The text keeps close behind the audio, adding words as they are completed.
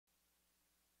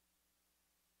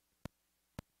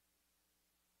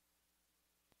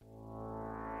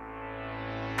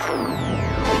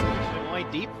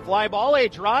Deep fly ball, a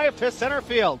drive to center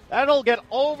field. That'll get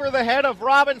over the head of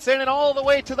Robinson and all the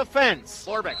way to the fence.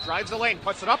 Lorbeck drives the lane,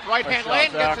 puts it up, right-hand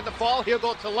lane, gets it to fall. He'll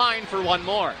go to line for one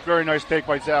more. Very nice take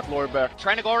by Zach Lorbeck.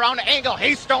 Trying to go around Engel.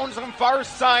 Haystones on far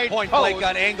side. Point blank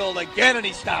on Engel again, and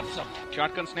he stops him.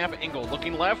 Shotgun snap, Engel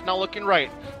looking left, now looking right.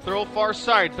 Throw far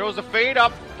side, throws a fade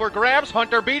up for grabs.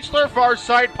 Hunter Beechler, far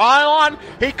side, pile on.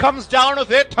 He comes down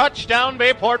with it. Touchdown,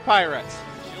 Bayport Pirates.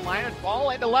 Line and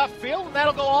ball into left field, and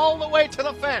that'll go all the way to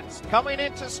the fence. Coming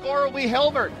in to score will be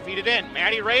Hilbert. Feed it in.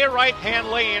 Matty Ray, a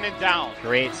right-hand lay-in and down.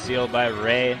 Great steal by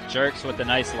Ray. Jerks with a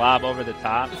nice lob over the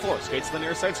top. Skates to the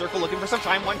near side circle, looking for some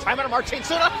time. One time, and a Martin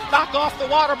Suna knock off the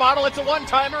water bottle. It's a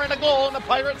one-timer and a goal, and the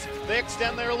Pirates, they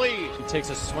extend their lead. He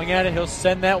takes a swing at it. He'll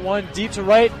send that one deep to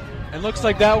right, and looks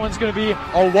like that one's going to be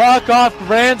a walk-off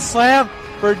grand slam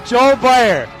for Joe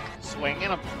Byer. Swinging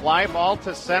a fly ball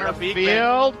to center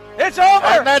field. It's over!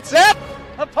 And that's it!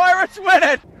 The Pirates win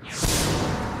it!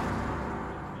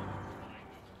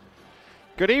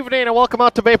 Good evening and welcome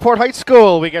out to Bayport High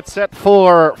School. We get set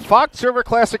for Fox River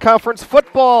Classic Conference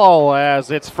football as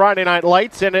it's Friday Night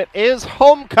Lights, and it is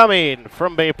homecoming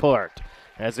from Bayport,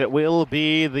 as it will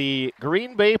be the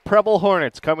Green Bay Preble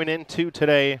Hornets coming into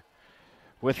today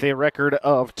with a record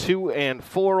of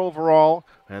 2-4 overall,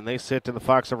 and they sit in the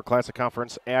Fox River Classic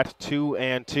Conference at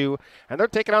 2-2, and they're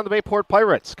taking on the Bayport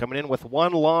Pirates, coming in with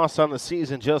one loss on the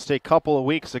season just a couple of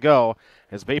weeks ago,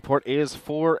 as Bayport is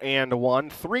 4-1,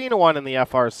 3-1 in the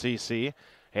FRCC,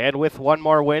 and with one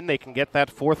more win, they can get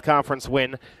that fourth conference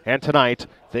win, and tonight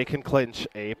they can clinch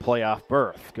a playoff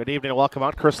berth. Good evening and welcome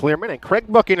out. Chris Learman and Craig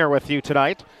Buckiner with you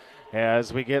tonight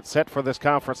as we get set for this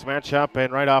conference matchup,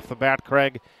 and right off the bat,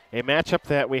 Craig, a matchup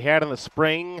that we had in the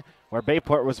spring where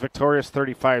Bayport was victorious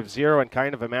 35-0, and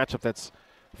kind of a matchup that's,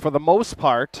 for the most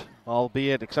part,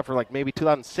 albeit except for like maybe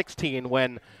 2016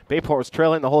 when Bayport was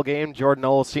trailing the whole game, Jordan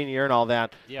Knowles senior and all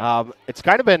that, it's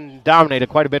kind of been dominated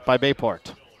quite a bit by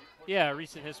Bayport. Yeah,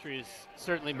 recent history has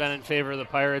certainly been in favor of the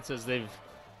Pirates as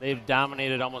they've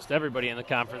dominated almost everybody in the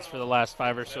conference for the last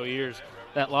 5 or so years.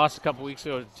 That loss a couple weeks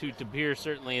ago to De Beer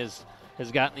certainly has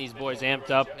gotten these boys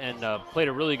amped up, and played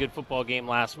a really good football game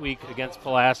last week against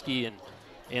Pulaski and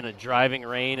in a driving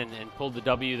rain and pulled the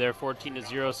W there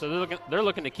 14-0. So they're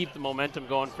looking to keep the momentum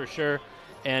going for sure.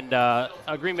 And a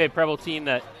Green Bay Preble team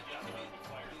that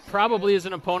probably is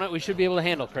an opponent we should be able to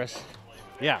handle, Chris.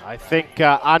 Yeah, I think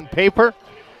on paper,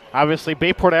 obviously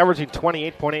Bayport averaging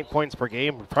 28.8 points per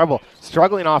game. Preble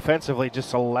struggling offensively,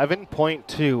 just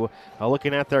 11.2.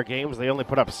 Looking at their games, they only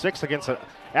put up 6 against an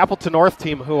Appleton North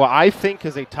team who I think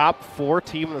is a top 4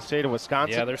 team in the state of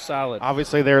Wisconsin. Yeah, they're solid.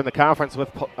 Obviously, they're in the conference with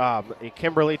a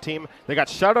Kimberly team. They got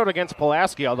shut out against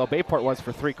Pulaski, although Bayport was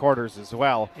for 3 quarters as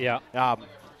well. Yeah.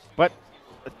 But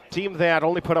a team that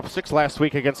only put up 6 last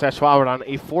week against Ashwaubenon,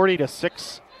 a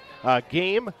 40-6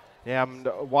 game. And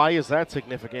why is that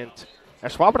significant?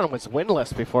 Ashwaubenon was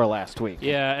winless before last week.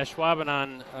 Yeah,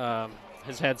 Ashwaubenon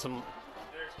has had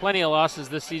plenty of losses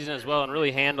this season as well, and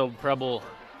really handled Preble,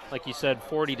 like you said,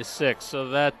 40-6. So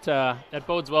that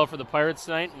bodes well for the Pirates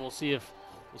tonight, and we'll see if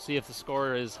the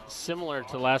score is similar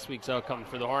to last week's outcome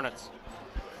for the Hornets.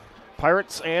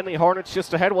 Pirates and the Hornets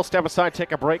just ahead. We'll step aside,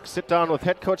 take a break, sit down with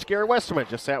head coach Gary Westerman.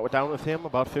 Just sat down with him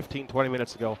about 15-20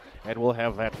 minutes ago, and we'll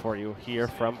have that for you here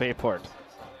from Bayport.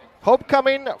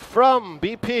 Homecoming from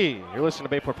BP. You're listening to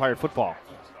Bayport Pirate Football.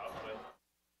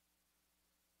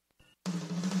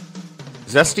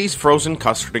 Zesty's Frozen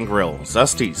Custard and Grill.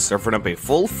 Zesty's, serving up a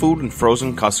full food and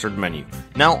frozen custard menu.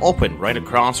 Now open right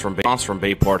across from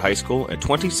Bayport High School at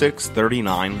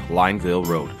 2639 Lineville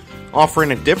Road.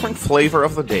 Offering a different flavor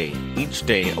of the day, each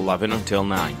day 11 until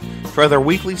 9. Try their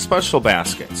weekly special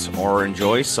baskets or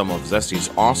enjoy some of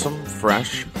Zesty's awesome,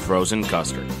 fresh, frozen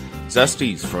custard.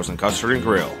 Zesty's Frozen Custard and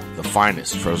Grill, the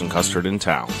finest frozen custard in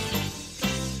town.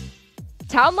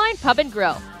 Townline Pub and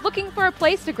Grill. Looking for a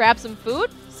place to grab some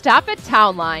food? Stop at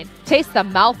Townline. Taste the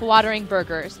mouth-watering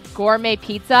burgers, gourmet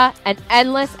pizza, and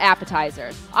endless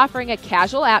appetizers, offering a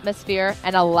casual atmosphere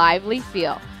and a lively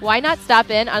feel. Why not stop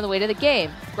in on the way to the game?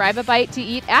 Grab a bite to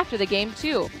eat after the game,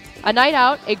 too. A night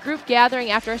out, a group gathering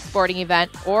after a sporting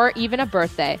event, or even a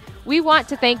birthday. We want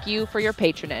to thank you for your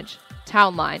patronage.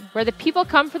 Townline, where the people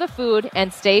come for the food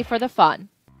and stay for the fun.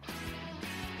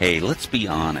 Hey, let's be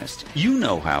honest. You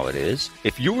know how it is.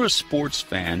 If you're a sports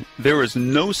fan, there is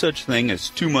no such thing as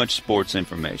too much sports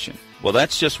information. Well,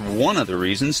 that's just one of the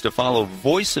reasons to follow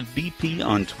Voice of BP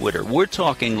on Twitter. We're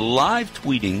talking live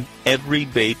tweeting every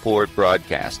Bayport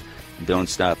broadcast. And don't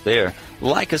stop there.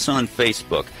 Like us on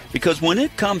Facebook, because when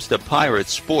it comes to Pirate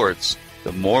sports,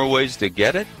 the more ways to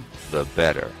get it, the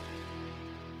better.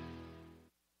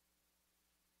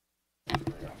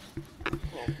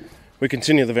 We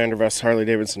continue the Vandervest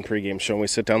Harley-Davidson pregame show, and we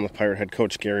sit down with Pirate head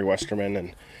coach Gary Westerman.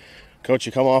 And, Coach,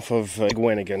 you come off of a big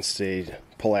win against a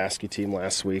Pulaski team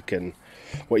last week, and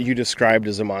what you described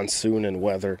as a monsoon and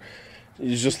weather.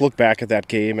 You just look back at that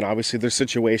game, and obviously there's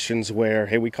situations where,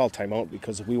 hey, we call timeout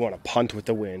because we want to punt with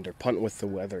the wind or punt with the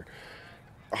weather.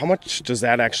 How much does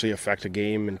that actually affect a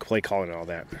game and play calling and all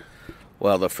that?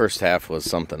 Well, the first half was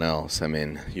something else. I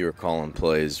mean, you were calling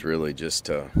plays really just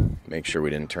to make sure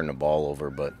we didn't turn the ball over,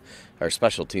 but our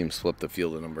special teams flipped the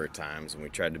field a number of times, and we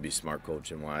tried to be smart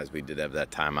coaching-wise. We did have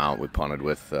that timeout. We punted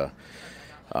with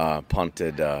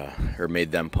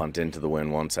made them punt into the win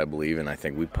once, I believe, and I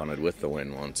think we punted with the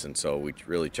win once, and so we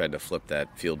really tried to flip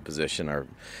that field position.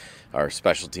 Our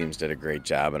special teams did a great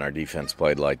job, and our defense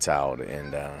played lights out,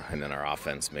 and then our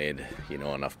offense made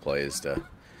enough plays to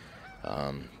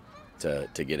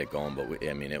get it going. But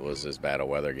it was as bad a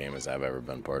weather game as I've ever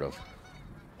been part of.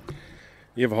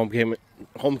 You have a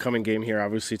homecoming game here,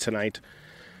 obviously tonight.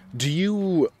 Do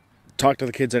you talk to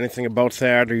the kids anything about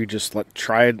that, or you just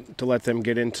try to let them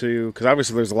get into? Because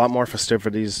obviously there's a lot more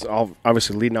festivities,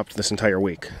 obviously leading up to this entire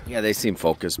week. Yeah, they seem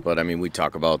focused, but we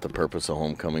talk about the purpose of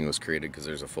homecoming was created because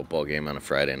there's a football game on a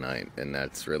Friday night, and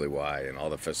that's really why. And all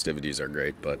the festivities are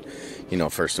great, but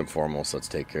first and foremost, let's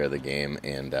take care of the game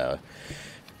and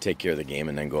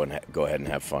then go ahead and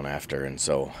have fun after. And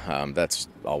so that's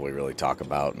all we really talk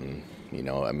about. And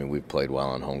we've played well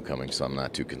on homecoming, so I'm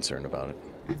not too concerned about it.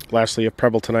 Lastly, if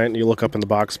Preble tonight and you look up in the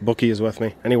box, Bookie is with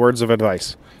me. Any words of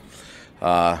advice?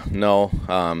 No.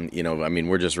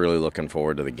 We're just really looking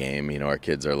forward to the game. Our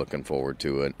kids are looking forward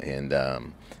to it. And, I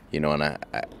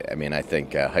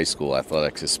think high school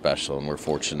athletics is special, and we're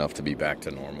fortunate enough to be back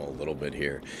to normal a little bit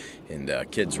here. And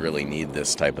kids really need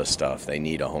this type of stuff. They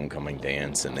need a homecoming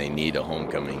dance, and they need a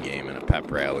homecoming game and a pep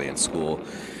rally and school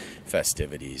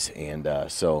festivities. And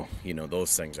so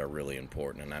those things are really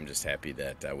important, and I'm just happy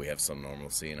that we have some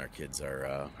normalcy and our kids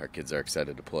are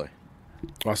excited to play.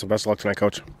 Awesome. Best of luck tonight,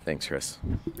 Coach. Thanks, Chris.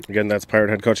 Again, that's Pirate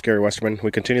head coach Gary Westerman.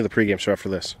 We continue the pregame show after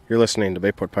this. You're listening to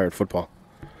Bayport Pirate Football.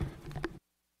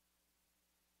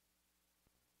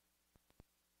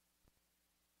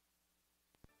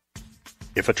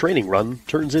 If a training run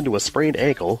turns into a sprained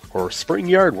ankle or spring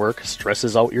yard work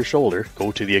stresses out your shoulder, go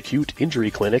to the Acute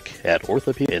Injury Clinic at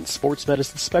Orthopedic and Sports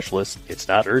Medicine Specialist. It's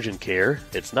not urgent care,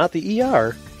 it's not the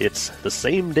ER, it's the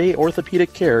same-day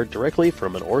orthopedic care directly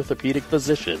from an orthopedic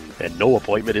physician, and no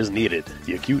appointment is needed.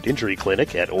 The Acute Injury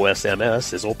Clinic at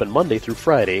OSMS is open Monday through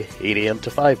Friday, 8 a.m. to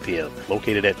 5 p.m.,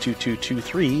 located at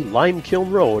 2223 Lime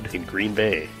Kiln Road in Green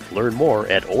Bay. Learn more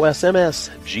at osmsgb.com.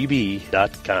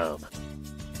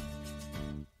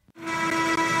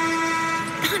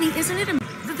 Honey, isn't it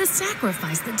the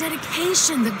sacrifice, the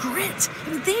dedication, the grit?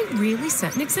 They really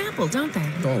set an example, don't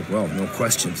they? Oh, well, no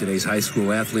question. Today's high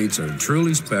school athletes are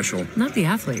truly special. Not the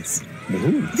athletes.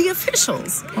 Who? The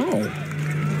officials. Oh.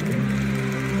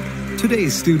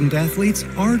 Today's student athletes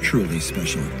are truly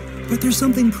special. But there's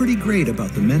something pretty great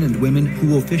about the men and women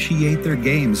who officiate their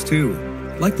games, too.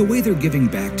 Like the way they're giving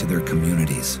back to their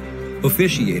communities.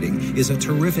 Officiating is a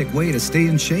terrific way to stay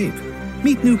in shape,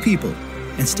 meet new people,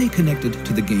 and stay connected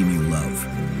to the game you love.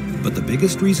 But the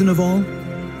biggest reason of all?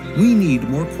 We need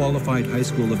more qualified high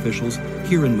school officials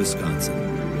here in Wisconsin.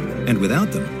 And without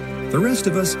them, the rest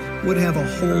of us would have a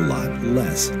whole lot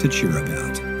less to cheer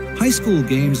about. High school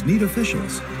games need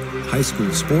officials. High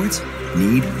school sports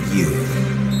need you.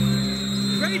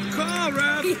 Great call,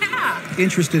 Ralph! Yeah!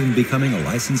 Interested in becoming a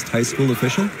licensed high school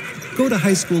official? Go to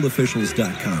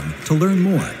highschoolofficials.com to learn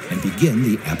more and begin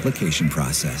the application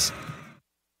process.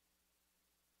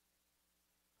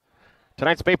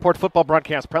 Tonight's Bayport football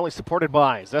broadcast proudly supported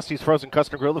by Zesty's Frozen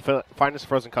Custard Grill, the finest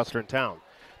frozen custard in town.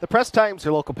 The Press Times,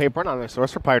 your local paper and online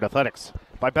source for Pirate Athletics.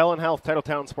 By Bell & Health,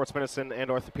 Titletown Sports Medicine and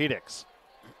Orthopedics.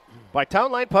 By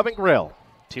Town Line Pub and Grill,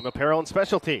 Team Apparel and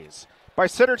Specialties. By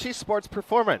Synergy Sports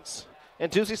Performance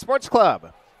and Juicy Sports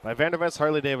Club. By Vandervest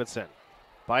Harley-Davidson.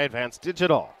 By Advanced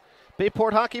Digital.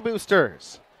 Bayport Hockey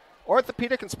Boosters.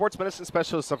 Orthopedic and Sports Medicine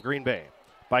Specialists of Green Bay.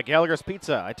 By Gallagher's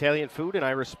Pizza, Italian Food and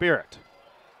Irish Spirit.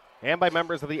 And by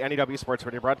members of the NEW Sports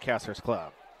Radio Broadcasters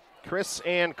Club. Chris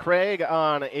and Craig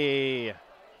on a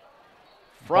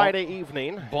Friday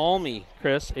evening. Balmy,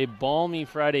 Chris. A balmy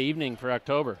Friday evening for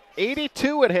October.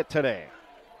 82 it hit today.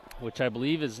 Which I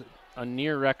believe is a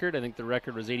near record. I think the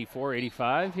record was 84,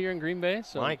 85 here in Green Bay.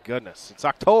 So my goodness. It's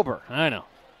October. I know.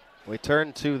 We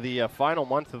turn to the final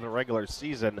month of the regular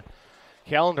season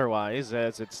calendar-wise,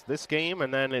 as it's this game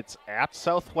and then it's at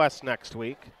Southwest next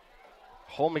week.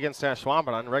 Home against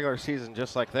Ashwaubenon, regular season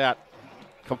just like that,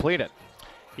 completed.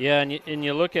 Yeah, and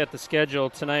you look at the schedule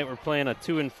tonight. We're playing a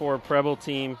 2-4 Preble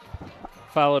team,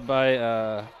 followed by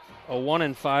a a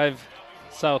 1-5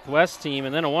 Southwest team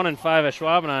and then a 1-5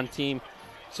 Ashwaubenon team.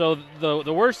 So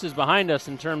the worst is behind us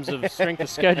in terms of strength of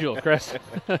schedule, Chris.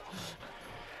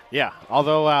 Yeah,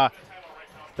 although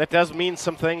that does mean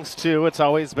some things, too. It's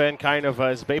always been kind of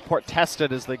as Bayport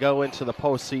tested as they go into the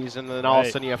postseason, and then all of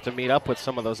a sudden you have to meet up with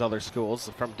some of those other schools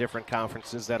from different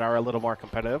conferences that are a little more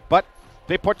competitive. But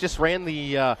Bayport just ran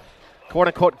the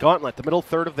quote-unquote gauntlet, the middle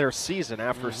third of their season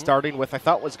after starting with I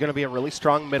thought was going to be a really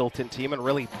strong Middleton team and a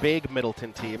really big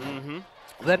Middleton team.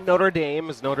 Then Notre Dame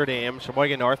is Notre Dame,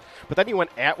 Sheboygan North. But then you went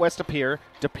at West De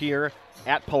Pere,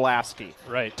 at Pulaski.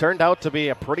 Right. Turned out to be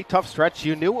a pretty tough stretch.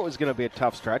 You knew it was going to be a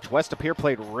tough stretch. West De Pere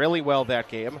played really well that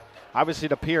game. Obviously,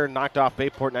 De Pere knocked off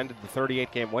Bayport and ended the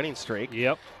 38-game winning streak.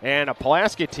 Yep. And a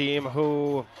Pulaski team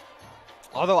who,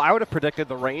 although I would have predicted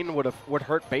the rain would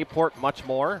hurt Bayport much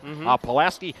more,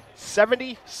 Pulaski,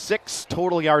 76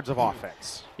 total yards of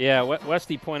offense. Yeah,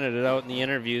 Westy pointed it out in the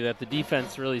interview that the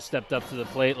defense really stepped up to the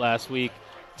plate last week.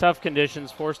 Tough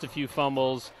conditions, forced a few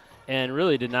fumbles, and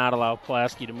really did not allow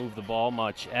Pulaski to move the ball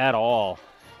much at all.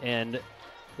 And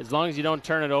as long as you don't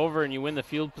turn it over and you win the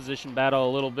field position battle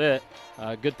a little bit,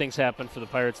 good things happen for the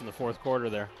Pirates in the fourth quarter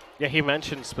there. Yeah, he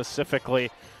mentioned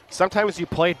specifically sometimes you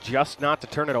play just not to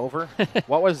turn it over.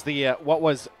 What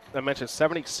was I mentioned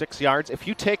 76 yards. If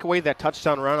you take away that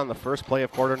touchdown run on the first play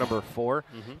of quarter number 4,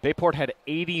 Bayport had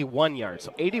 81 yards.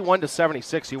 So 81 to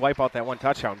 76, you wipe out that one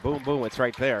touchdown. Boom, boom, it's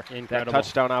right there. Incredible. That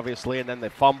touchdown, obviously, and then the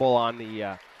fumble on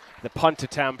the punt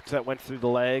attempt that went through the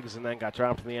legs and then got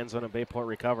dropped in the end zone and Bayport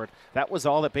recovered. That was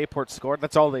all that Bayport scored.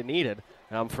 That's all they needed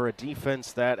for a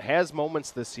defense that has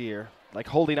moments this year, like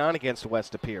holding on against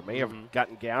West De Pere. May have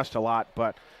gotten gashed a lot,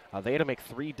 but they had to make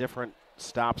 3 different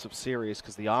stops of series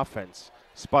because the offense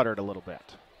sputtered a little bit.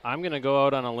 I'm going to go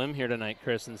out on a limb here tonight,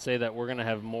 Chris, and say that we're going to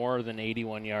have more than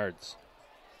 81 yards.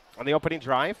 On the opening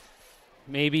drive?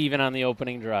 Maybe even on the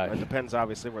opening drive. It depends,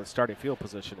 obviously, where the starting field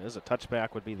position is. A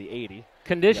touchback would be the 80.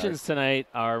 Conditions tonight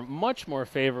are much more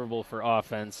favorable for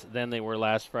offense than they were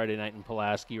last Friday night in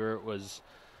Pulaski, where it was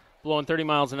blowing 30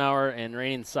 miles an hour and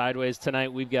raining sideways.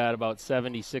 Tonight we've got about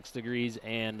 76 degrees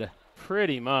and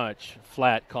pretty much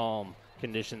flat, calm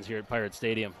conditions here at Pirate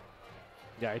Stadium.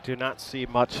 Yeah, I do not see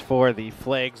much for the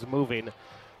flags moving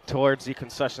towards the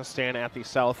concession stand at the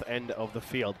south end of the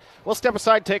field. We'll step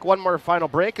aside, take one more final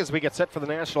break as we get set for the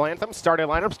national anthem. Starting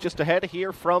lineups just ahead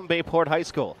here from Bayport High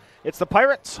School. It's the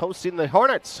Pirates hosting the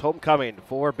Hornets, homecoming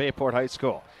for Bayport High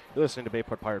School. You're listening to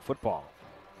Bayport Pirate Football.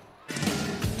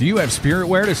 Do you have spirit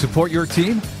wear to support your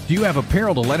team? Do you have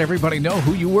apparel to let everybody know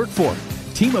who you work for?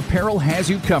 Team Apparel has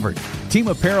you covered. Team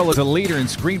Apparel is a leader in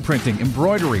screen printing,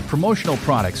 embroidery, promotional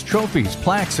products, trophies,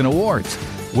 plaques, and awards.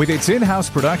 With its in-house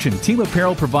production, Team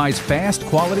Apparel provides fast,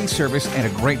 quality service at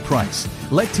a great price.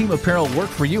 Let Team Apparel work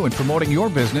for you in promoting your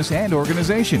business and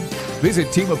organization.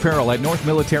 Visit Team Apparel at North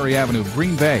Military Avenue,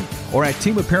 Green Bay, or at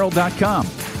teamapparel.com.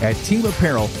 At Team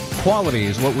Apparel, quality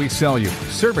is what we sell you.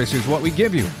 Service is what we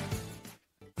give you.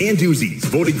 Anduzzi's,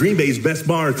 voted Green Bay's best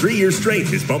bar 3 years straight,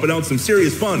 is pumping out some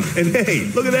serious fun. And hey,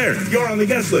 look at there, you're on the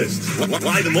guest list.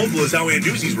 Live and local is how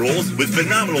Anduzzi's rolls, with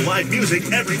phenomenal live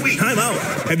music every week. Time out.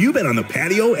 Have you been on the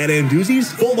patio at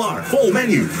Anduzzi's? Full bar, full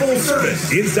menu, full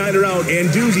service. Inside or out,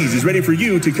 Anduzzi's is ready for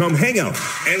you to come hang out.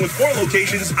 And with 4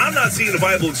 locations, I'm not seeing a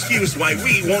viable excuse why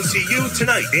we won't see you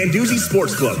tonight. Anduzzi's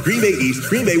Sports Club, Green Bay East,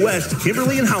 Green Bay West,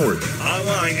 Kimberly, and Howard.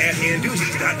 Online at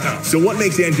Anduzzi's.com. So what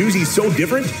makes Anduzzi's so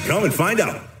different? Come and find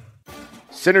out.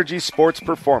 Synergy Sports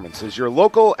Performance is your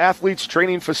local athletes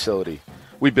training facility.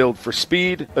 We build for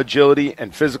speed, agility,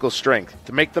 and physical strength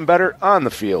to make them better on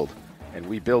the field. And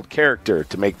we build character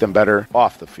to make them better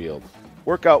off the field.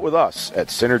 Work out with us at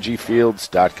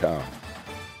synergyfields.com.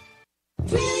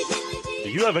 Do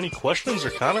you have any questions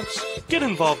or comments? Get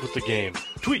involved with the game.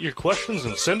 Tweet your questions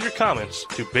and send your comments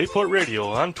to Bayport Radio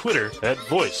on Twitter at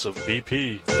Voice of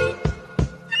BP.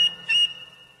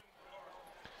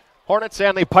 Hornets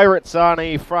and the Pirates on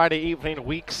a Friday evening,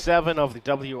 Week 7 of the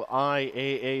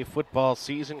WIAA football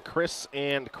season. Chris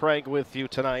and Craig with you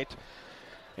tonight.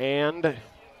 And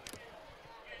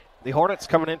the Hornets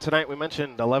coming in tonight, we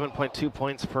mentioned 11.2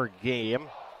 points per game.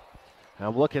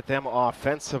 Now look at them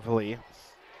offensively.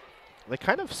 They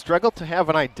kind of struggle to have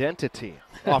an identity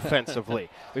offensively.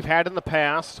 We've had in the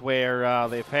past where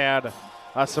they've had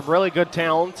some really good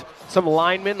talent. Some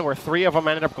linemen where 3 of them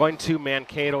ended up going to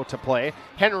Mankato to play.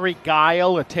 Henry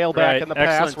Guile, a tailback in the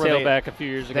past. Excellent tailback a few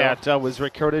years ago. That was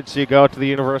recruited to go to the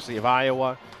University of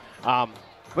Iowa.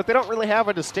 But they don't really have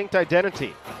a distinct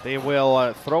identity. They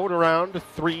will throw it around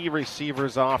 3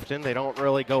 receivers often. They don't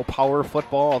really go power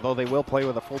football, although they will play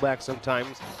with a fullback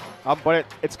sometimes. But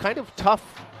it's kind of tough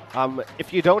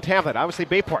if you don't have that. Obviously,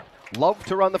 Bayport, love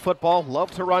to run the football,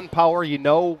 love to run power. You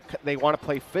know they want to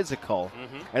play physical.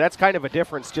 And that's kind of a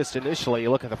difference just initially.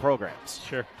 You look at the programs.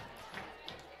 Sure.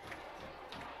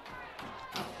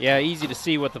 Yeah, easy to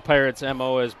see what the Pirates'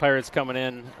 MO is. Pirates coming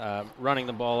in, running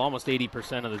the ball almost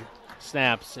 80% of the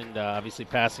snaps, and obviously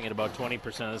passing it about 20%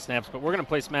 of the snaps. But we're going to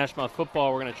play smash mouth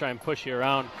football. We're going to try and push you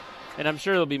around, and I'm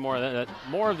sure there'll be more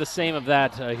of the same of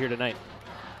that here tonight.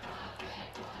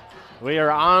 We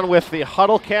are on with the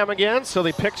huddle cam again, so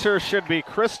the picture should be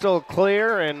crystal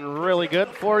clear and really good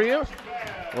for you.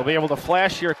 We'll be able to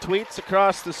flash your tweets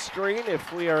across the screen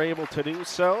if we are able to do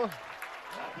so.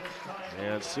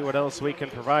 And see what else we can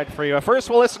provide for you. First,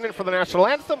 we'll listen in for the national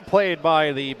anthem played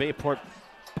by the Bayport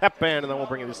Pep Band, and then we'll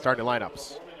bring you the starting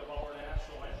lineups.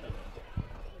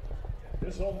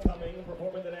 This homecoming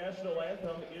performing the national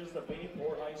anthem is the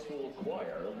Bayport High School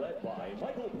Choir, led by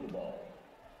Michael Preble.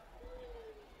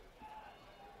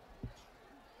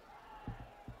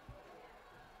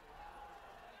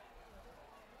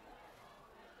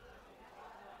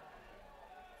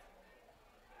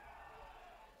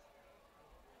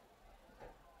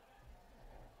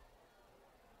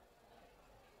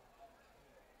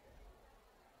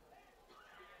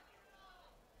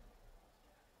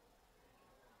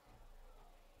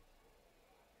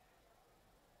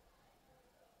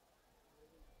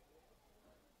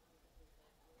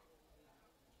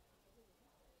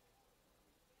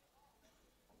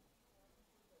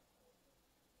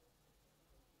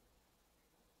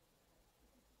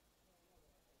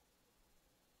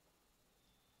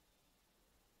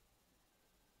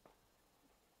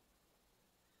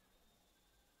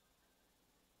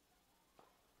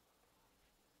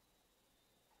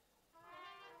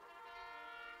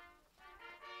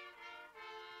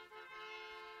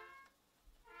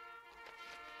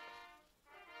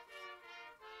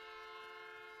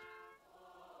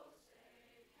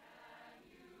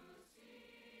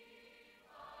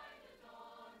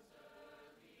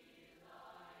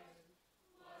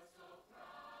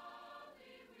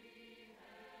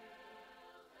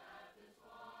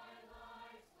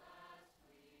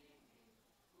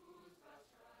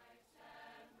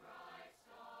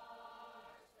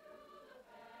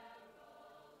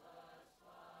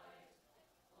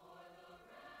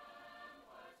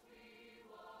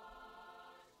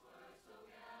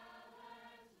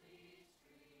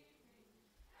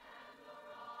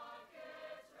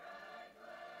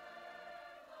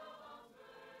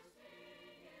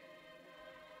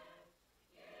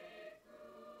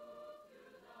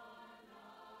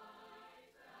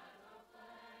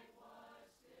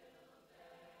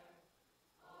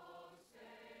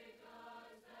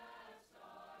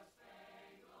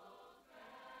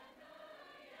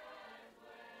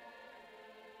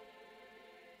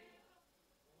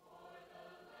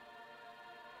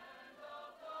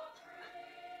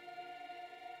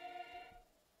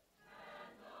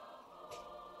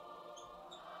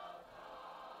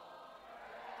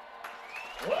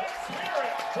 Let's hear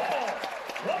it for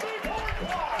the Bayport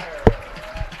Choir.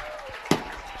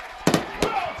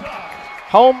 Well done.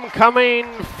 Homecoming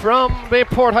from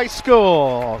Bayport High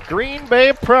School, Green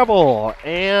Bay Preble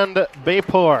and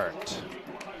Bayport.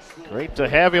 Great to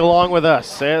have you along with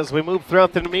us as we move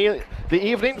throughout the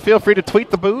evening. Feel free to tweet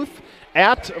the booth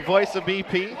at Voice of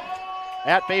BP,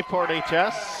 at Bayport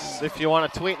HS. If you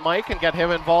want to tweet Mike and get him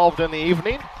involved in the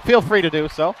evening, feel free to do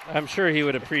so. I'm sure he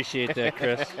would appreciate that,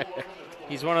 Chris.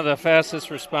 He's one of the fastest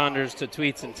responders to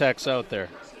tweets and texts out there.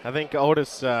 I think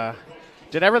Otis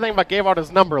did everything but gave out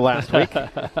his number last week.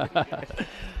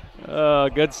 Oh,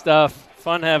 good stuff.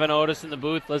 Fun having Otis in the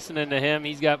booth, listening to him.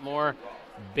 He's got more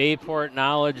Bayport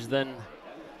knowledge than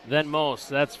most,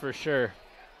 that's for sure.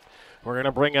 We're going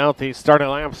to bring out the starting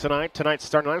lineups tonight. Tonight's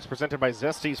starting lineups presented by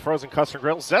Zesty's Frozen Custard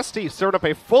Grill. Zesty served up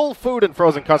a full food and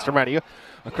frozen custard menu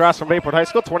across from Bayport High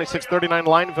School, 2639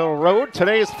 Lineville Road.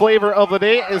 Today's flavor of the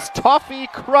day is Toffee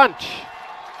Crunch.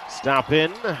 Stop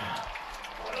in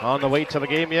on the way to the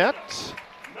game yet.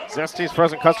 Zesty's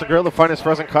Frozen Custard Grill, the finest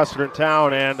frozen custard in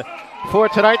town. And for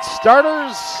tonight's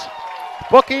starters,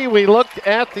 Bookie, we looked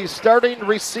at the starting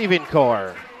receiving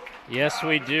corps. Yes,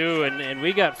 we do, and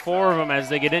we got four of them as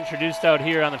they get introduced out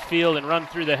here on the field and run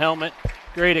through the helmet.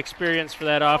 Great experience for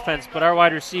that offense. But our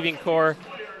wide receiving corps,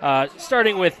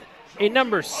 starting with a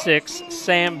number 6,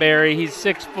 Sam Berry. He's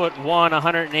 6'1",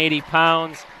 180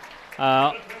 pounds.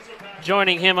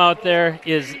 Joining him out there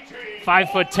is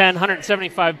 5'10",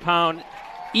 175-pound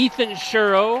Ethan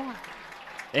Shuro,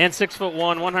 and 6'1",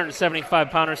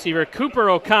 175-pound receiver Cooper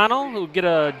O'Connell, who'll get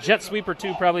a jet sweep or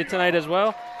two probably tonight as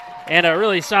well. And a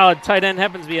really solid tight end,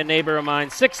 happens to be a neighbor of mine,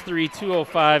 6'3",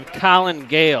 205, Colin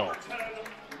Gale.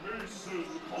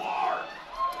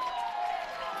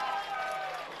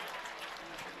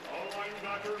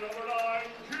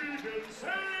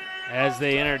 as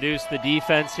they introduce the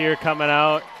defense here coming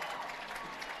out.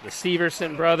 The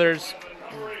Severson brothers.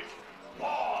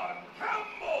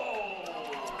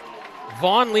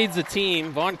 Vaughn leads the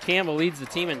team. Vaughn Campbell leads the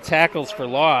team in tackles for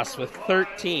loss with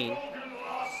 13.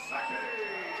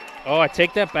 Oh, I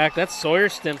take that back. That's Sawyer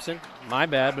Stimson. My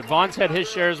bad, but Vaughn's had his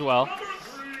share as well.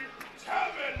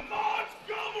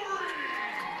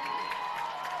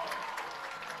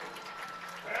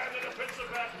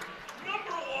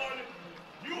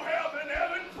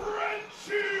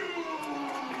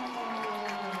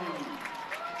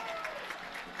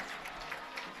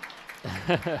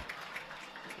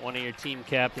 One of your team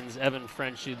captains, Evan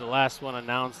Frenchie, the last one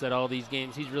announced at all these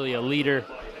games. He's really a leader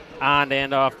on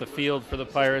and off the field for the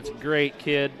Pirates. Great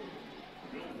kid.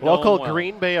 Local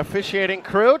Green Bay officiating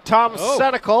crew, Tom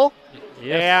Senical.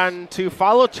 Yes. And to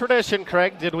follow tradition,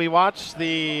 Craig, did we watch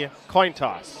the coin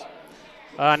toss?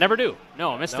 Never do.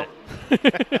 No, I missed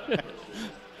it.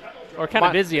 We're kind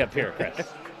of busy up here, Chris.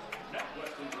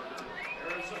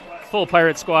 Full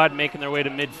Pirate squad making their way to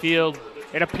midfield.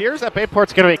 It appears that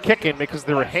Bayport's going to be kicking because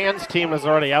their hands team is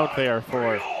already out there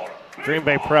for Green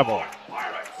Bay Preble.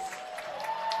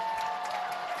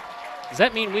 Does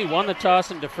that mean we won the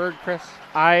toss and deferred, Chris?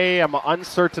 I am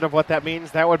uncertain of what that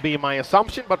means. That would be my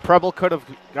assumption, but Preble could have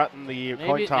gotten the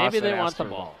coin toss. Maybe they want the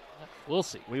ball. We'll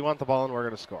see. We want the ball and we're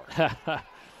going to score.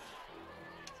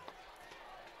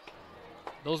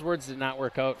 Those words did not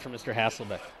work out for Mr.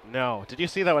 Hasselbeck. No. Did you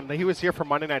see that when he was here for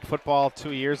Monday Night Football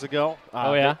 2 years ago?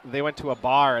 Oh, yeah? They went to a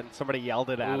bar and somebody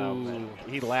yelled it at him. And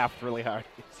he laughed really hard.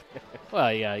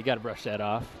 Well, yeah, you got to brush that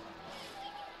off.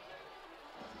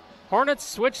 Hornets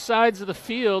switch sides of the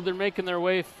field. They're making their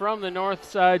way from the north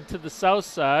side to the south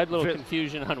side. A little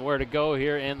confusion on where to go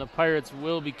here, and the Pirates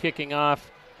will be kicking off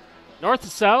north to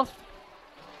south.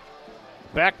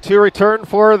 Back to return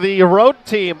for the road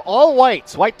team. All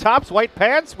whites, white tops, white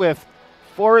pants with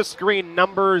forest green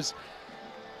numbers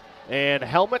and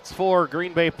helmets for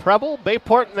Green Bay Preble.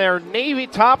 Bayport in their navy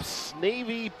tops,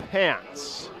 navy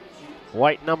pants.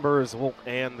 White numbers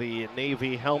and the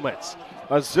navy helmets.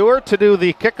 Azure to do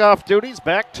the kickoff duties.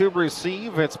 Back to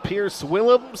receive. It's Pierce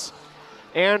Willems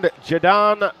and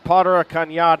Jadon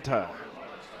Potter-Kanyata.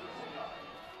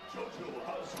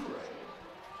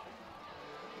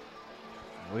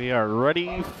 We are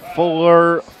ready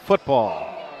for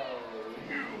football.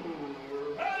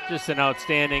 Just an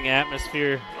outstanding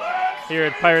atmosphere here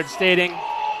at Pirate Stadium.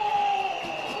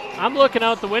 I'm looking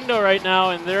out the window right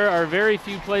now, and there are very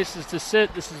few places to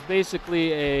sit. This is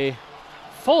basically a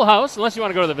full house, unless you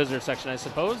want to go to the visitor section, I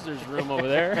suppose. There's room over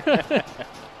there.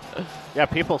 Yeah,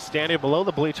 people standing below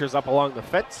the bleachers up along the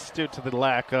fence due to the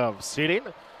lack of seating.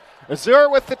 Azure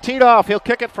with the teed off. He'll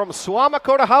kick it from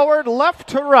Swamico to Howard, left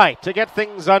to right to get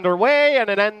things underway, and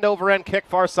an end-over-end kick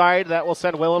far side that will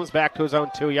send Willems back to his own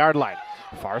 2-yard line.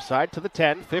 Far side to the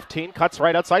 10, 15, cuts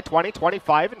right outside 20,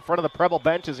 25 in front of the Preble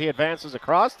bench as he advances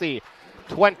across the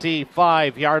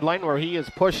 25-yard line where he is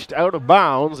pushed out of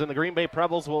bounds, and the Green Bay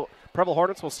Preble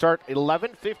Hornets will start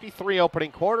 11:53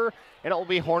 opening quarter, and it will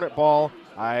be Hornet ball,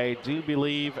 I do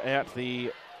believe, at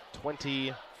the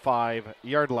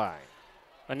 25-yard line.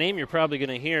 A name you're probably going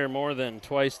to hear more than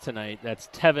twice tonight. That's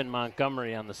Tevin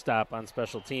Montgomery on the stop on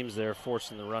special teams there,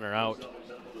 forcing the runner out.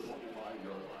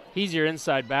 He's your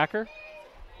inside backer.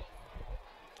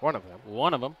 One of them.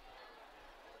 One of them.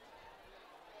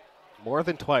 More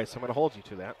than twice. I'm going to hold you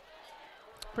to that.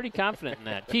 Pretty confident in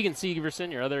that. Keegan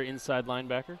Severson, your other inside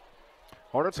linebacker.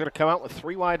 Hornets going to come out with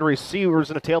 3 wide receivers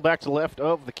and a tailback to the left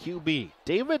of the QB.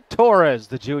 David Torres,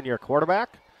 the junior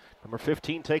quarterback. Number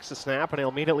 15 takes the snap, and he'll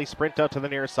immediately sprint out to the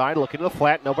near side, looking to the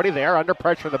flat. Nobody there, under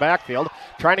pressure in the backfield.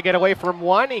 Trying to get away from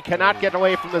one. He cannot get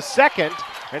away from the second,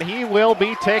 and he will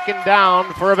be taken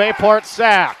down for a Bayport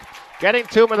sack. Getting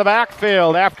to him in the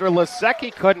backfield after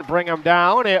Lasecki couldn't bring him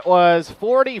down. It was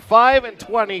 45 and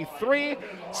 23,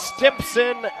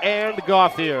 Stimpson and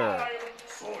Gauthier.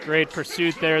 Great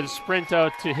pursuit there. The sprint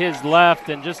out to his left,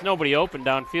 and just nobody open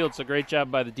downfield, so great job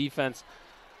by the defense.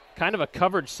 Kind of a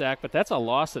coverage sack, but that's a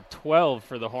loss of 12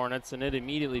 for the Hornets, and it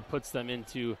immediately puts them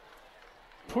into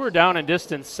poor down and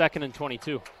distance, 2nd and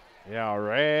 22. Yeah,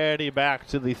 already back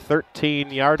to the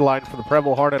 13-yard line for the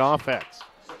Preble Hornet offense.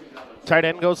 Tight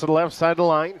end goes to the left side of the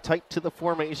line, tight to the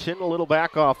formation, a little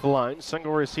back off the line,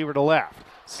 single receiver to left.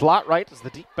 Slot right is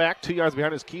the deep back, 2 yards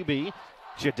behind his QB.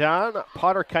 Jadon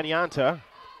Potter-Kanyanta,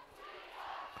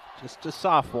 just a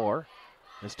sophomore.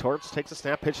 As Torts takes a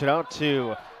snap, pitch it out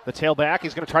to the tailback.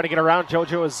 He's going to try to get around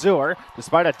JoJo Azure,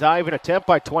 despite a diving attempt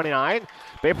by 29.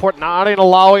 Bayport not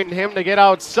allowing him to get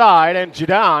outside, and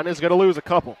Jadon is going to lose a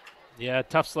couple. Yeah,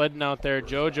 tough sledding out there.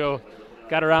 JoJo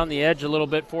got around the edge a little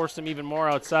bit, forced them even more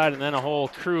outside, and then a whole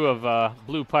crew of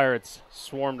Blue Pirates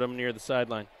swarmed them near the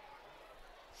sideline.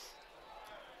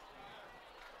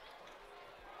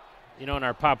 You know, in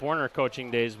our Pop Warner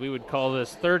coaching days, we would call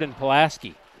this third and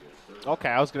Pulaski. Okay,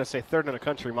 I was going to say third and a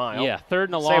country mile. Yeah, third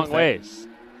and a long ways.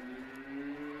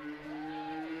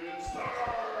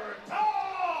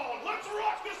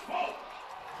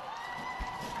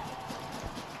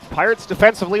 Pirates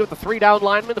defensively with the 3 down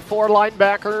linemen, the 4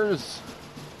 linebackers.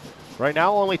 Right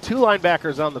now, only 2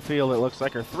 linebackers on the field, it looks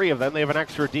like, or 3 of them. They have an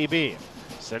extra DB.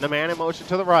 Send a man in motion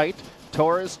to the right.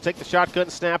 Torres take the shotgun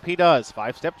snap. He does.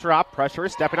 5-step drop. Pressure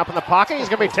is stepping up in the pocket. He's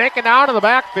going to be taken out of the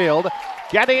backfield.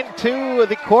 Getting to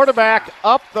the quarterback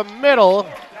up the middle.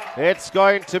 It's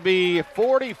going to be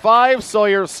 45.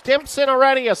 Sawyer Stimpson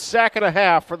already a sack and a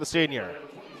half for the senior.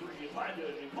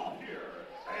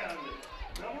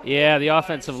 Yeah, the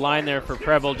offensive line there for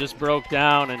Preble just broke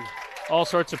down, and all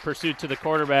sorts of pursuit to the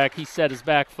quarterback. He set his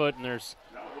back foot, and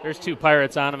there's 2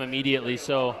 Pirates on him immediately.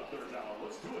 So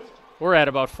we're at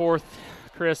about 4th,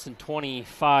 Chris, and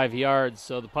 25 yards.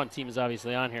 So the punt team is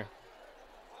obviously on here.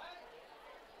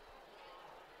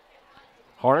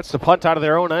 Hornets to punt out of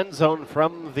their own end zone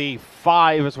from the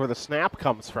 5 is where the snap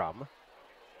comes from.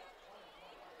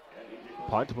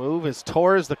 Punt move is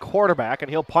Torres, the quarterback, and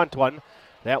he'll punt one.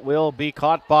 That will be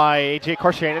caught by A.J.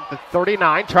 Corshane at the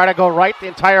 39. Try to go right the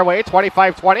entire way,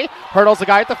 25-20. Hurdles the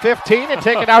guy at the 15 and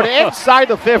taken out inside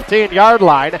the 15-yard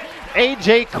line.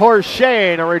 A.J.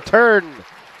 Corshane, a return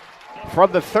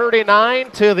from the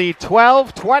 39 to the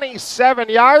 12, 27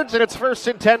 yards, and it's 1st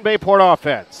and 10 Bayport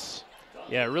offense.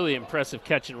 Yeah, really impressive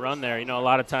catch and run there. You know, a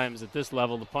lot of times at this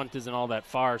level, the punt isn't all that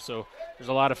far, so there's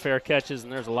a lot of fair catches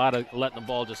and there's a lot of letting the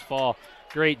ball just fall.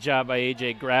 Great job by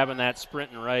A.J. grabbing that,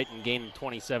 sprinting right, and gaining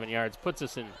 27 yards. Puts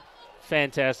us in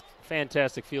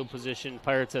fantastic field position.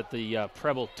 Pirates at the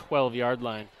Preble 12-yard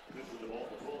line.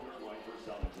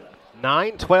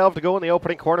 9:12 to go in the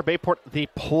opening quarter. Bayport the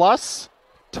plus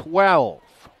 12.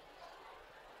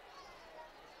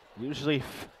 Usually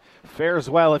fares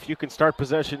well if you can start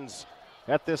possessions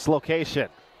at this location.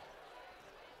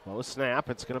 Low snap.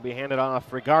 It's going to be handed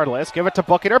off regardless. Give it to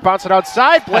Buckner. Bounce it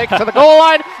outside. Blake to the goal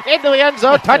line. Into the end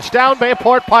zone. Touchdown,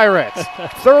 Bayport Pirates.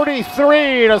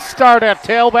 33 to start at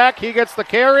tailback. He gets the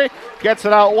carry. Gets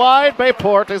it out wide.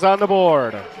 Bayport is on the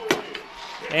board.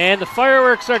 And the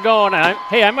fireworks are going.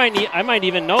 I might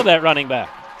even know that running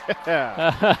back.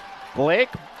 Blake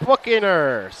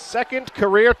Buckner. 2nd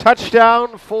career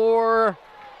touchdown for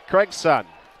Craigson.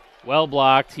 Well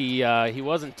blocked. He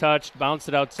wasn't touched. Bounced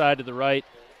it outside to the right.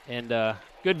 And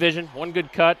good vision, 1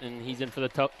 good cut, and he's in for the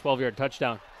 12-yard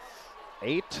touchdown.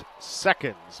 8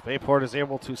 seconds. Bayport is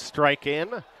able to strike in.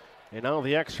 And now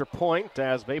the extra point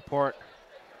as Bayport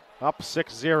up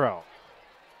 6-0.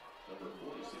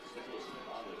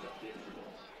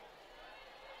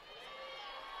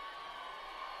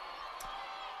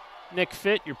 Nick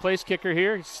Fitt, your place kicker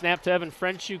here. Snap to Evan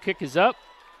French. Kick is up.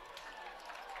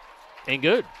 And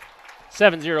good.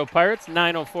 7-0 Pirates,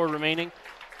 9:04 remaining.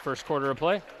 First quarter of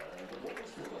play.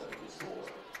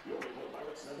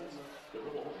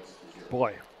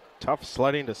 Boy, tough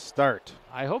sledding to start.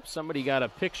 I hope somebody got a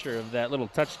picture of that little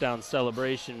touchdown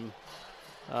celebration.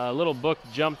 A little book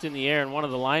jumped in the air, and one of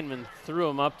the linemen threw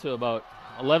him up to about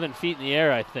 11 feet in the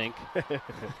air, I think.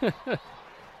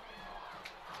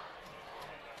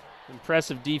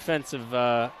 Impressive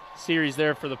defensive series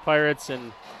there for the Pirates,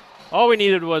 and all we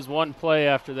needed was 1 play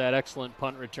after that excellent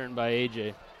punt return by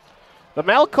A.J. The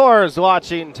Melkors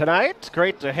watching tonight.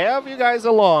 Great to have you guys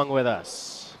along with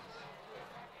us.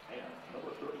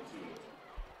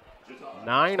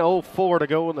 9:04 to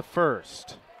go in the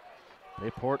first.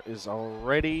 Bayport is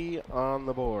already on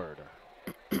the board.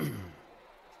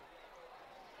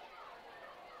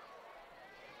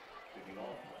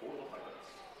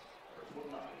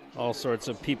 All sorts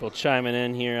of people chiming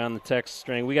in here on the text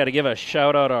string. We got to give a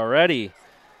shout out already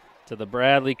to the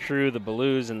Bradley crew, the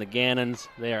Blues, and the Gannons.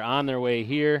 They are on their way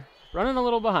here, running a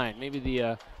little behind. Maybe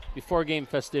the before game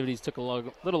festivities took a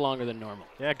little longer than normal.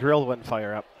 Yeah, grill wouldn't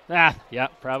fire up. Yeah,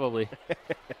 probably.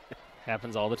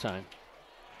 Happens all the time.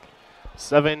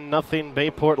 7-0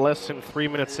 Bayport, less than 3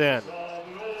 minutes in.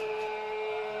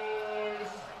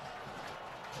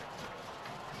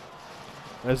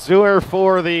 Azure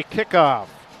for the kickoff.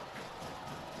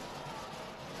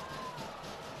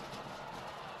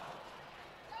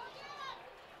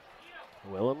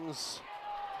 Willems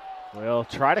will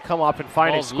try to come up and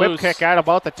find a squib kick at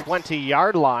about the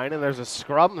 20-yard line, and there's a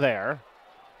scrum there.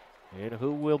 And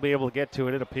who will be able to get to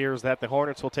it? It appears that the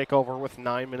Hornets will take over with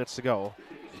 9 minutes to go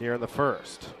here in the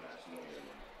first.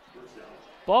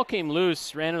 Ball came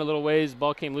loose, ran it a little ways.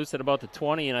 Ball came loose at about the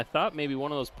 20, and I thought maybe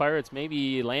one of those Pirates,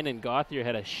 maybe Landon Gauthier,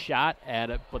 had a shot at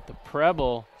it, but the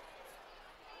Preble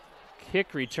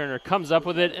kick returner comes up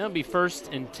with it, and it'll be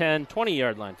 1st and 10,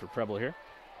 20-yard line for Preble here.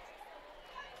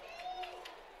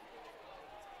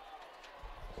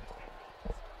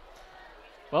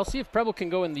 Well, see if Preble can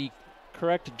go in the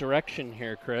correct direction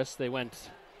here, Chris. They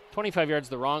went 25 yards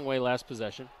the wrong way last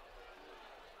possession.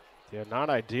 Yeah, not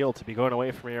ideal to be going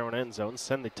away from your own end zone.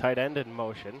 Send the tight end in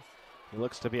motion. He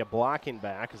looks to be a blocking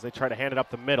back as they try to hand it up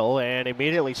the middle and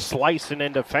immediately slicing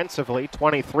in defensively.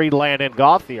 23 Landon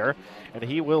Gauthier, and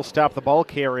he will stop the ball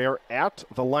carrier at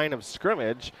the line of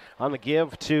scrimmage on the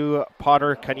give to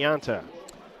Potter Kanyanta.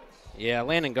 Yeah,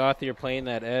 Landon Gauthier playing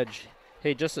that edge.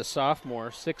 Hey, just a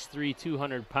sophomore, 6'3",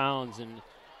 200 pounds,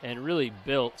 and really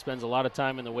built. Spends a lot of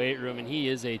time in the weight room, and he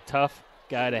is a tough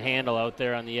guy to handle out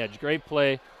there on the edge. Great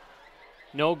play.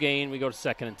 No gain. We go to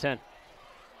 2nd and 10.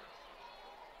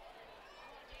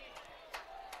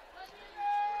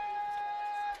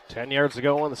 Ten yards to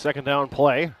go on the second down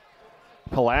play.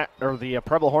 The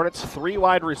Preble Hornets, 3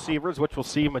 wide receivers, which we'll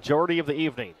see majority of the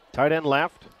evening. Tight end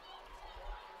left.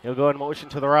 He'll go in motion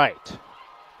to the right.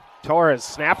 Torres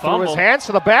snapped through his hands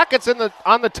to the back. It's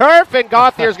on the turf, and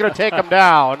Gauthier's going to take him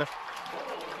down.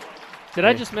 Did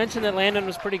I just mention that Landon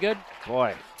was pretty good?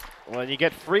 Boy. When you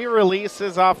get free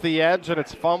releases off the edge and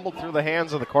it's fumbled through the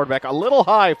hands of the quarterback, a little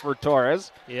high for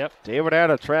Torres. Yep. David had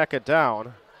to track it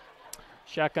down.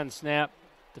 Shotgun snap,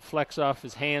 deflects off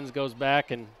his hands, goes back,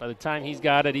 and by the time he's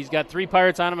got it, he's got 3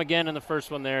 Pirates on him again, and the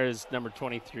first one there is number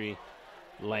 23,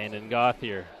 Landon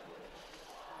Gauthier.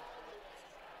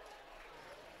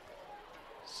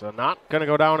 So not going to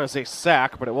go down as a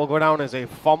sack, but it will go down as a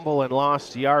fumble and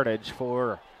lost yardage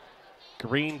for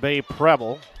Green Bay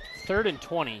Preble. 3rd and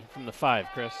 20 from the 5,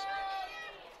 Chris.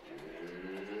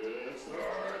 It's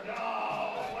 3rd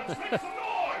down. Let's make some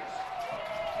noise.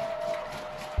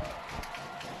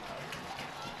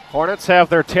 Hornets have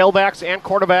their tailbacks and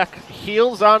quarterback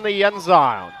heels on the end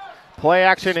zone. Play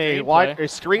action, a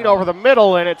screen over the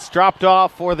middle, and it's dropped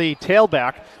off for the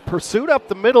tailback. Pursued up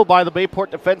the middle by the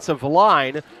Bayport defensive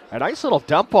line. A nice little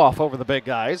dump off over the big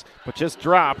guys, but just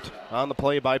dropped on the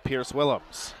play by Pierce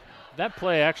Willems. That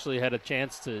play actually had a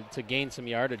chance to gain some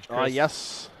yardage, Chris.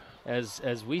 Yes.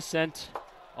 As we sent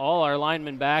all our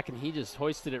linemen back, and he just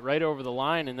hoisted it right over the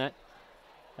line, and that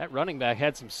running back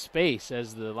had some space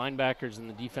as the linebackers and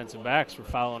the defensive backs were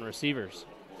following receivers.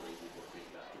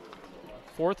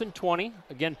 4th and 20,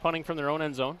 again punting from their own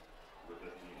end zone.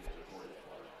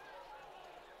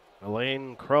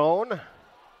 Elaine Crone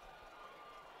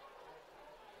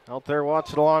out there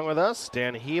watching along with us.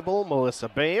 Dan Hebel, Melissa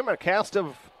Boehm, a cast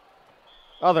of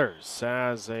others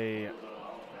as a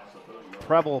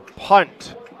Preble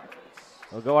punt.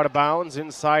 Will go out of bounds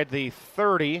inside the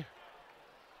 30,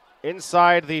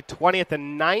 inside the 20 at the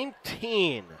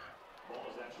 19.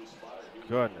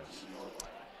 Goodness.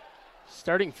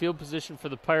 Starting field position for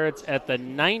the Pirates at the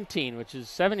 19, which is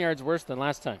 7 yards worse than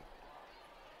last time.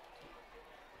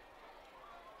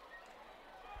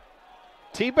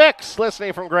 T. Bix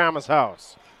listening from Grandma's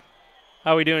house.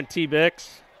 How we doing, T.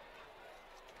 Bix?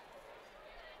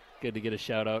 Good to get a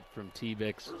shout out from T.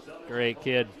 Bix. Great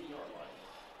kid.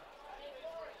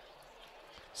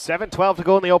 7:12 to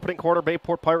go in the opening quarter.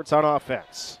 Bayport Pirates on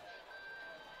offense.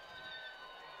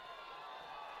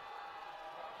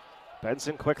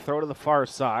 Benson, quick throw to the far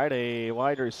side. A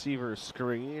wide receiver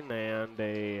screen, and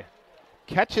a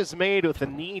catch is made with the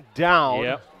knee down.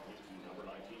 Yep.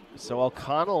 So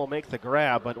O'Connell will make the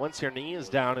grab, but once your knee is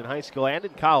down in high school and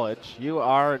in college, you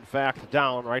are, in fact,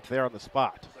 down right there on the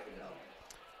spot.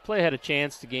 Play had a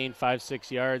chance to gain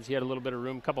 5-6 yards. He had a little bit of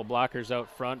room, couple blockers out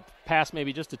front. Pass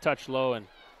maybe just a touch low, and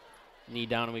knee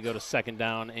down, and we go to 2nd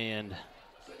down and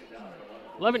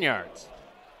 11 yards.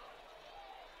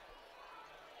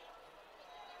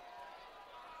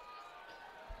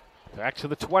 Back to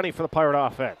the 20 for the Pirate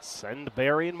offense. Send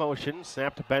Barry in motion.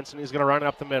 Snap to Benson. He's going to run it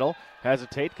up the middle.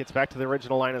 Hesitate. Gets back to the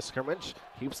original line of scrimmage.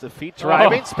 Keeps the feet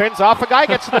driving. Spins off a guy.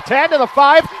 Gets to the 10 to the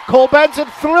 5. Cole Benson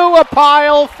through a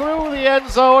pile. Through the end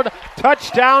zone.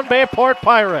 Touchdown Bayport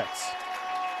Pirates.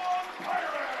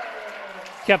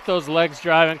 Kept those legs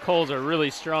driving. Cole's a really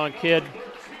strong kid.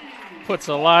 Puts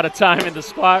a lot of time in the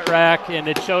squat rack, and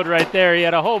it showed right there. He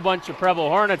had a whole bunch of Preble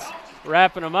Hornets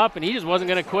wrapping him up, and he just wasn't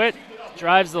going to quit.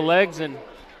 Drives the legs and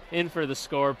in for the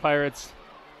score. Pirates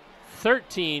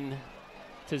 13-0,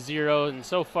 and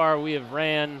so far we have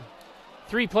ran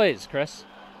 3 plays, Chris.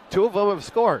 2 of them have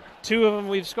scored. 2 of them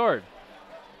we've scored.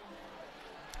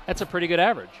 That's a pretty good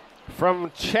average.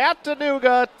 From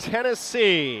Chattanooga,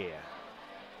 Tennessee.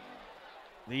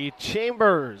 The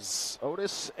Chambers,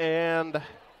 Otis and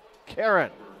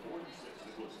Karen.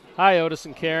 Hi, Otis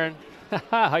and Karen.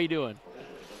 How you doing?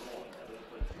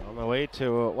 On the way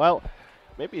to, well,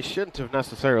 maybe you shouldn't have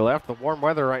necessarily left. The warm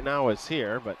weather right now is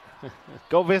here, but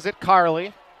go visit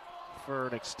Carly for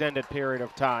an extended period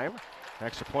of time.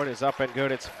 Extra point is up and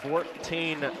good. It's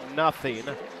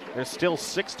 14-0. There's still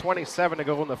 6:27 to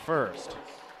go in the first.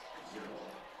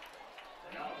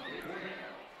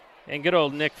 And good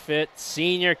old Nick Fitt,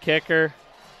 senior kicker,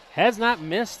 has not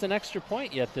missed an extra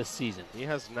point yet this season. He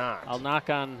has not. I'll knock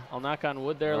on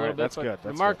wood there a little bit. That's but good. That's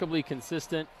remarkably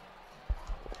consistent.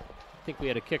 I think we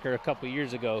had a kicker a couple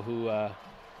years ago who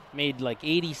made like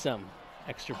 80-some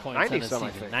extra points 90 on a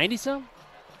some, season. 90-some?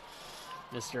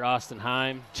 Mr. Austin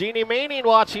Heim. Jeannie Manning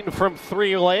watching from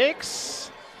Three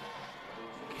Lakes.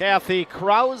 Kathy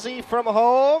Krause from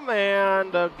home,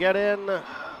 and get in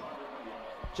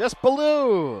just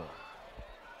below.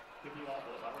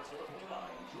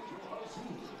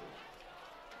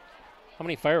 How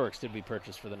many fireworks did we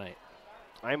purchase for the night?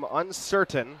 I'm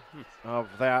uncertain of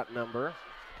that number.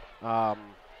 Mark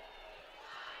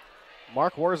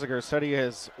Warziger said he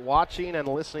is watching and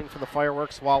listening for the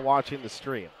fireworks while watching the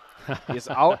stream. He's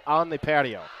out on the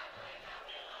patio.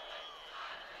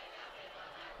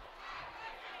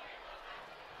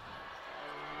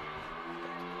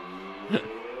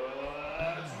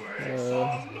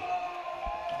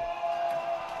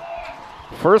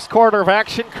 First quarter of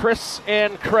action, Chris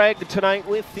and Craig tonight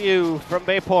with you from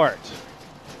Bayport.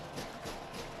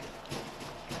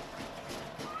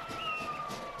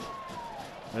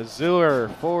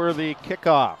 Azur for the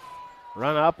kickoff.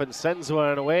 Run up and sends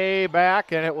one way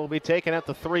back, and it will be taken at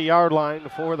the 3-yard line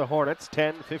for the Hornets.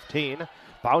 10-15.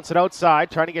 Bounce it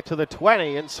outside, trying to get to the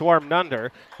 20 and swarmed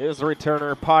under. Is the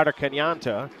returner Potter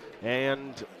Kenyanta,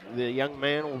 and the young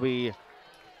man will be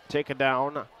taken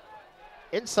down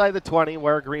inside the 20,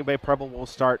 where Green Bay Preble will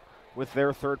start with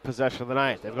their third possession of the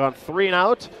night. They've gone 3 and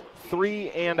out,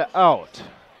 3 and out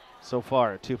so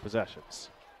far, 2 possessions.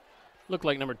 Looked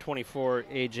like number 24,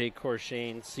 A.J.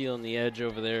 Corshane, sealing the edge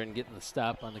over there and getting the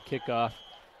stop on the kickoff.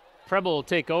 Preble will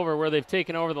take over where they've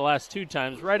taken over the last 2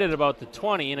 times, right at about the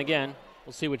 20. And again,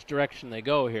 we'll see which direction they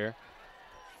go here.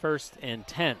 1st and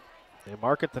 10. They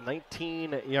mark at the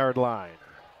 19-yard line.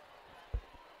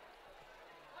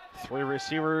 3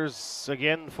 receivers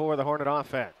again for the Hornet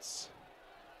offense.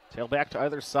 Tailback to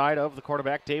either side of the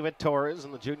quarterback, David Torres,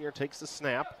 and the junior takes the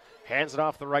snap, hands it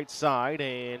off the right side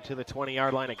and to the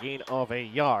 20-yard line, a gain of a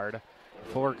yard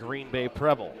for Green Bay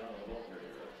Preble.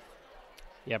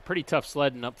 Yeah, pretty tough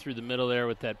sledding up through the middle there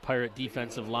with that Pirate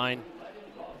defensive line.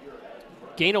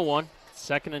 Gain of 1,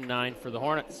 2nd and 9 for the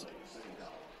Hornets.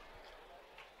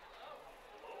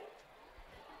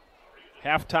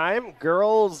 Halftime,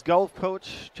 girls golf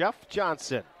coach Jeff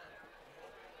Johnson.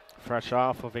 Fresh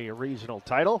off of a regional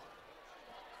title.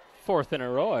 4th in a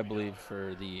row, I believe,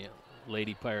 for the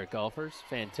Lady Pirate golfers.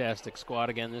 Fantastic squad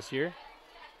again this year.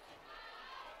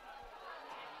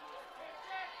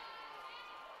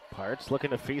 Pirates looking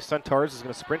to feast on Torres. Is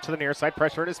going to sprint to the near side,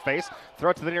 pressure in his face,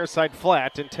 throw it to the near side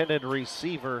flat. Intended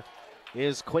receiver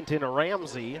is Quentin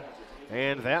Ramsey,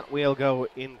 and that will go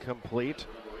incomplete.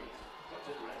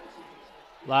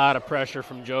 A lot of pressure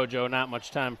from JoJo. Not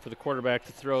much time for the quarterback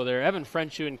to throw there. Evan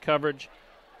Frenchu in coverage.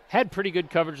 Had pretty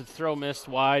good coverage. The throw missed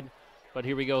wide. But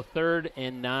here we go. 3rd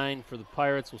and 9 for the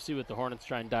Pirates. We'll see what the Hornets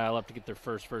try and dial up to get their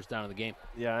first down of the game.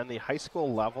 Yeah, on the high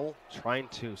school level, trying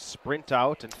to sprint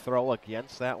out and throw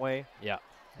against that way. Yeah,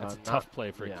 that's a tough play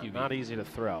for a QB. Not easy to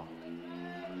throw.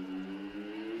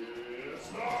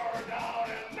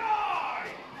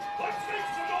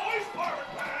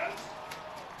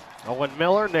 Owen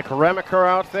Miller, Nick Remiker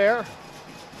out there.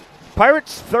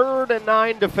 Pirates 3rd and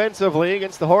 9 defensively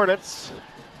against the Hornets.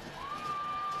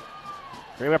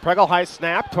 Green Bay Preble, high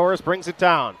snap. Torres brings it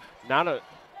down. Not a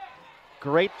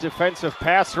great defensive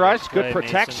pass rush. Good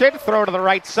protection. Mason. Throw to the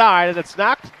right side, and it's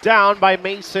knocked down by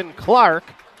Mason Clark.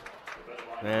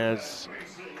 As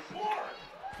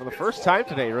for the first time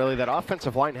today, really, that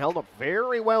offensive line held up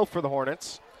very well for the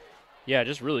Hornets. Yeah,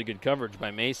 just really good coverage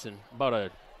by Mason. About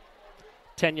a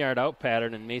 10-yard out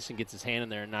pattern, and Mason gets his hand in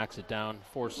there and knocks it down,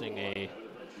 forcing a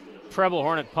Preble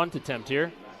Hornet punt attempt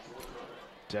here.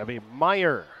 Debbie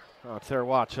Meyer out there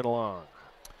watching along.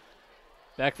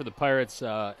 Back for the Pirates,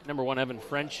 number 1, Evan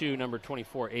Frenchu, number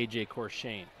 24, A.J.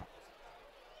 Corshane.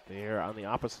 They're on the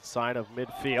opposite side of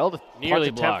midfield. Nearly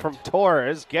punt attempt from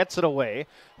Torres, gets it away.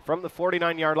 From the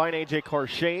 49-yard line, A.J.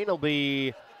 Corshane will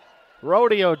be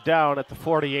rodeoed down at the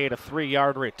 48, a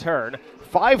 3-yard return.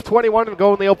 5:21 to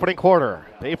go in the opening quarter.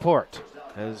 Bayport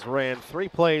has ran 3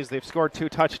 plays. They've scored 2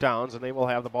 touchdowns, and they will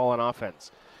have the ball on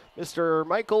offense. Mr.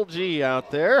 Michael G.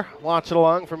 out there watching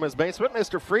along from his basement.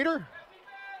 Mr. Frieder,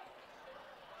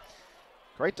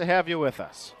 great to have you with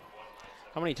us.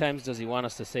 How many times does he want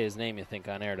us to say his name, you think,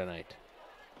 on air tonight?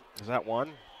 Is that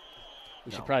one?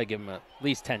 We should probably give him at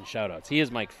least 10 shout-outs. He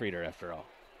is Mike Frieder, after all.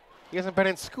 He hasn't been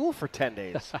in school for 10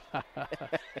 days.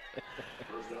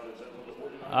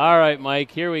 All right,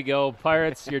 Mike, here we go.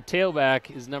 Pirates, your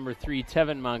tailback is number 3,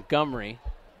 Tevin Montgomery.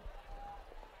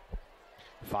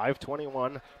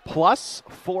 521 plus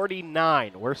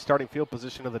 49. Worst starting field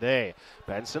position of the day.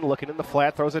 Benson looking in the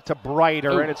flat, throws it to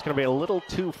Brighter, and it's going to be a little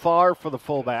too far for the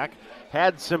fullback.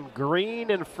 Had some green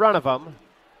in front of him,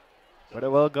 but it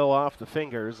will go off the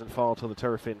fingers and fall to the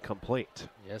turf incomplete.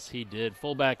 Yes, he did.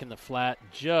 Fullback in the flat,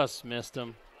 just missed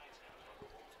him.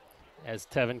 As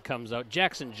Tevin comes out,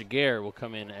 Jackson Jaguar will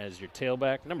come in as your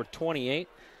tailback. Number 28,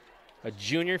 a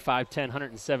junior, 5'10",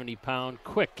 170-pound,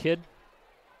 quick kid.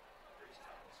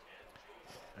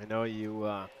 I know you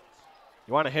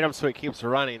want to hit him so he keeps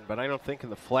running, but I don't think in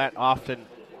the flat often,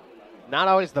 not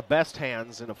always the best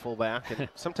hands in a fullback, and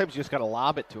sometimes you just got to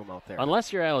lob it to him out there.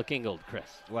 Unless you're Alec Ingold, Chris.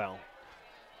 Well,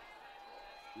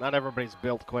 not everybody's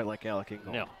built quite like Alec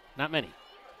Ingold. No, not many.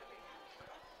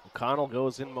 O'Connell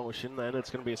goes in motion, then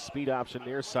it's going to be a speed option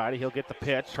near side. He'll get the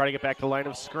pitch, try to get back to the line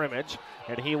of scrimmage,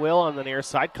 and he will on the near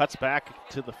side, cuts back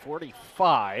to the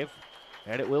 45.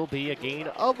 And it will be a gain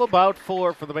of about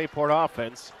 4 for the Bayport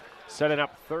offense, setting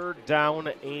up 3rd down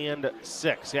and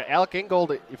 6. Yeah, Alec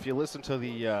Ingold, if you listen to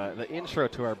the intro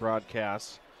to our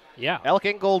broadcast, Alec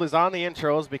Ingold is on the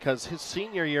intros because his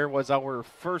senior year was our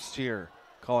first year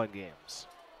calling games.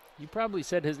 You probably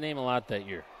said his name a lot that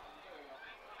year.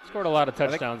 Scored a lot of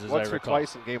touchdowns, as I recall. Once or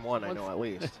twice in game 1, I know at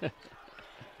least.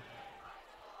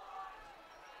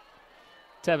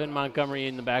 Tevin Montgomery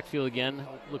in the backfield again.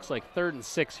 Looks like 3rd and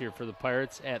 6 here for the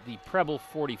Pirates at the Preble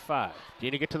 45.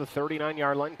 Need to get to the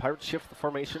 39-yard line. Pirates shift the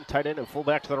formation, tight end and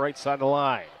fullback to the right side of the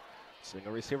line.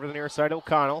 Single receiver to the near side,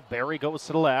 O'Connell. Barry goes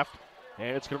to the left,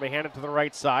 and it's going to be handed to the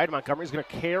right side. Montgomery's going to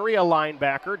carry a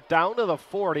linebacker down to the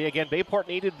 40. Again, Bayport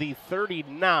needed the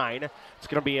 39. It's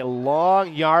going to be a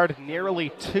long yard, nearly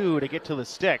 2 to get to the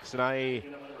sticks, and I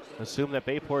assume that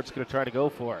Bayport's going to try to go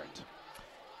for it.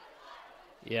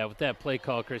 Yeah, with that play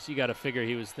call, Chris, you got to figure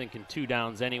he was thinking 2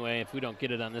 downs anyway. If we don't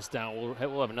get it on this down, we'll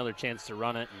have another chance to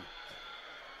run it.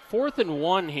 And 4th and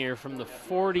 1 here from the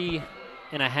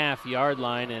 40.5-yard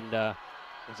line. And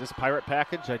is this Pirate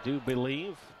package? I do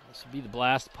believe. This would be the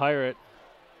blast Pirate.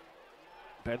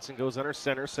 Benson goes under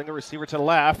center, single receiver to the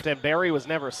left, and Barry was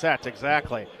never set.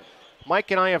 Exactly.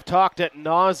 Mike and I have talked at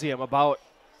nauseum about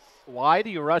why do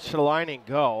you rush to the line and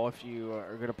go if you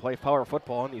are going to play power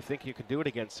football and you think you can do it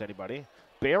against anybody.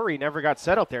 Barry never got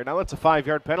set out there. Now it's a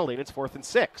 5-yard penalty, and it's 4th and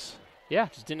 6. Yeah,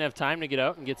 just didn't have time to get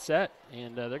out and get set,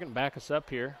 and they're going to back us up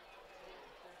here.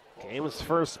 Game's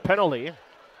first penalty.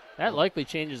 That likely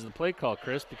changes the play call,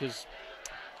 Chris, because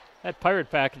that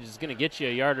Pirate package is going to get you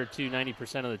a yard or 2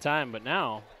 90% of the time, but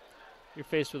now you're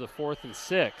faced with a 4th and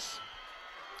 6.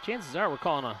 Chances are we're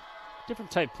calling a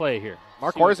different type play here.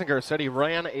 Mark Horsinger said he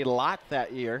ran a lot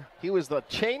that year. He was the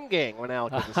chain gang when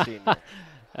Alec was a senior.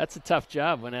 That's a tough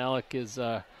job when Alec is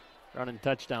running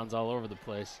touchdowns all over the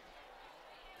place.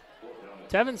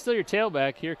 Tevin's still your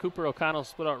tailback here. Cooper O'Connell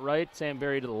split out right, Sam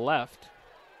Barry to the left.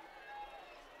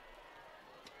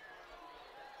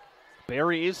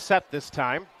 Barry is set this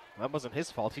time. That wasn't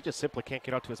his fault. He just simply can't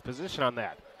get out to his position on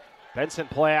that. Benson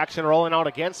play action rolling out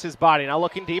against his body. Now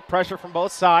looking deep, pressure from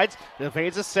both sides.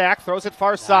 Evades a sack, throws it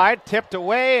far side, tipped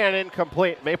away and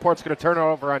incomplete. Mayport's going to turn it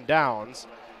over on downs.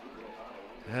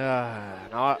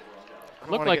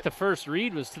 Looked like the first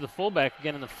read was to the fullback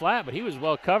again in the flat, but he was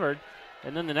well covered.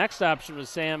 And then the next option was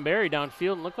Sam Barry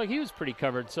downfield, and looked like he was pretty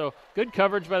covered. So good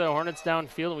coverage by the Hornets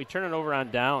downfield, and we turn it over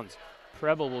on downs.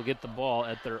 Preble will get the ball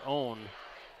at their own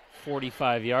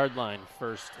 45-yard line,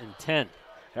 1st and 10.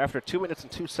 After 2 minutes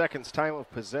and 2 seconds time of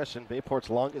possession, Bayport's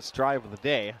longest drive of the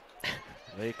day,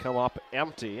 they come up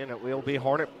empty, and it will be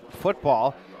Hornet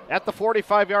football at the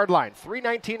 45-yard line.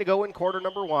 3:19 to go in quarter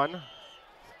number 1.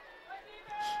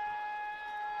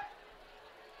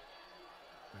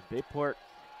 Bayport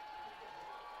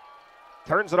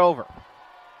turns it over.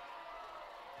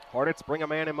 Hornets bring a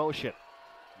man in motion.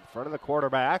 In front of the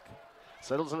quarterback.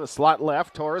 Settles in the slot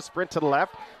left. Torres sprint to the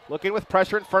left. Looking with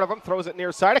pressure in front of him. Throws it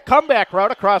near side. A comeback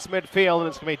route across midfield, and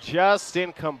it's going to be just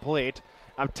incomplete.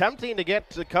 I'm attempting to get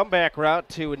the comeback route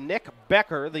to Nick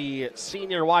Becker, the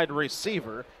senior wide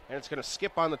receiver, and it's going to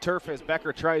skip on the turf as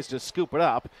Becker tries to scoop it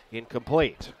up.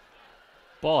 Incomplete.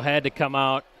 Ball had to come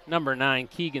out. Number 9,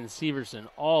 Keegan Severson,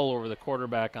 all over the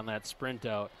quarterback on that sprint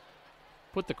out.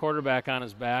 Put the quarterback on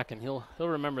his back, and he'll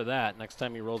remember that next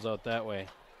time he rolls out that way.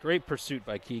 Great pursuit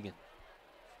by Keegan.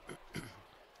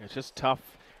 It's just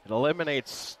tough. It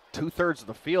eliminates 2/3 of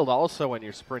the field also when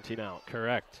you're sprinting out.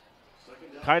 Correct.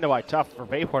 Kind of why tough for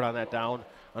Bayport on that down,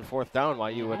 on 4th down, why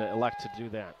you would elect to do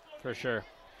that. For sure.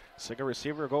 Single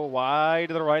receiver go wide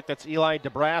to the right. That's Eli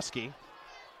Dabrowski.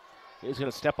 He's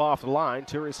going to step off the line.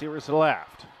 2 receivers to the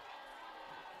left.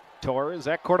 Torres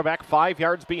at quarterback, 5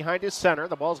 yards behind his center.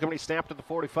 The ball's going to be snapped at the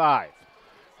 45.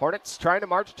 Hornets trying to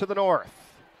march to the north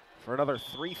for another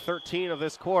 3:13 of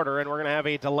this quarter, and we're going to have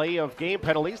a delay of game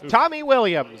penalties. Tommy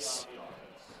Williams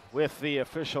with the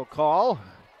official call.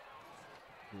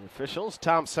 The officials,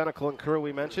 Tom Senecal and crew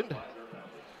we mentioned.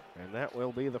 And that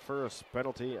will be the first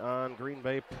penalty on Green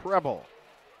Bay Preble.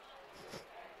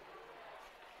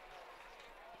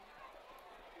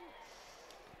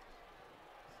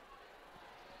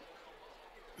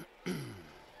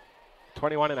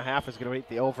 .21.5 is going to beat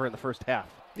the over in the first half.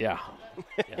 Yeah.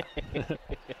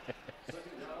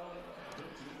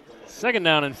 Second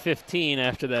down and 15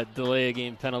 after that delay of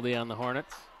game penalty on the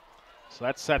Hornets. So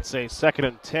that sets a 2nd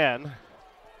and 10.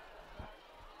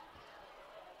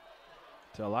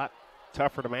 It's a lot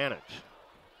tougher to manage.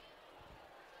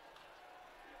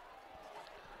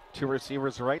 2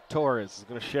 receivers right. Torres is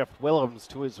going to shift Willems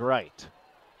to his right.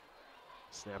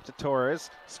 Snap to Torres.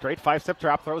 Straight 5-step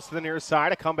drop. Throws to the near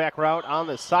side. A comeback route on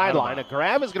the sideline. A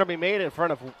grab is going to be made in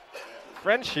front of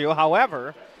Frenshew.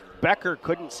 However, Becker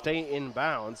couldn't stay in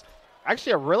bounds.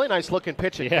 Actually, a really nice looking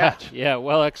pitch and catch. Yeah,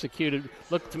 well executed.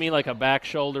 Looked to me like a back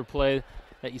shoulder play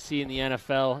that you see in the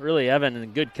NFL. Really, Evan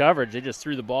in good coverage. They just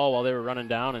threw the ball while they were running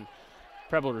down, and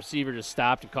Preble receiver just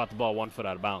stopped and caught the ball 1 foot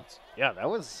out of bounds. Yeah, that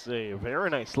was a very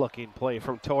nice looking play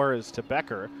from Torres to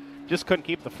Becker. Just couldn't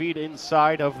keep the feet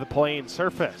inside of the playing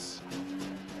surface.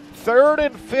 3rd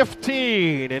and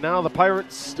 15, and now the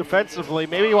Pirates defensively,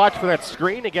 maybe watch for that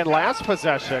screen again last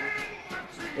possession.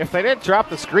 If they didn't drop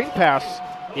the screen pass.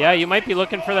 Yeah, you might be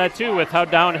looking for that too with how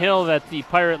downhill that the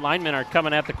Pirate linemen are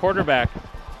coming at the quarterback.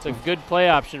 It's a good play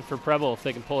option for Preble if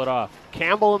they can pull it off.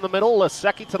 Campbell in the middle,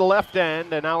 Lasecki to the left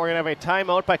end, and now we're going to have a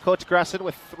timeout by Coach Gresson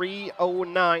with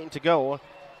 3:09 to go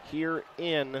here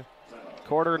in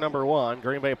quarter number 1.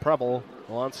 Green Bay Preble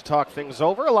wants to talk things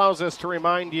over, allows us to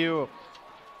remind you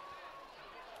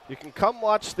you can come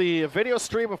watch the video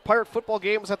stream of Pirate football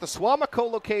games at the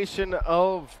Swamico location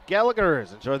of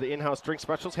Gallagher's. Enjoy the in-house drink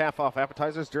specials, half-off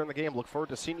appetizers during the game. Look forward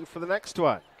to seeing you for the next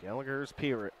one. Gallagher's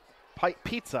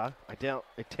Pizza,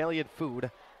 Italian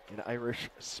food, and Irish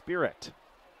spirit.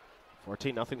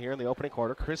 14-0 here in the opening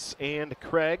quarter. Chris and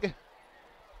Craig.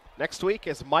 Next week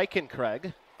is Mike and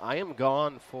Craig. I am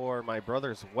gone for my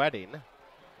brother's wedding,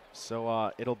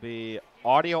 so it'll be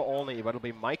audio only, but it'll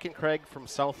be Mike and Craig from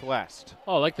Southwest.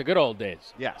 Oh, like the good old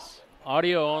days. Yes.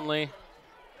 Audio only.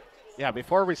 Yeah,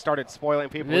 before we started spoiling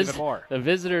people even more. The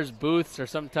visitors' booths are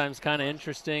sometimes kind of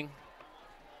interesting.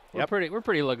 We're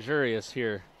pretty luxurious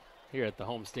here at the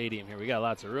home stadium here. We got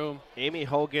lots of room. Amy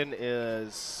Hogan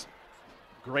is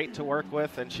great to work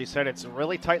with, and she said it's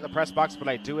really tight in the press box, but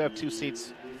I do have 2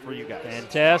 seats for you guys.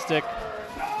 Fantastic.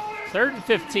 3rd and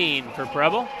 15 for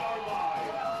Preble.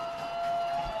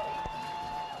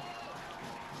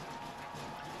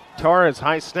 Torres,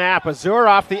 high snap. Azur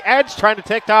off the edge, trying to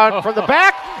take down from the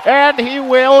back, and he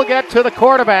will get to the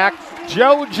quarterback,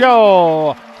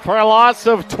 JoJo, for a loss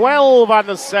of 12 on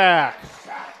the sack.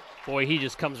 Boy, he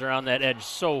just comes around that edge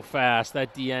so fast.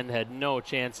 That D-end had no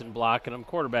chance in blocking him.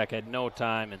 Quarterback had no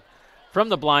time. And from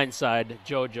the blind side,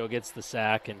 JoJo gets the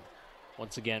sack. And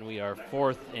once again, we are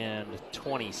 4th and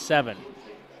 27.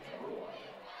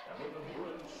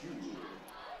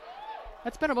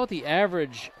 That's been about the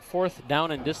average 4th down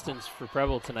and distance for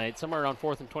Preble tonight. Somewhere around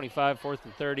 4th and 25, 4th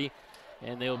and 30.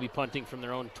 And they will be punting from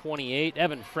their own 28.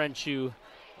 Evan Frenshew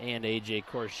and A.J.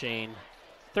 Corshane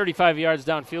 35 yards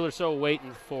downfield or so,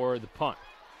 waiting for the punt.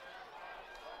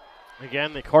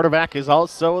 Again, the quarterback is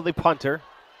also the punter.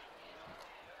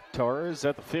 Torres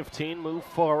at the 15, move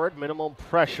forward, minimal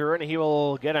pressure, and he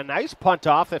will get a nice punt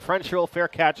off. That French will fair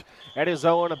catch at his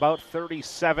own about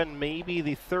 37, maybe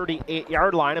the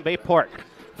 38-yard line of Bayport.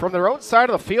 From their own side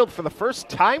of the field for the first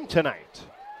time tonight.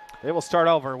 They will start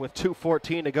over with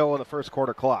 2:14 to go on the first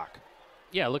quarter clock.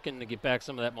 Yeah, looking to get back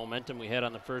some of that momentum we had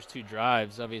on the first 2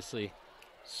 drives. Obviously,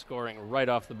 scoring right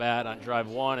off the bat on drive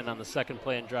 1 and on the second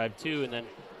play in drive 2, and then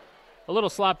a little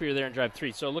sloppier there in drive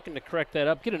 3. So looking to correct that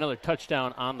up, get another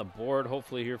touchdown on the board,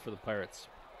 hopefully here for the Pirates.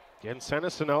 Again, send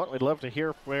us a note. We'd love to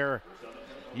hear where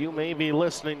you may be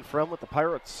listening from with the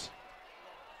Pirates.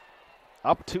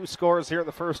 Up 2 scores here in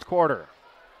the first quarter.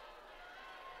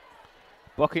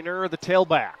 Buckner, the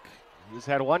tailback. He's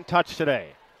had 1 touch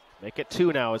today. Make it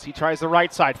 2 now as he tries the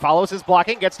right side. Follows his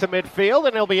blocking, gets to midfield,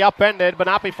 and he'll be upended, but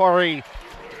not before he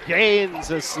gains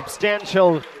a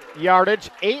substantial yardage.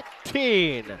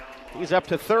 18. He's up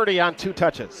to 30 on 2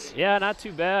 touches. Yeah, not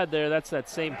too bad there. That's that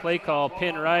same play call,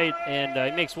 pin right,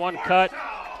 and he makes 1 cut.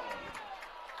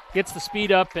 Gets the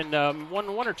speed up, and one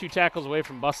or 2 tackles away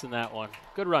from busting that one.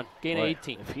 Good run. Gain of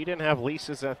 18. If he didn't have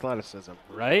Lisa's athleticism.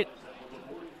 Right?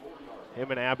 Him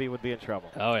and Abby would be in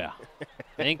trouble. Oh, yeah.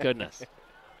 Thank goodness.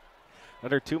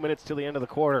 Under 2 minutes till the end of the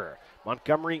quarter.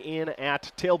 Montgomery in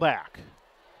at tailback.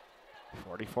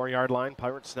 44-yard line.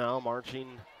 Pirates now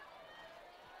marching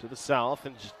to the south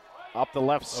and up the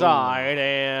left side.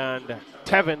 And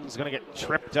Tevin's going to get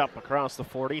tripped up across the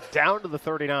 40, down to the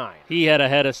 39. He had a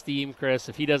head of steam, Chris.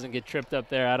 If he doesn't get tripped up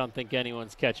there, I don't think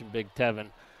anyone's catching Big Tevin.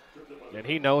 And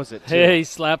he knows it, too. Hey, he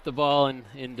slapped the ball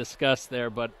in disgust there,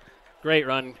 but great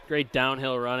run, great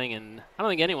downhill running, and I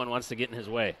don't think anyone wants to get in his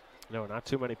way. No, not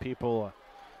too many people.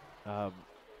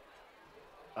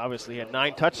 Obviously, he had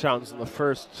 9 touchdowns in the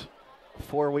first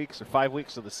 4 weeks or 5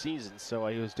 weeks of the season, so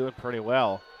he was doing pretty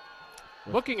well.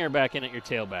 Bookinger back in at your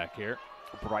tailback here.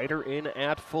 Brighter in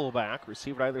at fullback.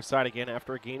 Received either side again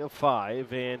after a gain of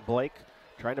 5. And Blake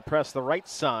trying to press the right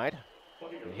side.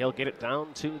 And he'll get it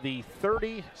down to the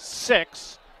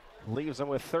 36. Leaves them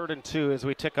with 3rd and 2 as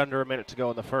we tick under a minute to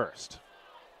go in the first.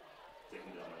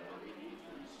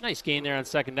 Nice gain there on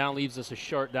 2nd down. Leaves us a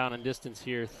short down in distance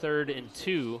here. 3rd and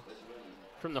 2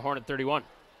 from the Hornet 31.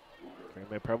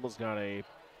 Preble's got a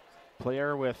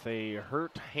player with a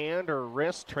hurt hand or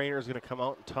wrist. Trainer's going to come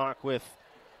out and talk with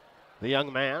the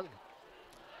young man.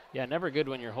 Yeah, never good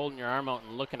when you're holding your arm out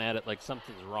and looking at it like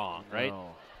something's wrong, right?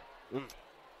 No.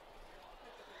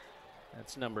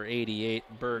 That's number 88,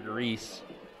 Berg Reese.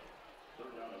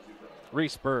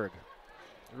 Reese Berg.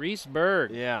 Reese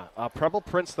Berg. Yeah. Preble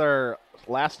prints their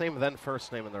last name then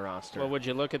first name in the roster. Well, would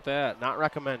you look at that? Not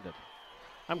recommended.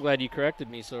 I'm glad you corrected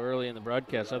me so early in the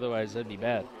broadcast. Otherwise, that'd be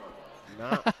bad.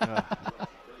 Not.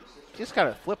 Just got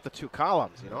to flip the 2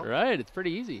 columns, you know? Right. It's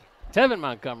pretty easy. Tevin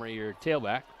Montgomery, your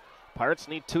tailback. Pirates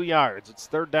need 2 yards. It's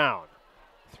 3rd down.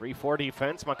 3-4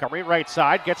 defense. Montgomery right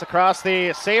side. Gets across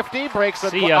the safety. Breaks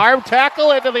the arm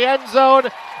tackle into the end zone.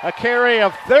 A carry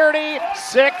of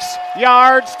 36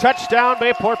 yards. Touchdown,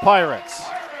 Bayport Pirates.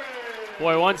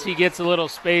 Boy, once he gets a little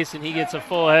space and he gets a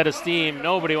full head of steam,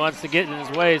 nobody wants to get in his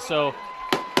way. So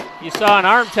you saw an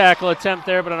arm tackle attempt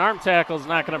there, but an arm tackle is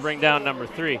not going to bring down number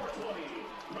 3.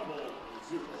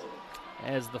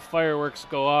 As the fireworks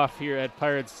go off here at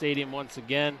Pirates Stadium once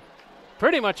again.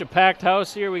 Pretty much a packed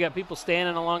house here. We got people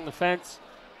standing along the fence.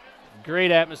 Great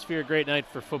atmosphere, great night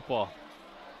for football.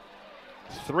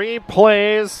 3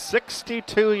 plays,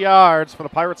 62 yards for the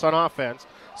Pirates on offense.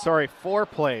 Sorry, 4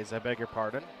 plays, I beg your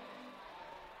pardon.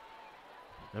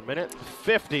 A minute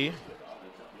 50.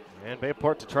 And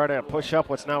Bayport to try to push up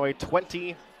what's now a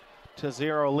 20-0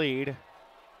 lead.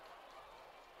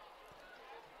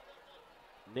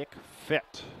 Nick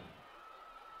Fitt.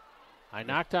 I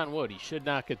knocked on wood. He should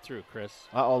knock it through, Chris.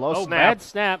 Uh-oh, low snap. Bad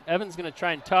snap. Evan's going to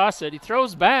try and toss it. He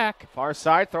throws back. Far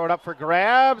side, throw it up for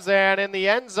grabs, and in the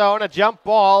end zone, a jump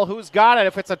ball. Who's got it?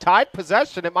 If it's a tied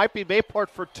possession, it might be Bayport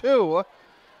for 2.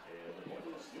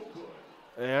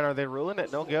 And are they ruling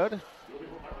it no good?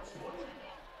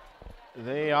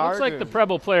 They are. Looks like the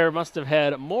Preble player must have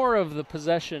had more of the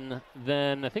possession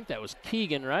than, I think that was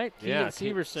Keegan, right? Yeah,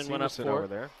 Keegan Severson went up for over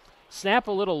there. Snap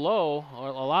a little low, or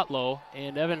a lot low,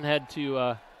 and Evan had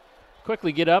to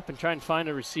quickly get up and try and find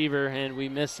a receiver, and we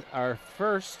miss our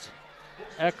first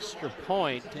extra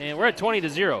point, and we're at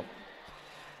 20-0.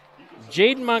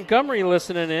 Jaden Montgomery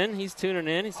listening in. He's tuning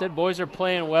in. He said, boys are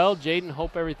playing well. Jaden,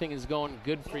 hope everything is going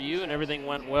good for you, and everything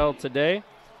went well today.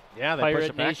 Yeah, they push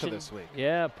it back to this week.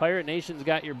 Yeah, Pirate Nation's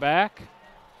got your back.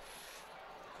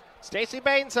 Stacey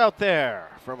Baines out there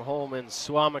from home in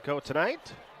Suamico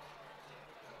tonight.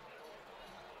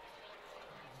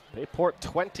 Bayport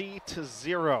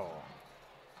 20-0.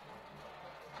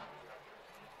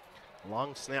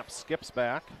 Long snap skips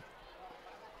back.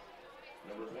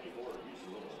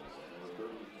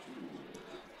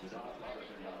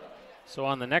 So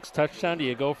on the next touchdown, do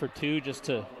you go for 2 just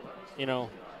to,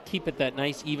 keep it that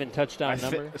nice even touchdown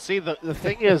number? See, the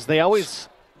thing is, they always,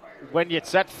 when you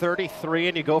set 33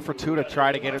 and you go for 2 to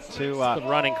try to get it to the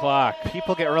running clock,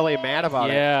 people get really mad about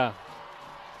it. Yeah.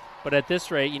 But at this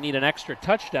rate, you need an extra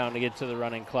touchdown to get to the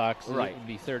running clock, so right. It would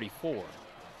be 34.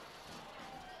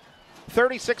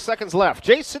 36 seconds left.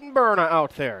 Jason Berna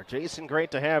out there. Jason,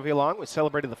 great to have you along. We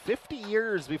celebrated the 50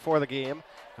 years before the game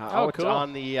out cool.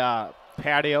 on the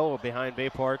patio behind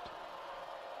Bayport.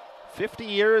 50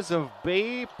 years of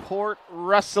Bayport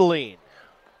wrestling.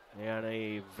 and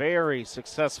a very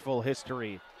successful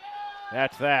history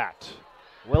at that.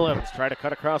 Willems try to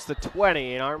cut across the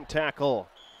 20, an arm tackle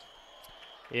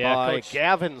by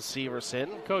Gavin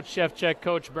Severson. Coach Shevchek,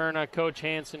 Coach Berna, Coach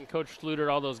Hansen, Coach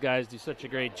Schluter, all those guys do such a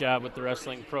great job with the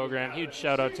wrestling program. Huge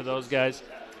shout out to those guys.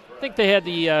 I think they had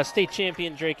the state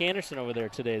champion Drake Anderson over there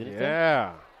today, didn't they?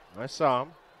 Yeah, I saw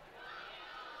him.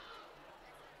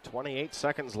 28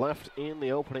 seconds left in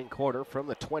the opening quarter from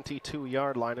the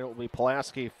 22-yard line. It will be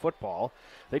Pulaski football.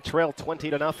 They trail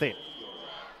 20-0.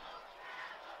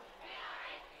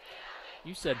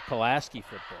 You said Pulaski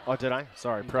football. Oh, did I?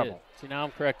 Sorry, Preble. See, now I'm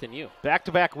correcting you.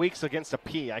 Back-to-back weeks against a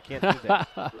P. I can't do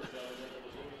that.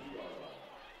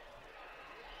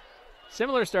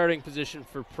 Similar starting position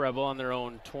for Preble on their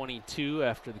own 22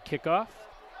 after the kickoff.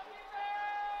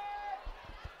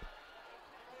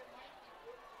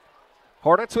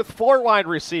 Hornets with 4 wide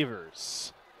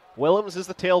receivers. Willems is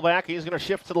the tailback. He's going to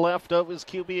shift to the left of his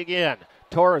QB again.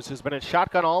 Torres, who's been in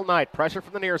shotgun all night. Pressure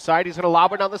from the near side. He's going to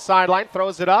lob it on the sideline.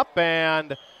 Throws it up and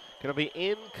going to be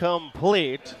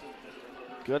incomplete.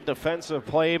 Good defensive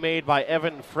play made by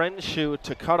Evan Frenshu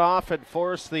to cut off and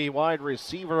force the wide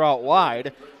receiver out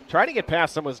wide. Trying to get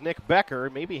past him was Nick Becker.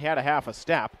 Maybe had a half a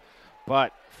step.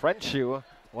 But Frenshu,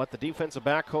 what the defensive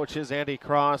back coaches Andy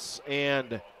Cross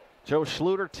and Joe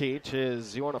Schluter teach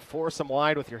is you want to force them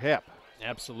wide with your hip.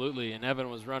 Absolutely, and Evan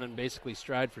was running basically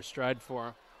stride for stride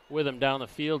with him down the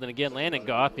field. And again, Landon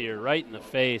Gauthier right in the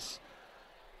face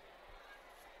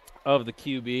of the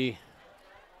QB.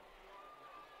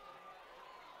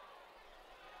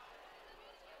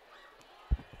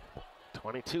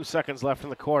 .22 seconds left in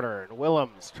the quarter. And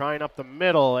Willems trying up the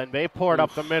middle, and Bayport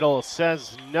up the middle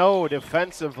says no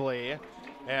defensively.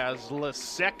 As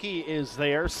Lisecki is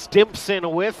there,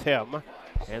 Stimpson with him,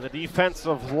 and the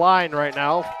defensive line right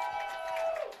now,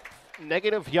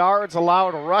 negative yards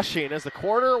allowed rushing as the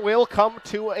quarter will come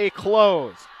to a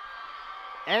close.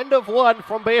 End of one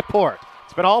from Bayport.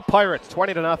 It's been all Pirates,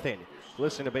 20-0.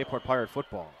 Listen to Bayport Pirate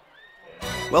football.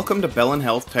 Welcome to Bellin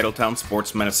Health Titletown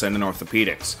Sports Medicine and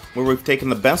Orthopedics, where we've taken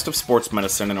the best of sports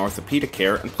medicine and orthopedic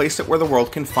care and placed it where the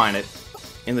world can find it,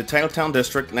 in the Titletown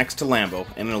district next to Lambeau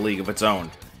and in a league of its own.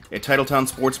 At Titletown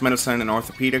Sports Medicine and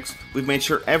Orthopedics, we've made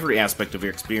sure every aspect of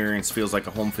your experience feels like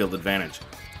a home field advantage.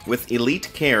 With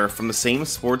elite care from the same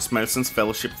sports medicine's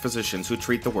fellowship physicians who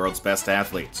treat the world's best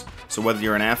athletes. So whether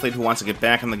you're an athlete who wants to get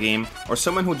back in the game or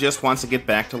someone who just wants to get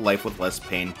back to life with less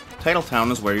pain,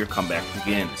 Titletown is where your comeback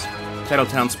begins.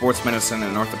 Titletown Sports Medicine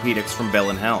and Orthopedics from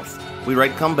Bellin Health. We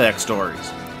write comeback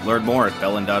stories. Learn more at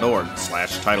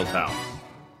bellin.org/Titletown.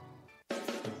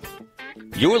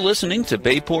 You're listening to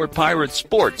Bayport Pirates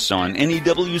Sports on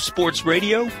NEW Sports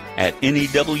Radio at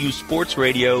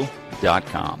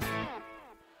newsportsradio.com.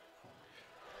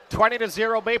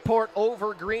 20-0 Bayport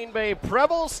over Green Bay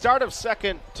Preble. Start of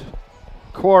second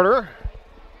quarter.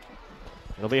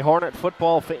 It'll be Hornet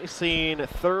football facing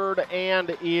 3rd and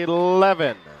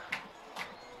 11.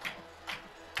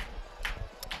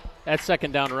 That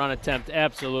second down run attempt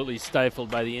absolutely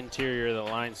stifled by the interior of the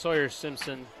line. Sawyer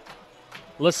Simpson,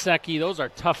 Lisecki, those are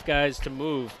tough guys to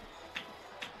move.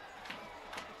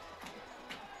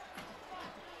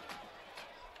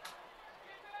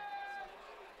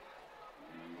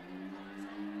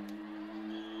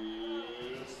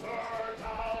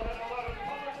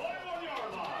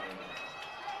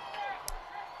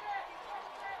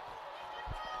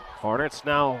 Hornets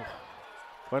now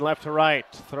going left to right.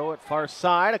 Throw it far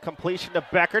side. A completion to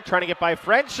Becker trying to get by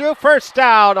Frenshu. First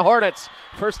down, Hornets.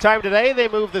 First time today they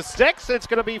move the sticks. It's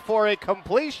going to be for a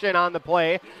completion on the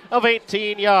play of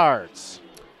 18 yards.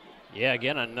 Yeah,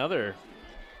 again, another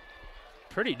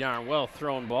pretty darn well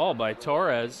thrown ball by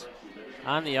Torres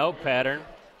on the out pattern.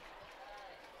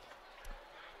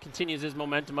 Continues his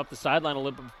momentum up the sideline a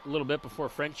little bit before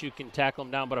Frenshu can tackle him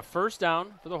down. But a first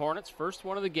down for the Hornets, first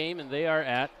one of the game, and they are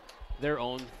at their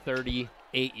own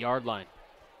 38-yard line.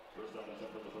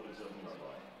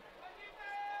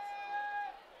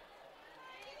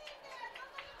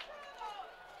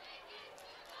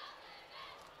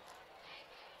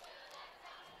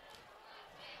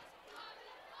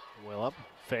 Willem,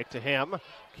 fake to him.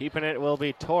 Keeping it will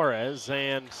be Torres,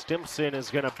 and Stimpson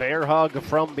is going to bear hug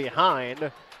from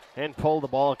behind and pull the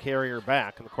ball carrier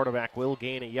back. And the quarterback will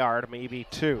gain a yard, maybe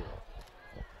 2.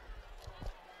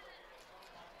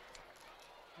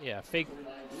 Yeah, fake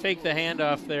the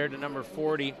handoff there to number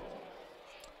 40,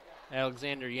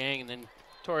 Alexander Yang, and then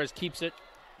Torres keeps it,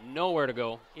 nowhere to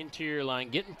go, interior line,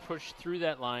 getting pushed through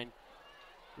that line,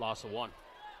 loss of 1.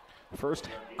 First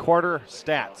quarter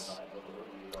stats.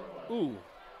 Ooh.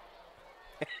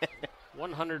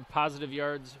 100 positive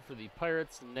yards for the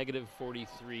Pirates, negative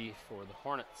 43 for the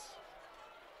Hornets.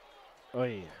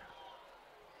 Oy.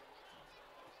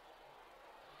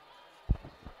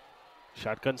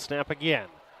 Shotgun snap again.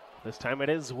 This time it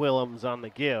is Willems on the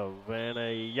give. And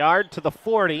a yard to the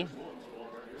 40.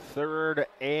 3rd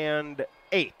and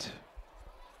 8.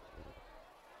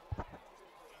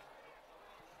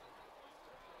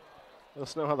 Let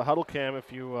us know how the huddle cam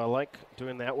if you like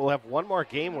doing that. We'll have one more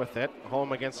game with it,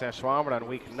 home against Ashwaubenon on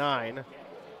week 9.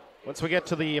 Once we get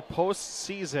to the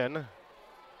postseason,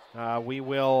 we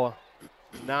will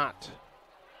not.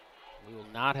 We will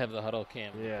not have the huddle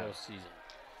cam in the postseason.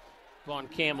 Vaughn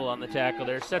Campbell on the tackle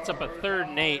there. Sets up a 3rd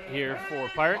and 8 here for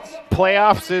Pirates.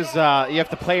 Playoffs is you have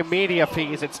to pay media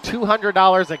fees. It's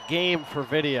 $200 a game for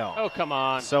video. Oh, come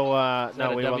on. So is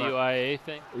that a WIA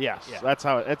thing? Yes, Yeah. that's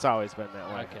how it's always been that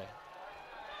way. Okay.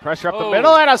 Pressure up the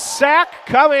middle and a sack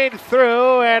coming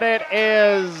through, and it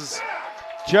is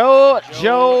Joe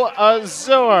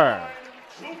Azur.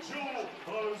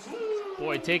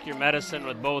 Boy, take your medicine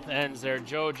with both ends there.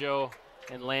 JoJo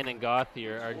and Landon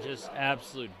Gauthier are just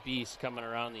absolute beasts coming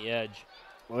around the edge.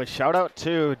 Well, a shout out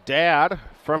to Dad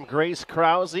from Grace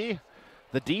Krause.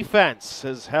 The defense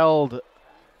has held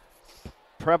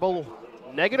Preble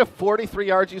negative 43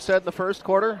 yards, you said, in the first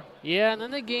quarter? Yeah, and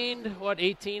then they gained,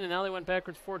 18, and now they went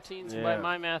backwards 14. So by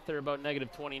my math, they're about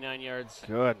negative 29 yards.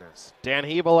 Goodness. Dan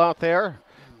Hebel out there.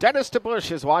 Dennis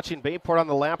DeBush is watching Bayport on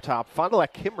the laptop. Fond du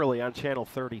Lac Kimberly on channel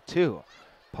 32.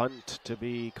 Punt to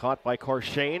be caught by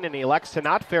Corshane, and he elects to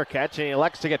not fair catch, and he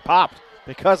elects to get popped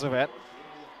because of it.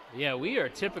 Yeah, we are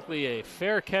typically a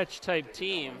fair catch type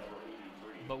team,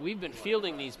 but we've been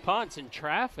fielding these punts in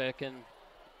traffic, and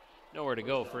nowhere to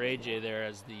go for AJ there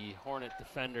as the Hornet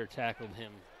defender tackled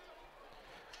him.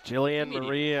 Jillian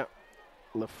Marie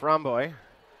Leframboy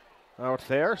out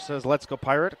there says, let's go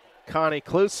Pirate. Connie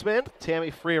Klusman,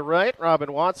 Tammy Free-Wright,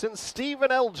 Robin Watson,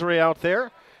 Stephen Eldry out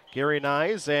there, Gary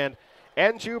Nyes, and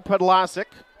Andrew Podlasic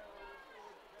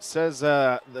says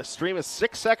the stream is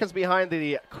 6 seconds behind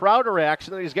the crowd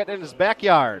reaction that he's getting in his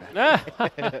backyard.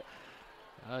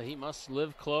 He must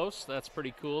live close. That's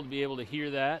pretty cool to be able to hear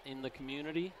that in the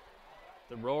community.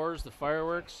 The roars, the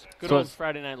fireworks. Good old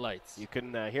Friday Night Lights. You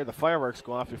can hear the fireworks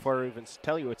go off before I even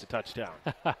tell you it's a touchdown.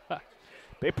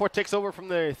 Bayport takes over from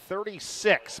the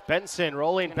 36. Benson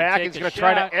rolling back. He's going to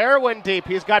try to air one deep.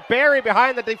 He's got Barry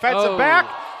behind the defensive back.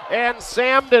 And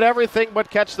Sam did everything but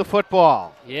catch the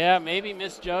football. Yeah, maybe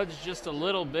misjudged just a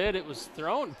little bit. It was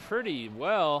thrown pretty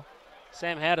well.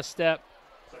 Sam had a step,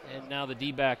 and now the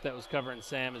D-back that was covering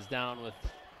Sam is down with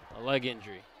a leg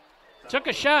injury. Took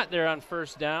a shot there on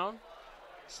first down.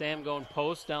 Sam going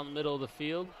post down the middle of the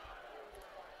field.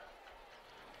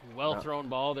 Well-thrown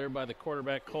ball there by the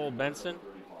quarterback, Cole Benson.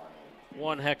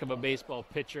 One heck of a baseball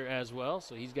pitcher as well,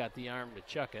 so he's got the arm to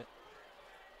chuck it.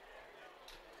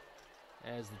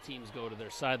 As the teams go to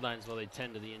their sidelines while they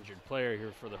tend to the injured player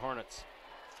here for the Hornets.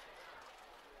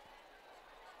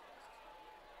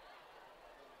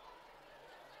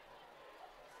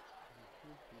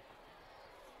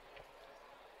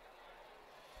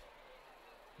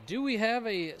 Do we have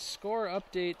a score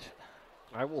update?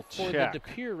 I will for check. The De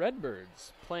Pere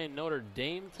Redbirds playing Notre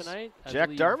Dame tonight. Jack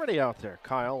Darmody out there.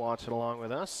 Kyle watching along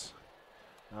with us.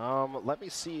 Let me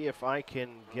see if I can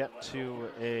get to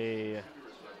an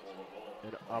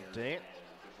update.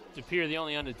 De Pere, the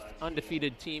only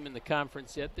undefeated team in the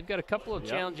conference yet. They've got a couple of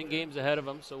challenging games ahead of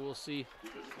them, so we'll see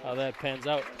how that pans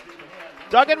out.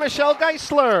 Doug and Michelle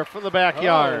Geisler from the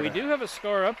backyard. Oh, we do have a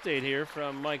score update here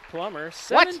from Mike Plummer.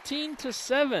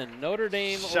 17-7, Notre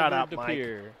Dame over De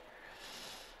Pere. Mike.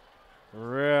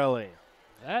 Really?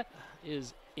 That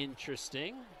is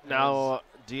interesting. Now,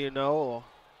 do you know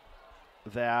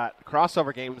that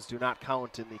crossover games do not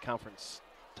count in the conference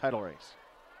title race?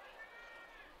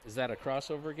 Is that a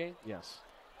crossover game? Yes.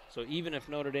 So even if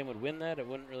Notre Dame would win that, it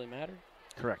wouldn't really matter?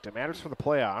 Correct. It matters for the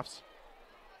playoffs.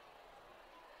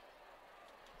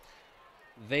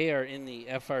 They are in the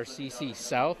FRCC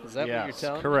South. Is that what you're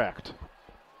telling me? Correct.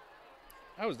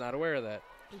 I was not aware of that.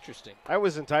 Interesting. I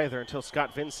wasn't either until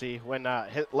Scott Vinci, when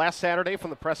last Saturday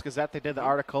from the Press Gazette, they did the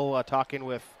article talking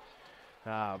with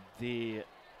the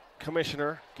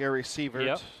commissioner, Gary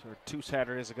Sievert, or 2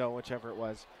 Saturdays ago, whichever it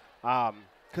was,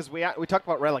 because we talked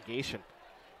about relegation.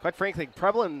 Quite frankly,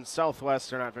 Preble and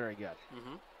Southwest are not very good.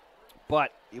 Mm-hmm.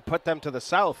 But you put them to the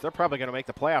South, they're probably going to make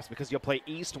the playoffs because you'll play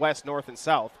East, West, North, and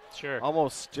South. Sure.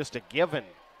 Almost just a given.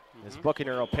 As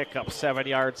Buckner will pick up 7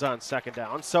 yards on second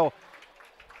down. So,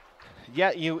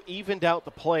 yeah, you evened out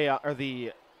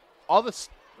the all the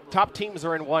top teams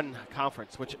are in one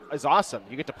conference, which is awesome.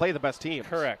 You get to play the best teams.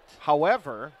 Correct.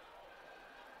 However,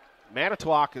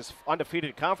 Manitowoc is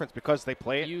undefeated in conference because they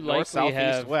play You north, south, likely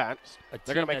have east, west.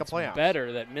 They're going to make a that's playoff.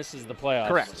 better that misses the playoffs.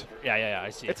 Correct. Yeah, I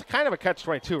see. It's kind of a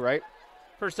catch-22, right?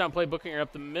 First down play, Bookinger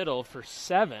up the middle for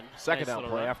 7. Second Nice down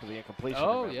little play run. after the incompletion.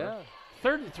 Oh, remember. yeah.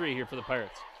 3rd and 3 here for the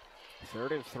Pirates.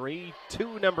 3rd and 3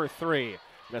 to number 3. Going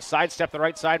to sidestep the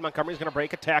right side. Montgomery's going to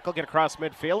break a tackle, get across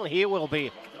midfield, and he will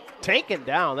be taken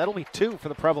down. That'll be 2 for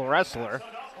the Preble wrestler.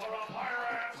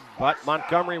 But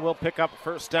Montgomery will pick up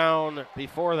first down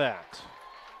before that.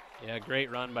 Yeah, great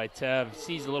run by Tev.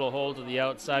 Sees a little hole to the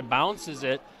outside, bounces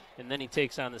it, and then he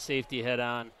takes on the safety head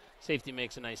on. Safety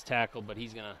makes a nice tackle, but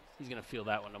he's gonna feel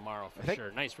that one tomorrow for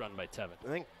sure. Nice run by Tevin. I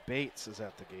think Bates is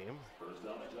at the game.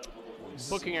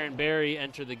 Bookinger and Barry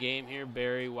enter the game here.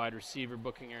 Barry, wide receiver,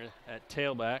 Bookinger at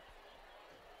tailback.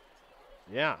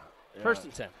 Yeah. 1st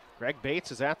and 10. Greg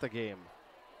Bates is at the game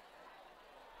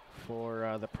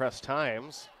for the Press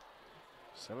Times.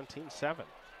 17-7.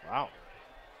 Wow.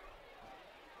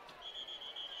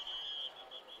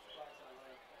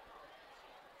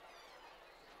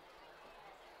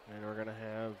 And we're going to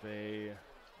have a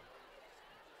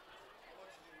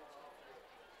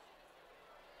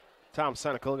Tom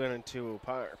Senecal going to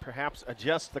perhaps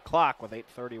adjust the clock with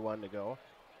 8:31 to go.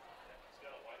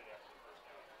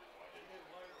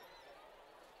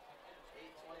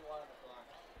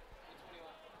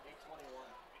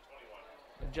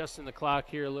 Adjusting the clock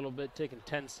here a little bit, taking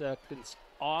 10 seconds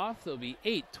off. There'll be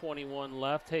 8:21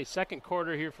 left. Hey, second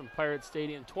quarter here from Pirate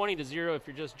Stadium, 20-0 if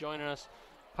you're just joining us.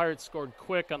 Pirates scored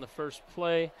quick on the first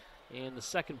play and the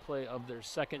second play of their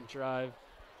second drive,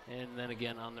 and then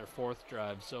again on their fourth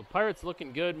drive. So Pirates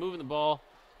looking good, moving the ball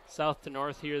south to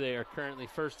north here. They are currently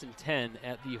 1st and 10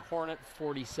 at the Hornet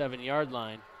 47-yard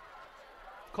line.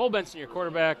 Cole Benson, your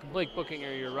quarterback. Blake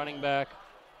Bookinger, your running back.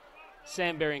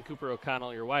 Sam Barry and Cooper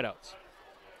O'Connell, your wideouts.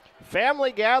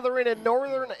 Family gathering in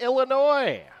northern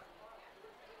Illinois.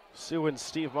 Sue and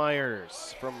Steve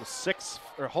Myers from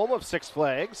home of Six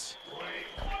Flags.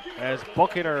 As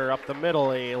Bookinger up the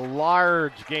middle, a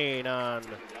large gain on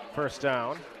first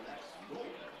down.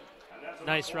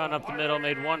 Nice run up the middle,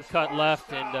 made one cut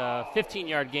left, and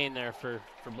 15-yard gain there for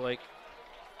Blake.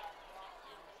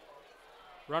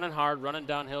 Running hard, running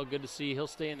downhill, good to see. He'll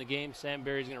stay in the game. Sam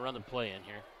Barry's going to run the play in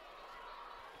here.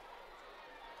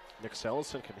 Nick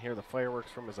Sellison can hear the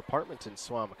fireworks from his apartment in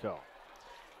Swamico.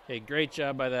 Hey, great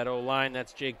job by that O-line.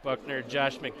 That's Jake Buckner,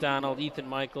 Josh McDonald, Ethan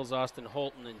Michaels, Austin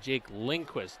Holton, and Jake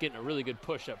Lindquist getting a really good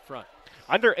push up front.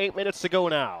 Under 8 minutes to go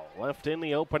now. Left in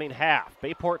the opening half.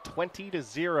 Bayport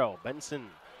 20-0. Benson,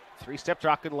 3-step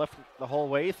shotgun left the whole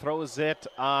way. Throws it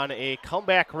on a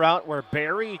comeback route where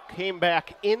Barry came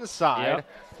back inside. Yep.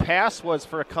 Pass was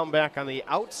for a comeback on the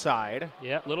outside.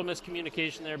 Yeah, little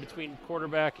miscommunication there between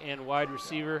quarterback and wide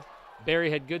receiver.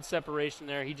 Barry had good separation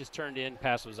there. He just turned in.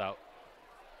 Pass was out.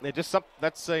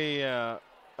 That's a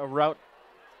route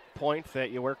point that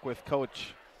you work with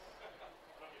Coach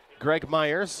Greg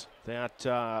Myers.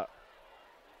 That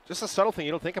just a subtle thing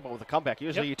you don't think about with a comeback.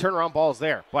 Usually you turn around balls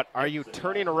there, but are you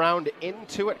turning around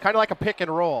into it? Kind of like a pick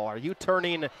and roll. Are you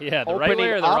turning the right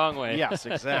way or the up? wrong way? Yes,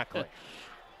 exactly.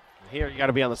 Here you got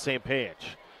to be on the same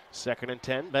page. 2nd and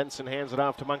 10. Benson hands it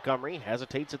off to Montgomery.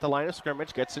 Hesitates at the line of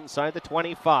scrimmage. Gets inside the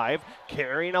 25.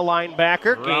 Carrying a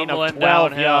linebacker. Gain of 12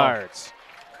 downhill. yards.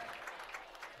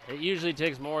 It usually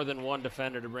takes more than one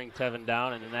defender to bring Tevin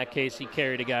down, and in that case, he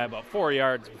carried a guy about 4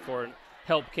 yards before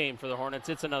help came for the Hornets.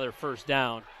 It's another first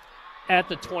down at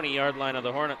the 20-yard line of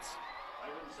the Hornets.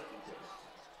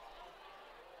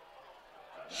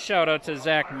 Shout out to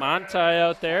Zach Monti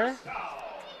out there,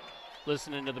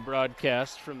 listening to the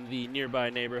broadcast from the nearby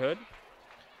neighborhood.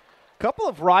 Couple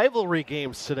of rivalry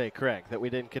games today, Craig, that we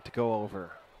didn't get to go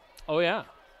over. Oh, yeah.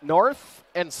 North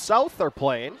and South are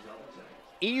playing.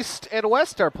 East and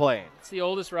West are playing. It's the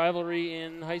oldest rivalry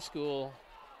in high school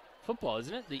football,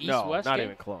 isn't it? The East-West not game?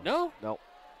 even close. No? Nope.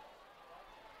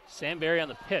 Sam Barry on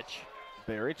the pitch.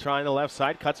 Barry trying the left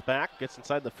side, cuts back, gets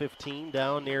inside the 15,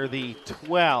 down near the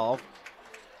 12.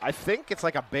 I think it's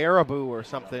like a Baraboo or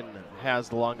something has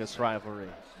the longest rivalry.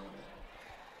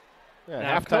 Yeah,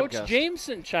 Now, halftime Coach guess.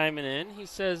 Jameson chiming in. He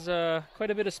says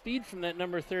quite a bit of speed from that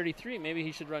number 33. Maybe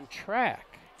he should run track.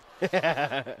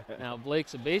 Now,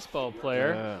 Blake's a baseball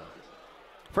player. Yeah.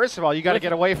 First of all, you got to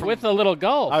get away from... With a little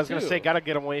golf, I was going too. to say, got to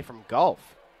get away from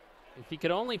golf. If he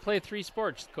could only play 3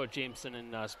 sports, Coach Jameson,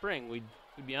 in spring, we'd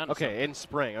be on to Okay, something. in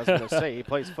spring. I was going to say, he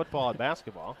plays football and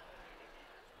basketball.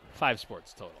 5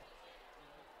 sports total.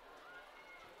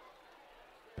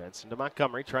 Benson to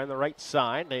Montgomery, trying the right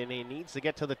side, and he needs to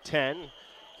get to the 10,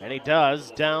 and he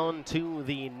does, down to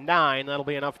the 9. That'll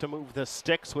be enough to move the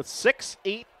sticks with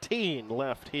 6:18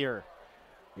 left here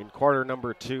in quarter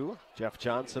number 2. Jeff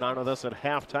Johnson on with us at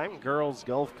halftime, girls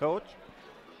golf coach.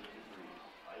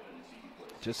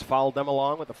 Just followed them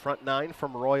along with the front 9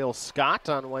 from Royal Scott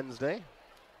on Wednesday.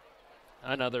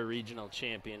 Another regional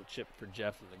championship for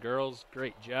Jeff and the girls.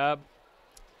 Great job.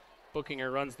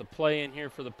 Bookinger runs the play in here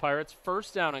for the Pirates.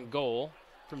 First down and goal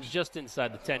from just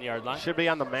inside the 10-yard line. Should be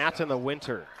on the mat in the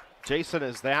winter. Jason,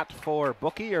 is that for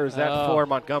Bookie or is that for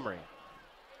Montgomery?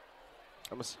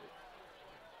 I'm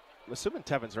assuming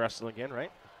Tevin's wrestling again,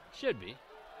 right? Should be.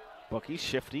 Bookie,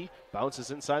 shifty, bounces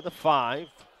inside the 5,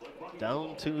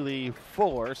 down to the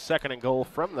 4. Second and goal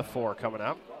from the 4 coming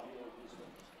up.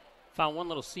 Found one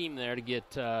little seam there to get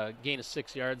gain of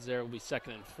 6 yards there. Will be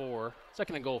 2nd and 4.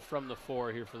 Second and goal from the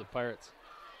 4 here for the Pirates.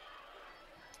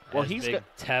 Well, As big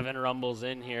Tevin rumbles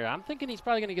in here. I'm thinking he's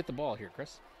probably going to get the ball here,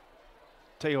 Chris.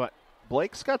 Tell you what,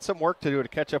 Blake's got some work to do to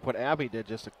catch up what Abby did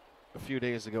just a few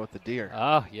days ago with the deer.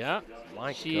 Oh, yeah.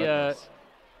 My she, goodness.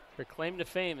 her claim to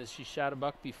fame is she shot a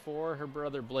buck before her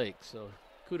brother Blake. So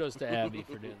kudos to Abby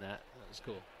for doing that. That was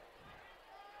cool.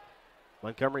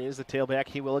 Montgomery is the tailback.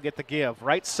 He will get the give.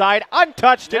 Right side,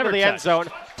 untouched into the end zone.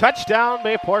 Touchdown,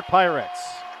 Bayport Pirates.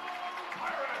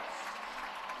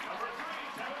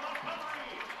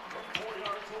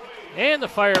 And the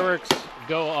fireworks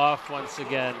go off once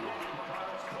again.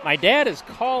 My dad is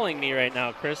calling me right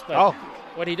now, Chris, but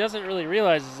what he doesn't really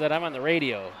realize is that I'm on the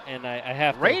radio, and I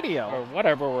have to, radio? or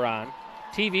whatever we're on.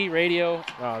 TV, radio,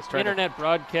 internet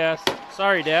broadcast.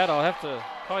 Sorry, Dad, I'll have to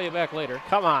call you back later.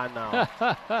 Come on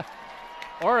now.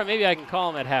 Or maybe I can call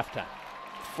him at halftime.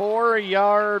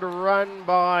 4-yard run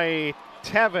by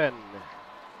Tevin.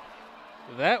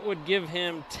 That would give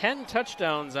him 10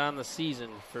 touchdowns on the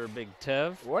season for Big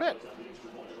Tev.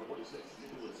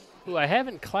 Who I have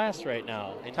in class right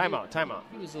now. And timeout.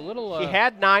 He was a little. He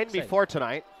had 9 excited. before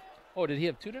tonight. Oh, did he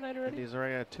have 2 tonight already? He's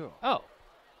already at 2. Oh. Well,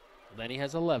 then he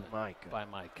has 11 by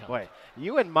my count. Boy,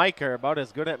 you and Mike are about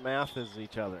as good at math as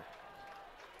each other.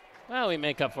 Well, we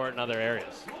make up for it in other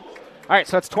areas. All right,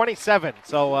 so it's 27.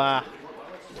 So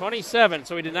 27,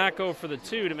 so we did not go for the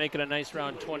 2 to make it a nice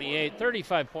round 28.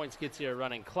 35 points gets you a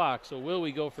running clock, so will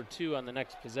we go for 2 on the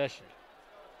next possession?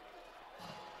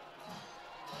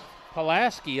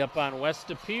 Pulaski up on West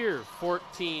De Pere,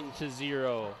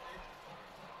 14-0.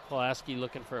 Pulaski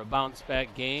looking for a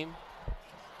bounce-back game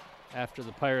after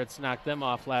the Pirates knocked them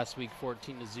off last week,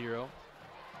 14-0.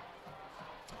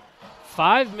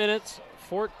 5 minutes,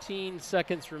 14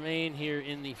 seconds remain here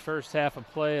in the first half of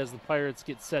play as the Pirates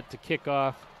get set to kick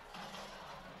off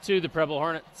to the Preble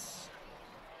Hornets.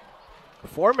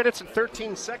 4 minutes and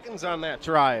 13 seconds on that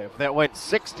drive. That went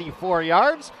 64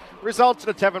 yards. Results in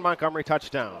a Tevin Montgomery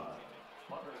touchdown.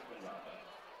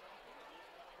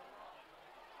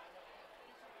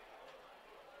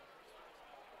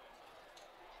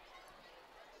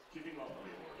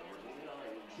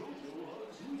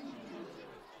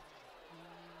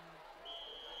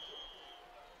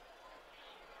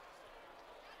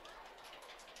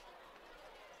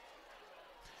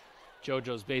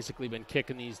 JoJo's basically been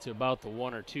kicking these to about the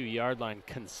 1 or 2 yard line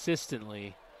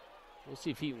consistently. We'll see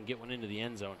if he can get one into the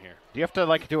end zone here. Do you have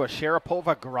to do a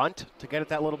Sharapova grunt to get it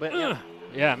that little bit?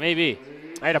 Yeah, maybe.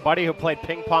 I had a buddy who played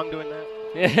ping pong doing that.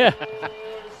 Yeah.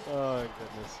 Oh,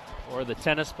 goodness. Or the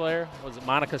tennis player. Was it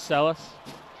Monica Seles?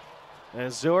 And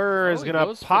Azur is going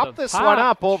to pop this one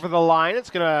up over the line.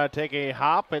 It's going to take a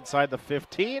hop inside the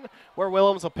 15, where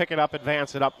Willems will pick it up,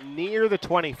 advance it up near the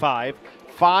 25.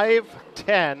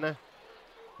 5-10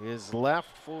 is left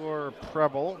for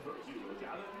Preble.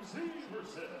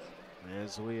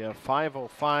 As we have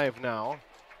 5:05 now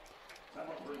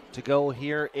to go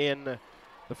here in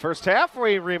the first half.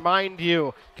 We remind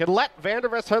you, can let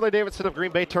Vandervest Harley-Davidson of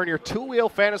Green Bay turn your two-wheel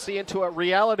fantasy into a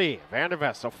reality.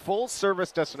 Vandervest, a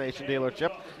full-service destination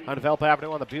dealership on Velp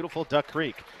Avenue on the beautiful Duck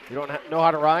Creek. You don't know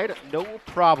how to ride? No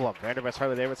problem. Vandervest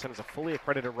Harley-Davidson is a fully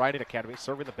accredited riding academy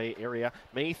serving the Bay Area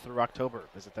May through October.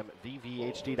 Visit them at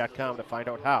vvhd.com to find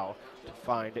out how to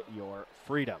find your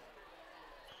freedom.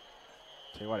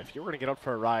 Tell you what, if you were going to get out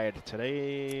for a ride,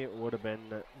 today would have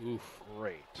been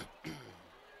great.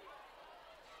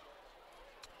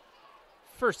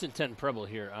 First and 10 Preble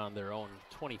here on their own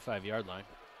 25-yard line.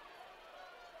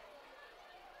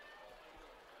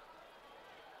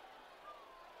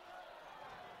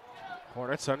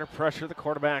 Hornets under pressure, the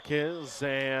quarterback is,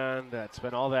 and it's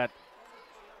been all that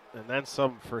and then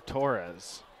some for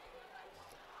Torres.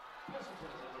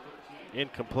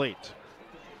 Incomplete.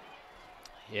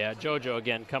 Yeah, JoJo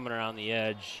again coming around the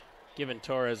edge, giving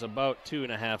Torres about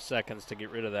 2.5 seconds to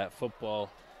get rid of that football.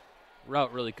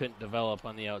 Route really couldn't develop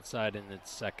on the outside, and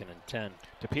it's 2nd and 10.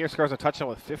 De Pere scores a touchdown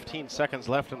with 15 seconds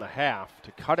left in the half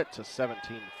to cut it to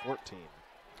 17-14.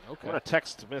 Okay. I'm going to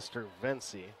text Mr.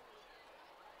 Vinci.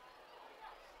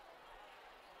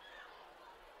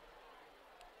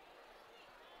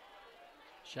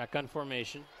 Shotgun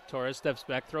formation. Torres steps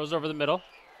back, throws over the middle.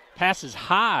 Passes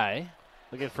high.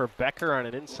 Looking for Becker on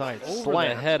an inside over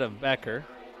slant. the head of Becker.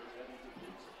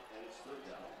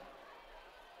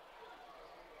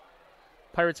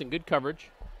 Pirates in good coverage.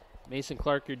 Mason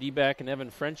Clark, your D-back, and Evan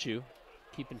Frenchu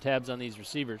keeping tabs on these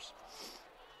receivers.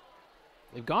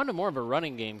 They've gone to more of a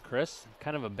running game, Chris.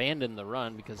 Kind of abandoned the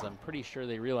run because I'm pretty sure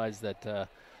they realize that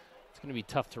it's going to be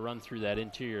tough to run through that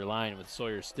interior line with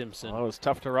Sawyer Stimson. Well, it was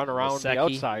tough to run around the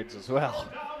outsides as well.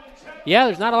 Yeah,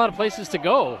 there's not a lot of places to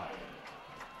go.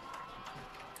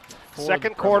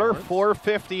 Second quarter,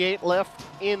 4:58 left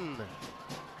in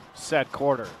said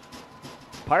quarter.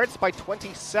 Pirates by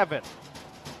 27.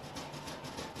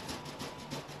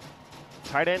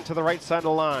 Tight end to the right side of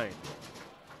the line.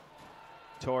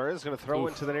 Torres going to throw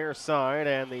into the near side,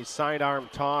 and the sidearm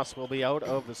toss will be out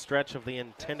of the stretch of the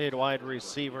intended wide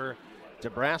receiver,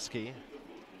 Dabrowski.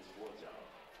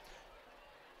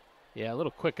 Yeah, a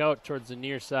little quick out towards the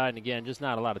near side, and again, just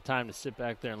not a lot of time to sit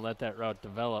back there and let that route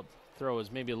develop. Throw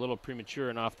is maybe a little premature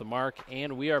and off the mark,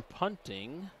 and we are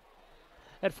punting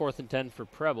at 4th and 10 for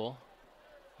Preble.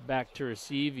 Back to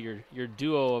receive your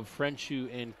duo of Frenchu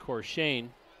and Corshane,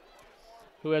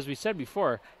 who, as we said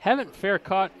before, haven't fair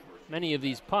caught many of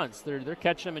these punts. They're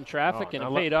catching them in traffic, and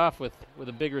it paid off with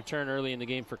a big return early in the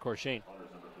game for Corshane.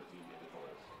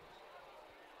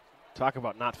 Talk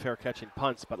about not fair catching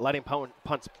punts, but letting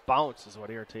punts bounce is what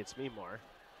irritates me more.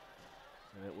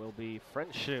 And it will be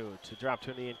Frenchu to drop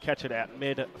to a knee and catch it at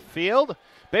midfield.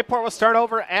 Bayport will start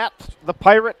over at the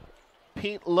Pirate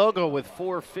Pete logo with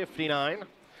 4:59.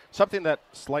 Something that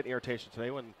slight irritation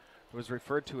today when it was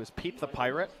referred to as Pete the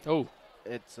Pirate. Oh.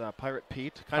 It's Pirate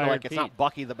Pete. Kind of like it's not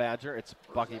Bucky the Badger, it's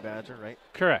Bucky Badger, right?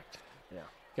 Correct. Yeah.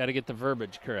 Got to get the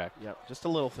verbiage correct. Yep, just a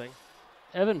little thing.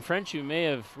 Evan Frenchu may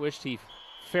have wished he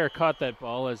fair caught that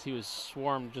ball as he was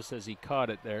swarmed just as he caught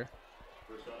it there.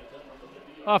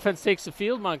 Offense takes the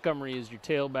field. Montgomery is your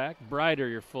tailback. Brider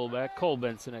your fullback. Cole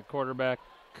Benson at quarterback.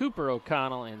 Cooper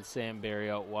O'Connell and Sam Barry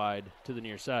out wide to the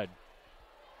near side.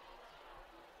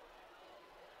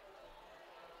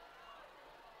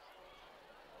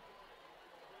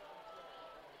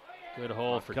 Good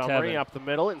hole for Montgomery Tevin. Up the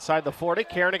middle, inside the 40.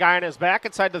 Carrying a guy on his back,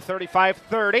 inside the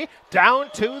 35-30.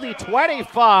 Down to the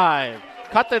 25.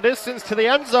 Cut the distance to the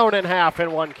end zone in half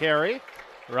in one carry.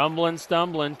 Rumbling,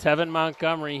 stumbling, Tevin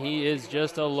Montgomery, he is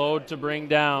just a load to bring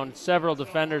down. Several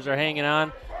defenders are hanging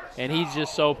on, and he's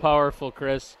just so powerful,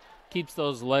 Chris. Keeps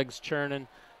those legs churning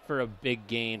for a big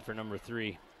gain for number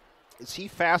 3. Is he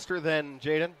faster than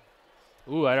Jaden?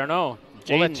 Ooh, I don't know.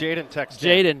 We'll let Jaden text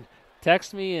Jaden,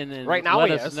 text me and right now let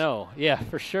he us is. know. Yeah,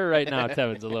 for sure right now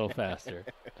Tevin's a little faster.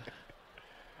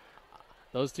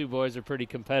 Those two boys are pretty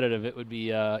competitive. It would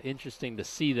be interesting to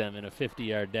see them in a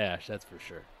 50-yard dash, that's for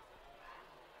sure.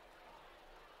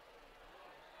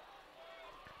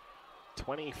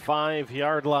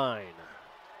 25-yard line.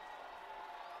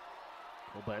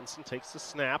 Cole Benson takes the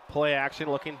snap, play action,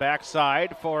 looking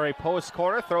backside for a post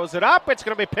corner, throws it up. It's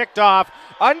going to be picked off.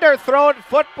 Underthrown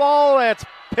football. It's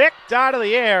picked out of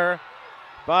the air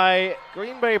by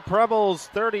Green Bay Preble's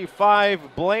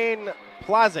 35, Blaine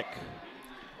Plazik.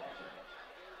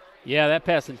 Yeah, that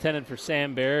pass intended for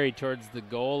Sam Barry towards the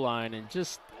goal line and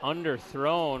just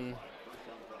underthrown,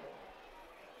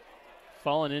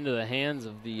 falling into the hands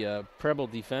of the Preble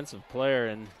defensive player.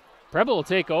 And Preble will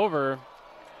take over,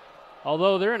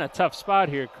 although they're in a tough spot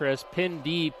here, Chris, pinned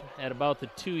deep at about the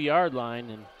 2-yard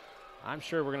line. And I'm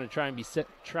sure we're going to try and be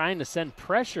trying to send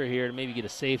pressure here to maybe get a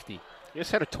safety. You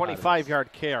just had a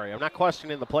 25-yard carry. I'm not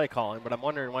questioning the play calling, but I'm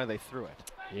wondering why they threw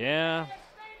it. Yeah.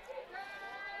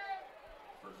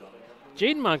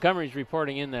 Jaden Montgomery's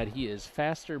reporting in that he is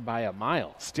faster by a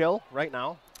mile. Still, right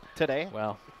now, today?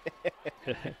 Well.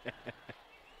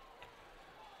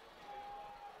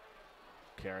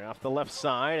 Carry off the left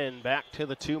side and back to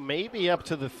the 2, maybe up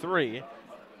to the 3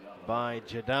 by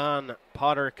Jadon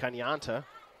Potter Kanyanta.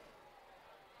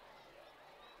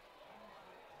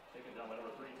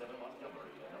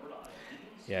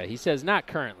 Yeah, he says not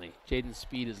currently. Jaden's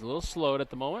speed is a little slowed at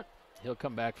the moment. He'll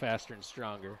come back faster and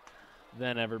stronger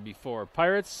than ever before.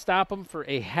 Pirates stop him for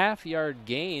a half-yard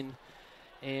gain,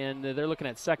 and they're looking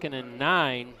at 2nd and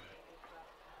 9.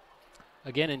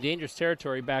 Again, in dangerous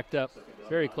territory, backed up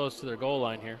very close to their goal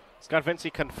line here. Scott Vinci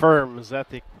confirms that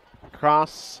the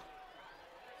cross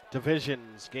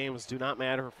divisions games do not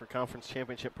matter for conference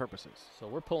championship purposes. So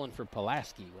we're pulling for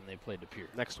Pulaski when they play De Pere.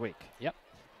 Next week. Yep.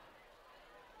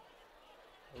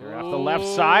 Off the left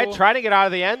side, trying to get out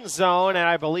of the end zone, and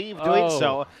I believe doing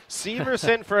so.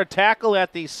 Severson for a tackle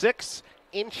at the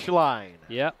 6-inch line.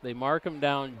 Yep, they mark him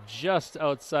down just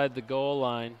outside the goal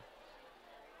line.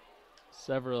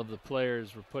 Several of the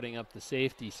players were putting up the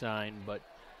safety sign, but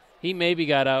he maybe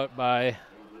got out by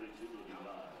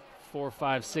 4,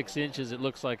 5, 6 inches, it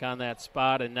looks like, on that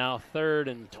spot, and now 3rd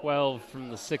and 12 from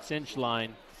the 6-inch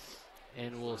line,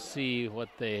 and we'll see what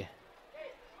they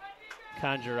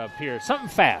conjure up here. Something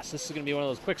fast. This is going to be one of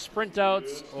those quick sprint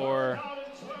outs or...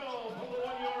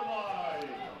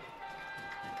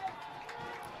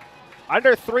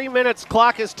 Under 3 minutes,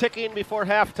 clock is ticking before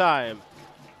halftime.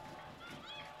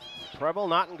 Preble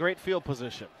not in great field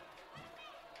position.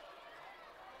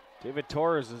 David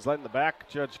Torres is letting the back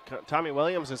judge. Tommy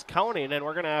Williams is counting, and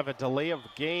we're going to have a delay of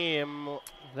game.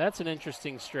 That's an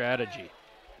interesting strategy.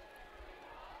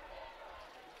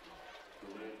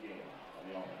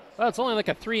 Well, it's only like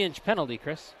a 3-inch penalty,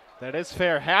 Chris. That is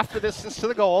fair. Half the distance to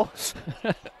the goal.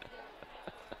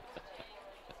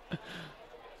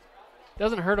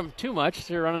 Doesn't hurt them too much.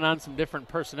 They're running on some different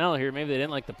personnel here. Maybe they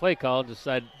didn't like the play call, just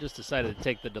decided to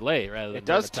take the delay rather than. It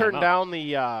does turn down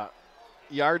the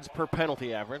yards per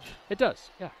penalty average. It does,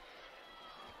 yeah.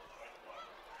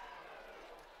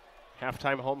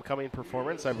 Halftime homecoming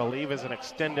performance, I believe, is an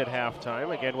extended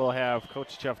halftime. Again, we'll have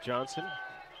Coach Jeff Johnson.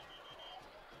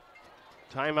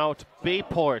 Timeout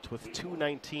Bayport with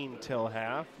 2:19 till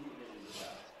half.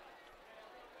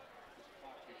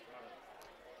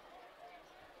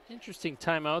 Interesting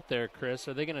timeout there, Chris.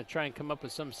 Are they going to try and come up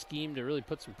with some scheme to really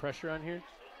put some pressure on here?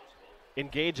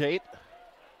 Engage 8.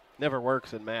 Never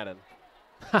works in Madden.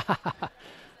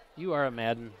 You are a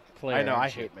Madden player. I know, I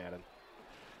hate Madden.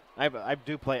 I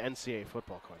do play NCAA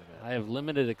football quite a bit. I have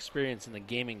limited experience in the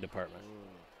gaming department.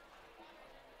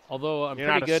 Although I'm You're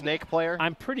pretty not good. A Snake player?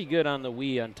 I'm pretty good on the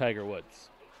Wii on Tiger Woods.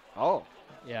 Oh.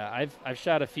 Yeah, I've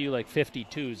shot a few like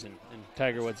 52s in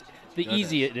Tiger Woods. The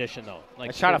easy edition though. Like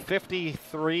I shot a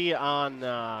 53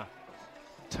 on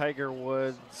Tiger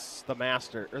Woods, the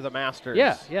Masters.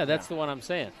 Yeah, that's the one I'm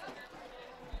saying.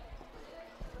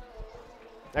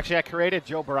 Actually, I created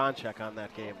Joe Baranchek on that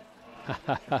game.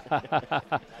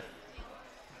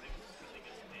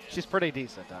 She's pretty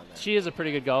decent on that. She is a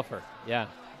pretty good golfer, yeah.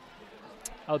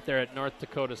 Out there at North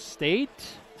Dakota State,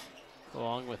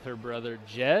 along with her brother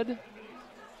Jed.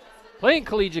 Playing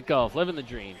collegiate golf, living the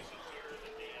dream.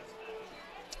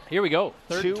 Here we go.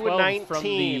 2:19 from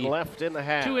the left in the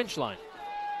half. 2-inch line.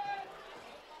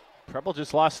 Preble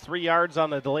just lost 3 yards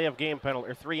on the delay of game penalty,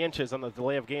 or 3 inches on the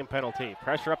delay of game penalty.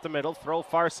 Pressure up the middle, throw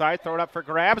far side, throw it up for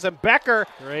grabs, and Becker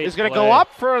is going to go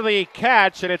up for the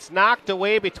catch, and it's knocked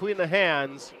away between the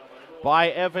hands by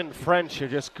Evan French.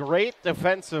 Just great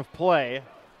defensive play.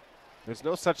 There's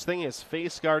no such thing as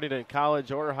face guarding in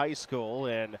college or high school,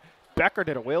 and Becker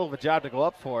did a whale of a job to go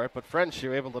up for it, but French, you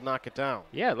were able to knock it down.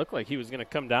 Yeah, it looked like he was going to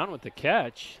come down with the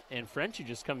catch, and Frenchie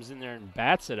just comes in there and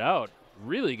bats it out.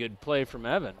 Really good play from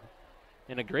Evan.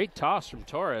 And a great toss from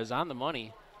Torres on the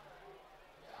money.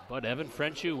 But Evan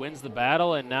Frenchu wins the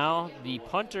battle, and now the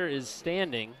punter is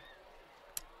standing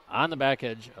on the back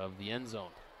edge of the end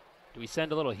zone. Do we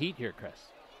send a little heat here,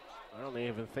 Chris? I don't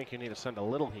even think you need to send a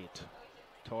little heat.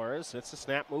 Torres, it's a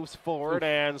snap, moves forward,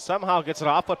 and somehow gets it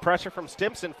off, but pressure from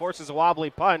Stimson forces a wobbly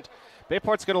punt.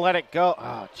 Bayport's going to let it go.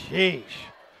 Oh, jeez.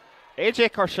 A.J.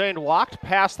 Corshane walked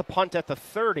past the punt at the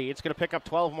 30. It's going to pick up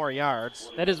 12 more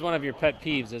yards. That is one of your pet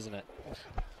peeves, isn't it?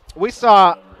 We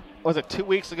saw, was it 2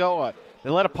 weeks ago? They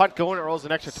let a punt go and it rolls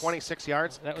an extra 26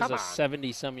 yards. That was a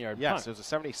 70-some yard punt. Yes, it was a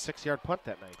 76-yard punt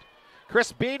that night.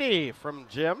 Chris Beatty from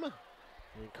Jim.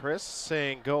 And Chris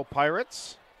saying, go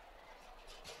Pirates.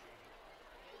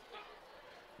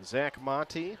 Zach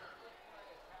Monty.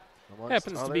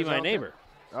 Happens to be my neighbor.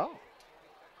 Oh.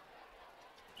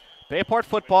 Bayport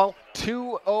football,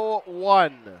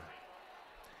 2:01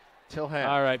 till half.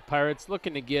 All right, Pirates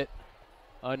looking to get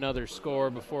another score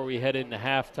before we head into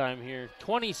halftime here.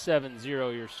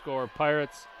 27-0 your score,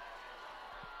 Pirates,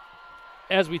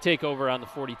 as we take over on the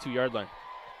 42-yard line.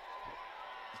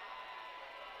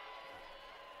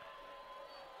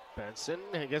 Benson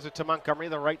gives it to Montgomery,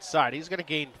 the right side. He's going to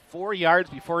gain 4 yards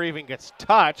before he even gets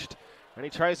touched. And he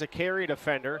tries to carry a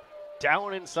defender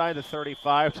down inside the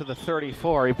 35 to the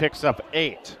 34. He picks up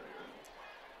 8.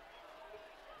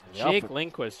 Jake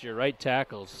Lindquist, your right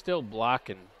tackle, still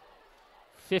blocking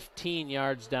 15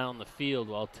 yards down the field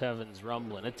while Tevin's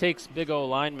rumbling. It takes big O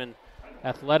linemen,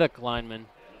 athletic linemen,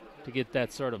 to get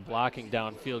that sort of blocking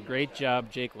downfield. Great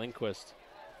job, Jake Lindquist.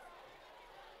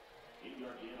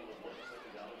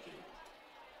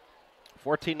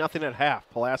 14-0 at half.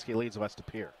 Pulaski leads West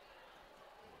Appear.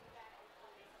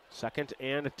 2nd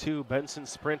and 2. Benson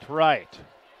sprint right.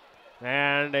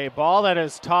 And a ball that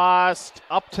is tossed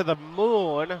up to the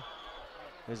moon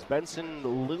as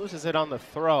Benson loses it on the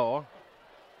throw.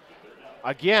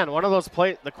 Again, one of those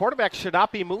plays, the quarterback should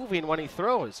not be moving when he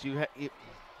throws. You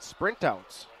sprint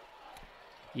outs.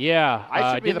 Yeah,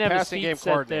 I should be the didn't have his passing feet game set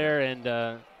coordinator. there, and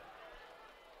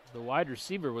the wide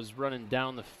receiver was running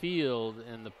down the field,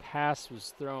 and the pass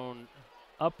was thrown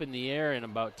up in the air and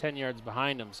about 10 yards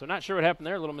behind him. So not sure what happened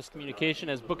there. A little miscommunication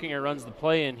as Bookinger runs the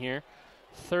play in here.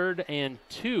 3rd and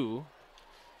 2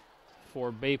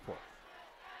 for Bayport.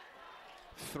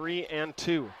 3 and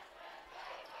 2.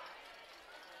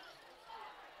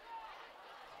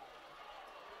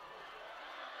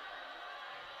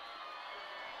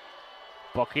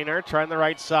 Bookinger trying the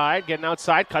right side, getting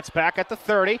outside, cuts back at the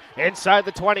 30, inside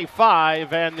the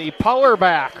 25, and the power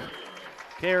back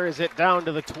carries it down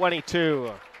to the 22.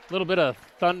 A little bit of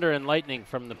thunder and lightning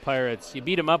from the Pirates. You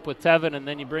beat them up with Tevin, and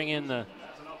then you bring in the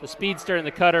speedster and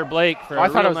the cutter, Blake, for I a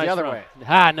thought real it was nice the other run.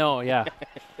 way. No, yeah.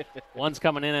 One's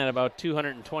coming in at about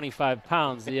 225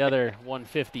 pounds, the other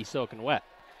 150 soaking wet.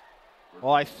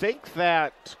 Well, I think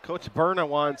that Coach Berna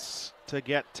wants to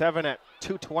get Tevin at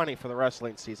 220 for the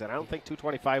wrestling season. I don't think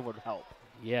 225 would help.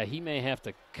 Yeah, he may have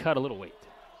to cut a little weight.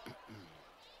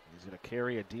 He's going to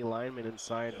carry a D lineman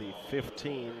inside the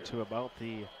 15 to about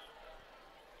the,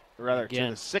 rather to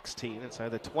the 16, inside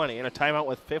the 20, and a timeout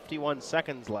with 51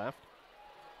 seconds left.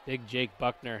 Big Jake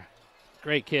Buckner,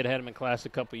 great kid, had him in class a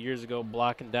couple years ago,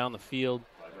 blocking down the field,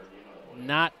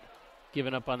 not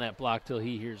giving up on that block till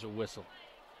he hears a whistle.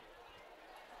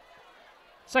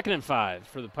 2nd and 5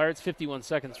 for the Pirates. 51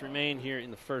 seconds remain here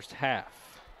in the first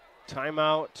half.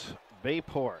 Timeout,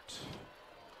 Bayport.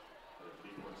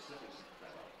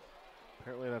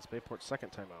 Apparently that's Bayport's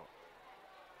 2nd timeout.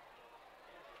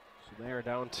 So they are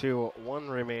down to 1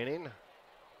 remaining.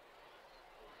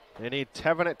 They need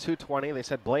Tevin at 220. They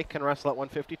said Blake can wrestle at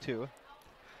 152.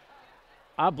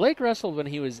 Blake wrestled when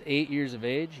he was 8 years of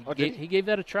age. He gave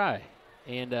that a try.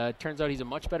 And it turns out he's a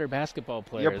much better basketball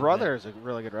player. Your brother is a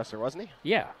really good wrestler, wasn't he?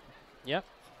 Yeah. Yep.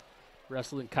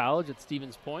 Wrestled in college at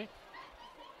Stevens Point.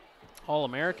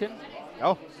 All-American.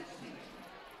 Oh.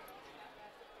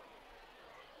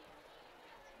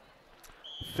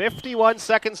 "51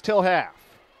 seconds till half.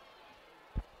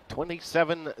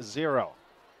 27-0.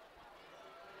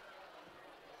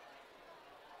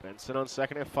 Benson on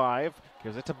 2nd and 5.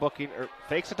 Gives it to Bookinger,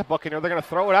 fakes it to Bookinger. They're going to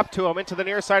throw it up to him into the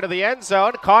near side of the end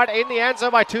zone. Caught in the end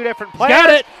zone by 2 different players. Got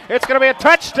it. It's going to be a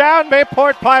touchdown,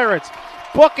 Bayport Pirates.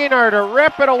 Bookinger to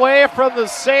rip it away from the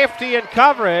safety and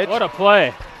coverage. What a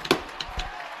play.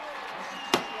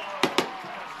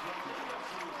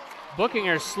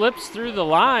 Bookinger slips through the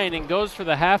line and goes for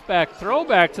the halfback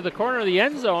throwback to the corner of the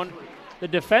end zone. The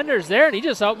defender's there, and he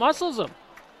just outmuscles him.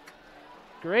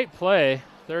 Great play,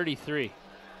 33.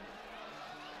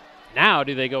 Now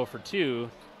do they go for 2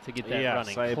 to get that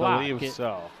running I clock? believe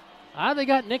so. They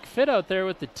got Nick Fitt out there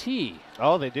with the tee.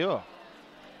 Oh, they do.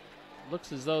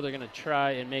 Looks as though they're going to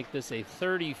try and make this a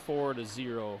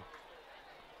 34-0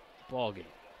 ball game.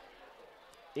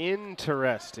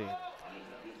 Interesting.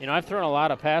 You know, I've thrown a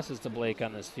lot of passes to Blake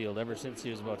on this field ever since he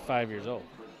was about 5 years old.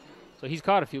 So he's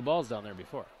caught a few balls down there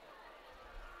before.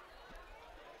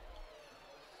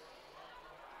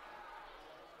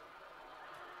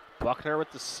 Buckner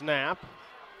with the snap.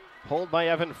 Pulled by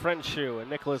Evan Frenshu and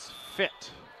Nicholas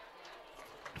Fitt.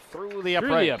 Through the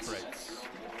uprights.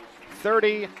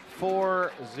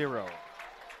 34-0.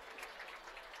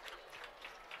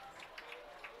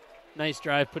 Nice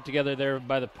drive put together there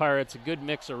by the Pirates. A good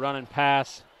mix of run and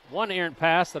pass. One errant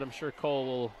pass that I'm sure Cole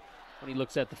will, when he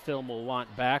looks at the film, will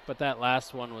want back. But that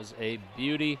last one was a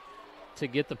beauty to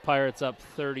get the Pirates up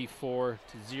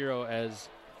 34-0 as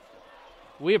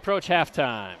we approach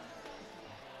halftime.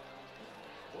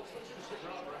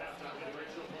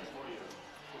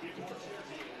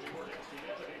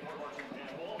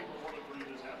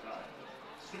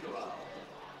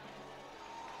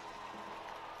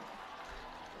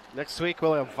 Next week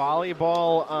we'll have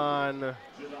volleyball on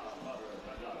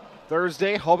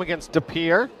Thursday, home against De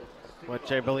Pere, which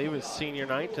I believe is senior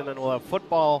night, and then we'll have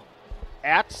football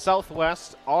at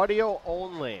Southwest, audio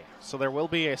only. So there will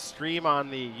be a stream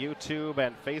on the YouTube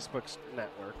and Facebook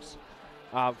networks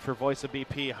for Voice of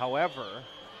BP. However,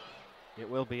 it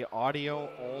will be audio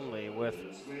only with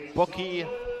Bookie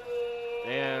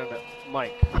and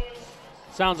Mike.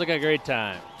 Sounds like a great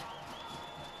time.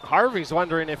 Harvey's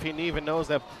wondering if he even knows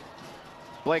that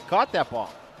Blake caught that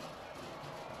ball.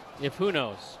 If who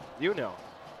knows? You know.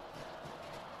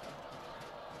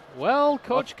 Well,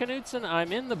 Coach Knutson,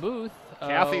 I'm in the booth.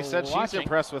 Kathy said watching. she's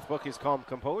impressed with Bookie's calm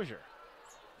composure.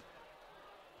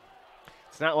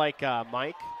 not like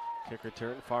Mike. Kick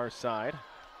return, far side.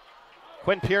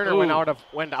 Quinn Pierner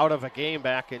went out of a game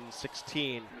back in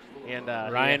 16, and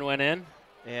Ryan went in.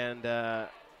 And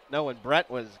no, when Brett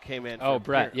came in. Oh,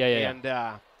 Brett, yeah. And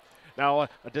now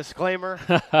a disclaimer: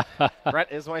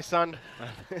 Brett is my son.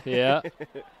 Yeah.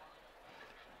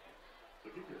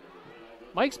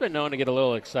 Mike's been known to get a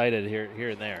little excited here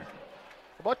and there.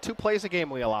 About 2 plays a game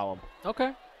we allow him.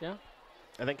 Okay, yeah.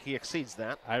 I think he exceeds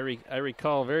that. I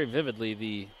recall very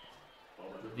vividly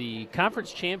the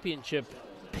conference championship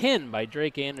pin by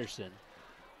Drake Anderson,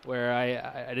 where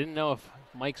I didn't know if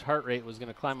Mike's heart rate was going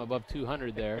to climb above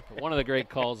 200 there, but one of the great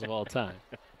calls of all time.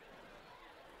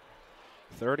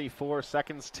 34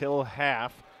 seconds till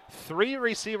half. 3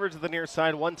 receivers to the near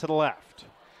side, 1 to the left.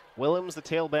 Willems, the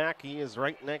tailback, he is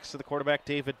right next to the quarterback,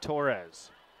 David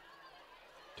Torres.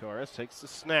 Torres takes the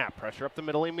snap, pressure up the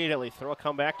middle immediately. Throw a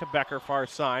comeback to Becker, far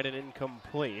side, and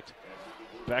incomplete.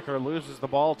 Becker loses the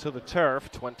ball to the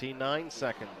turf, 29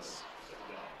 seconds.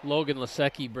 Logan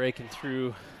Lasecki breaking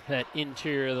through that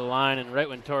interior of the line, and right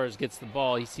when Torres gets the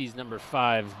ball, he sees number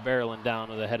 5 barreling down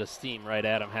with a head of steam right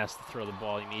at him, has to throw the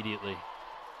ball immediately.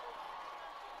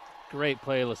 Great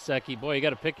play, Lasecki. Boy, you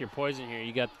got to pick your poison here.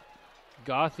 You got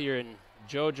Gauthier and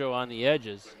JoJo on the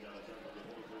edges,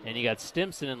 and you got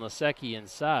Stimson and Lasecki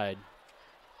inside.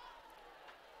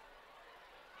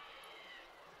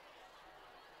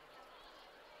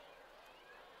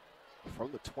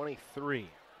 From the 23.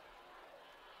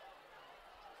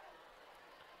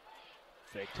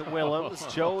 Fake to Willems,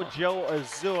 JoJo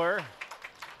Azur,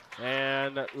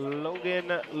 and Logan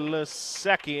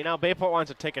Lasecki. Now Bayport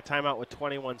wants to take a timeout with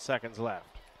 21 seconds left.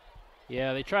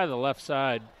 Yeah, they try the left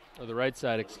side, or the right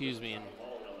side, excuse me, and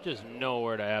just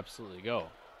nowhere to absolutely go.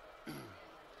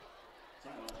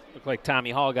 Looked like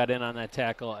Tommy Hall got in on that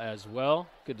tackle as well.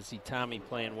 Good to see Tommy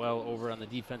playing well over on the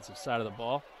defensive side of the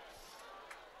ball.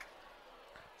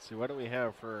 Let's see, what do we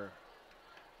have for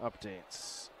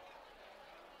updates?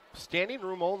 Standing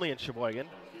room only in Sheboygan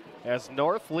as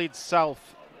North leads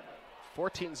South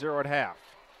 14-0 at half.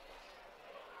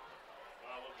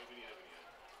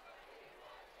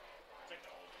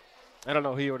 I don't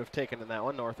know who you would have taken in that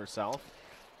one, North or South.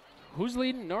 Who's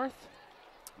leading North?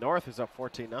 North is up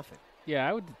 14-0. Yeah,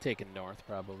 I would have taken North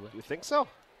probably. You think so?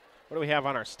 What do we have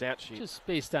on our stat sheet? Just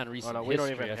based on recent we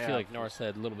history, don't even I feel like North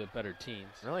had a little bit better teams.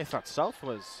 Really? I thought South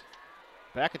was,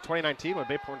 back in 2019 when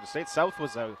Bayport went to state, South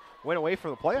was a win away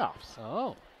from the playoffs.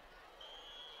 Oh.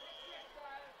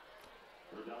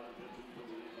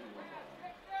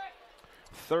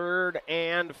 Third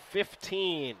and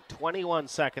 15. 21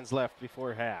 seconds left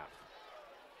before half.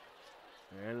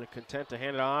 And content to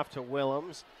hand it off to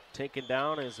Willems. Taken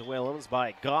down is Willems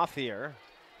by Gauthier.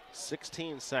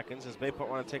 16 seconds as Bayport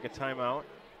want to take a timeout.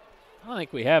 I don't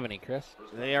think we have any, Chris.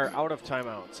 They are out of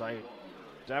timeouts. I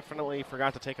definitely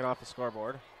forgot to take it off the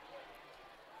scoreboard.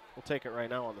 We'll take it right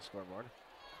now on the scoreboard,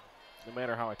 no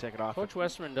matter how I take it off. Coach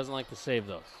Westerman doesn't like to save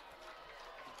those.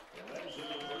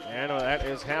 And that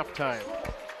is halftime.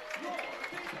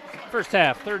 First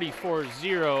half,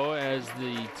 34-0 as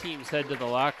the teams head to the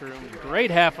locker room.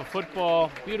 Great half of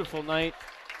football. Beautiful night.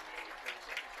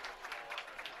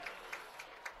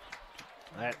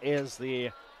 That is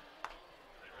the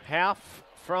half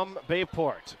from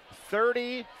Bayport.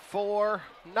 34-0.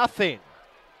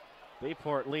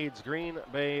 Bayport leads Green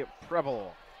Bay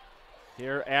Preble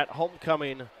here at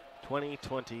Homecoming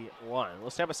 2021.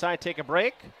 Let's have a side take a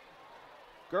break.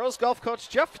 Girls golf coach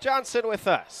Jeff Johnson with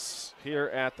us here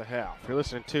at the half. You're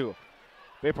listening to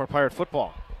Bayport Pirate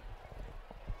Football.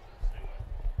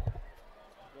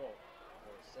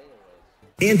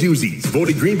 Anduzzi's,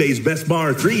 voted Green Bay's best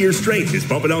bar 3 years straight, is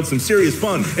bumping out some serious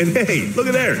fun. And hey, look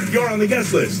at there, you're on the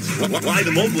guest list. Live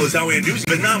and Local is how Anduzzi's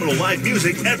phenomenal live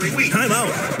music every week. Time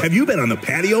out. Have you been on the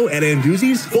patio at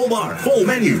Anduzzi's? Full bar, full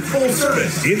menu, full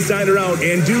service. Inside or out,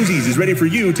 Anduzzi's is ready for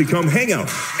you to come hang out.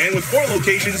 And with 4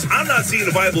 locations, I'm not seeing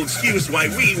a viable excuse why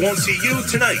we won't see you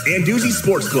tonight. Anduzzi's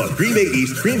Sports Club, Green Bay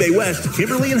East, Green Bay West,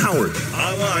 Kimberly, and Howard.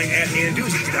 Online at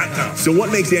anduzzi's.com. So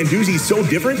what makes Anduzzi's so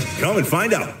different? Come and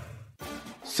find out.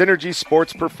 Synergy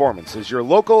Sports Performance is your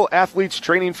local athletes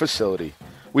training facility.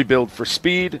 We build for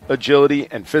speed, agility,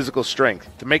 and physical strength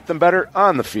to make them better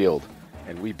on the field.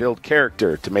 And we build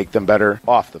character to make them better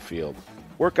off the field.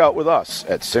 Work out with us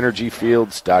at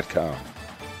synergyfields.com.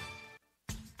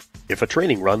 If a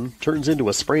training run turns into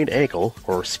a sprained ankle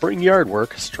or spring yard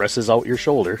work stresses out your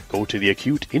shoulder, go to the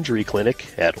Acute Injury Clinic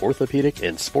at Orthopedic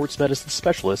and Sports Medicine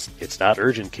Specialists. It's not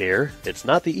urgent care, it's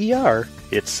not the ER,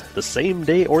 it's the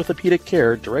same-day orthopedic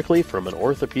care directly from an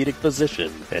orthopedic physician,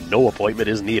 and no appointment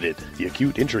is needed. The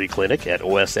Acute Injury Clinic at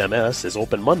OSMS is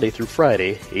open Monday through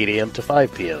Friday, 8 a.m. to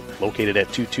 5 p.m., located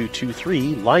at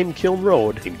 2223 Lime Kiln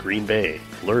Road in Green Bay.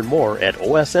 Learn more at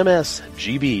osmsgb.com.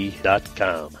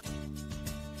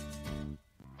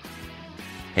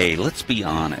 Hey, let's be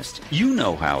honest. You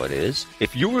know how it is.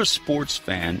 If you're a sports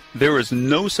fan, there is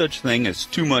no such thing as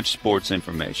too much sports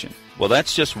information. Well,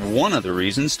 that's just one of the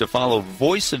reasons to follow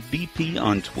Voice of BP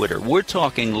on Twitter. We're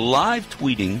talking live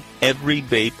tweeting every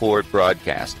Bayport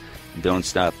broadcast. And don't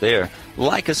stop there.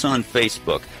 Like us on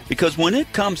Facebook, because when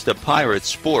it comes to Pirate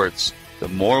sports, the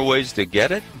more ways to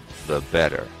get it, the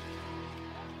better.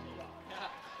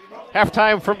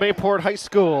 Halftime from Bayport High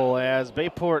School as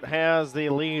Bayport has the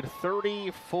lead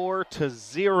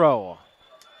 34-0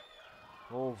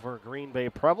 over Green Bay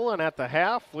Preble. And at the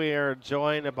half, we are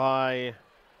joined by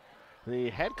the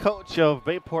head coach of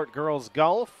Bayport Girls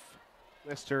Golf,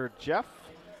 Mr. Jeff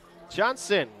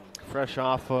Johnson, fresh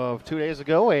off of 2 days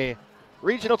ago, a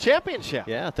regional championship.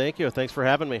 Yeah, thank you. Thanks for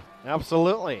having me.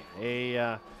 Absolutely.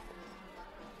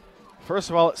 First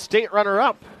of all, state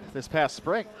runner-up this past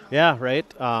spring. Yeah, right.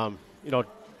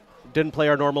 Didn't play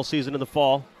our normal season in the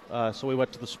fall, so we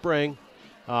went to the spring.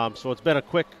 So it's been a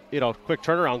quick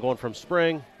turnaround going from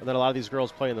spring, and then a lot of these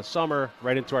girls play in the summer,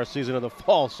 right into our season in the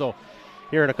fall. So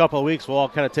here in a couple of weeks, we'll all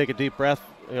kind of take a deep breath,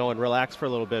 and relax for a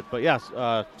little bit. But yes,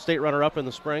 state runner-up in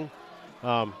the spring,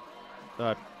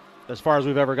 as far as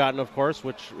we've ever gotten, of course.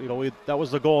 Which that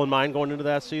was the goal in mind going into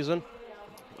that season.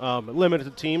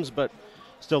 Limited teams, but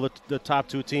still, the top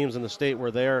two teams in the state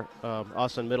were there,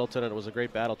 us and Middleton, and it was a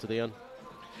great battle to the end.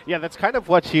 Yeah, that's kind of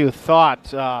what you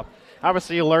thought.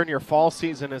 Obviously, you learn your fall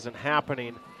season isn't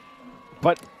happening,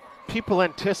 but people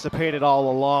anticipated all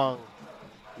along.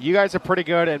 You guys are pretty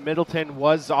good, and Middleton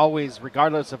was always,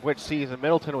 regardless of which season,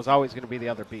 Middleton was always going to be the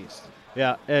other beast.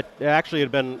 Yeah, it actually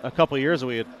had been a couple of years that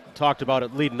we had talked about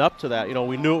it leading up to that.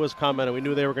 We knew it was coming, and we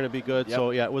knew they were going to be good. Yep.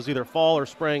 So, yeah, it was either fall or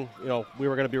spring. We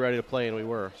were going to be ready to play, and we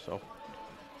were,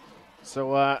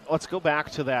 So let's go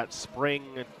back to that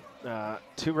spring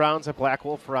 2 rounds at Black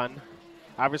Wolf Run.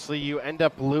 Obviously, you end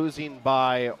up losing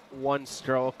by 1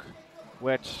 stroke,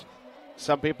 which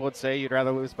some people would say you'd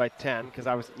rather lose by 10 because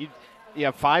you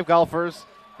have 5 golfers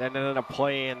that ended up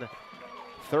playing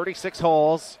 36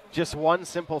 holes, just 1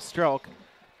 simple stroke.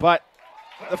 But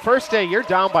the first day, you're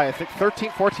down by, I think,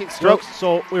 13, 14 strokes.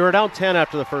 So we were down 10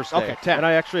 after the first day. Okay, 10. And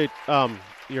I actually,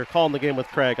 you're calling the game with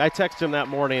Craig. I texted him that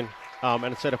morning. And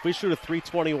it said, if we shoot a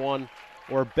 321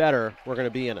 or better, we're going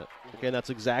to be in it. Okay, and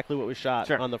that's exactly what we shot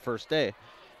on the first day.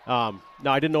 Now,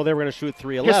 I didn't know they were going to shoot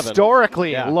 311.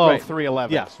 Historically low, right.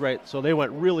 311. Yes, right. So they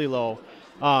went really low.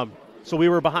 So we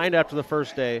were behind after the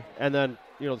first day, and then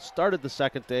started the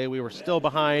second day. We were still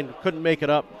behind, couldn't make it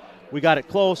up. We got it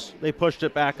close. They pushed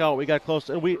it back out. We got close,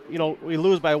 and we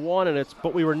lose by 1,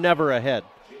 but we were never ahead.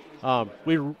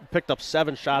 We picked up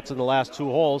 7 shots in the last 2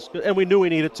 holes, and we knew we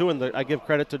needed to, and I give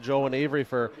credit to Joe and Avery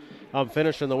for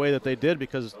finishing the way that they did,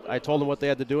 because I told them what they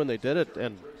had to do, and they did it.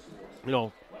 And,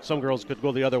 some girls could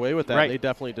go the other way with that. Right. They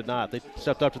definitely did not. They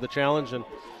stepped up to the challenge, and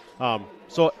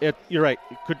you're right.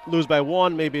 You could lose by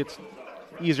 1. Maybe it's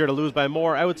easier to lose by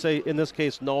more. I would say in this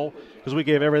case, no, because we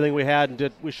gave everything we had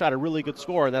and we shot a really good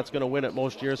score, and that's going to win it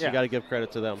most years, so you got to give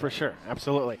credit to them. For sure,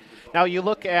 absolutely. Now you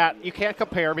look at, you can't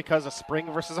compare because a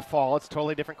spring versus a fall, it's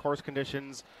totally different course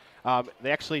conditions.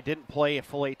 They actually didn't play a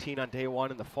full 18 on day 1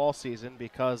 in the fall season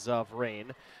because of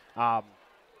rain.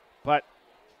 But,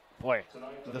 boy,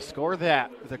 the score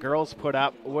that the girls put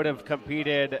up would have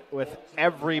competed with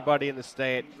everybody in the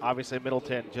state. Obviously,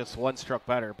 Middleton just 1 stroke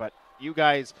better, but you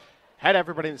guys had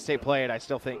everybody in the state play it. I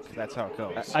still think that's how it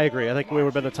goes. I agree. I think we would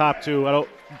have been the top 2.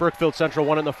 Brookfield Central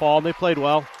won in the fall, and they played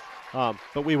well,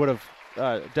 but we would have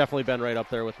definitely been right up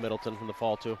there with Middleton from the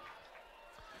fall, too.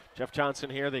 Jeff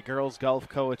Johnson here, the girls golf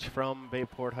coach from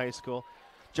Bayport High School.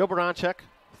 Joe Baranchek,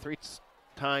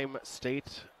 3-time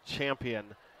state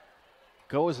champion,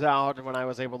 goes out when I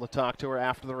was able to talk to her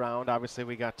after the round. Obviously,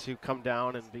 we got to come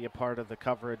down and be a part of the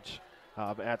coverage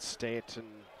at state, and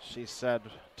she said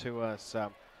to us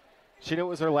she knew it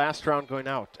was her last round going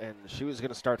out, and she was going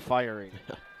to start firing,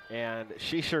 and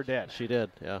she sure did. She did,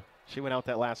 yeah. She went out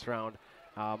that last round,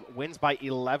 wins by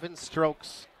 11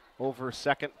 strokes over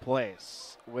second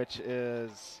place, which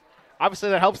is obviously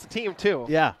that helps the team too.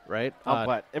 Yeah, right.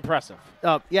 But impressive.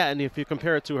 Yeah, and if you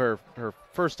compare it to her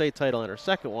first state title and her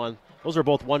second one, those are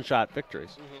both one-shot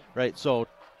victories, right? So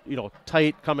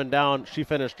tight coming down. She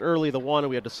finished early, the one, and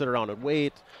we had to sit around and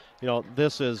wait.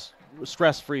 This is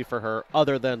stress-free for her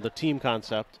other than the team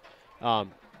concept.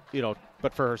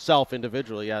 But for herself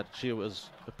individually, yeah, she was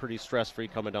pretty stress-free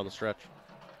coming down the stretch.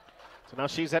 So now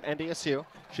she's at NDSU.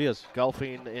 She is.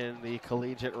 Golfing in the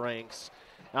collegiate ranks.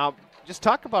 Now, just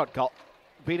talk about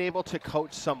being able to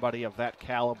coach somebody of that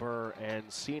caliber and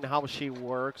seeing how she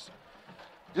works.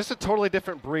 Just a totally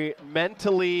different breed.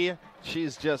 Mentally,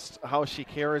 she's just how she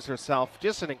carries herself.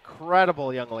 Just an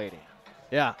incredible young lady.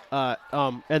 Yeah,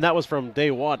 and that was from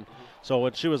day one. So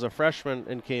when she was a freshman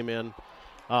and came in,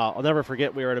 I'll never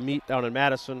forget, we were at a meet down in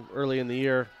Madison early in the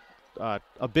year,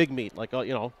 a big meet, like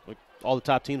all the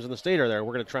top teams in the state are there.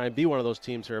 We're going to try and be one of those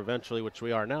teams here eventually, which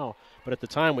we are now. But at the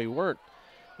time we weren't.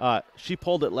 She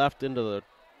pulled it left into a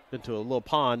little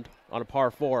pond on a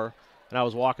par 4, and I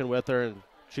was walking with her, and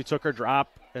she took her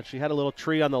drop, and she had a little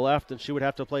tree on the left, and she would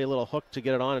have to play a little hook to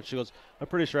get it on, and she goes, I'm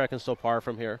pretty sure I can still par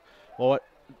from here. Well,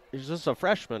 she's just a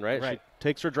freshman, right? She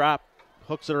takes her drop,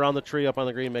 hooks it around the tree up on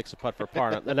the green, makes a putt for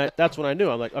par. And that's when I knew.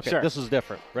 I'm like, okay, This is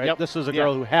different, right? Yep. This is a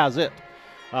girl who has it,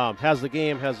 has the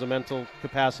game, has the mental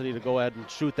capacity to go ahead and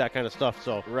shoot that kind of stuff.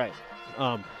 So right.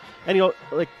 And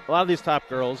like a lot of these top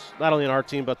girls, not only in our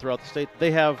team but throughout the state,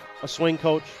 they have a swing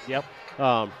coach. Yep.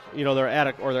 They're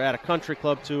at a country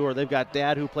club too, or they've got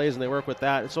dad who plays and they work with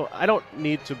that. So I don't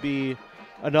need to be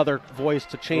another voice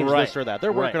to change this or that.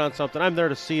 They're working on something. I'm there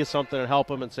to see something and help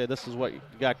them and say, this is what you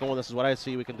got going. This is what I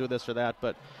see. We can do this or that.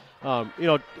 But,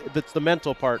 that's the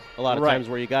mental part a lot of times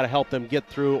where you got to help them get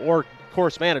through, or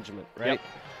course management, right?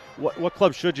 Yep. What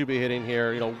club should you be hitting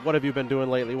here? What have you been doing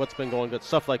lately? What's been going good?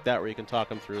 Stuff like that where you can talk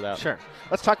them through that. Sure.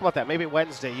 Let's talk about that. Maybe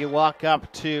Wednesday you walk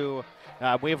up to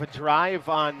we have a drive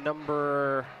on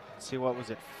number, let's see, what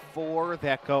was it, 4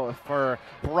 that go for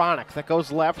Bronick that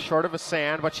goes left short of a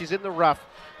sand, but she's in the rough.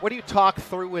 What do you talk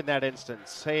through in that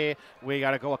instance? Hey, we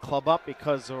got to go a club up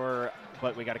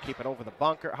but we got to keep it over the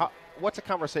bunker. What's a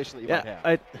conversation that you might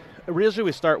have? Usually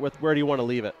we start with where do you want to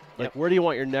leave it? Like, where do you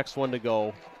want your next one to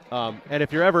go? And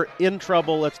if you're ever in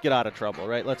trouble, let's get out of trouble,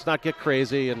 right? Let's not get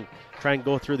crazy and try and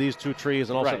go through these 2 trees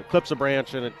and all of a sudden it clips a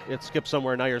branch and it skips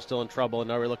somewhere. Now you're still in trouble, and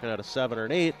now we're looking at a 7 or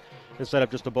an 8 instead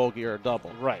of just a bogey or a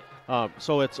double. Right.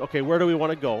 So it's, okay, where do we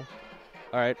want to go?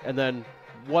 All right, and then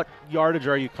what yardage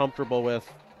are you comfortable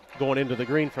with going into the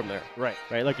green from there? Right.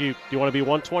 Like, do you want to be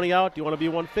 120 out? Do you want to be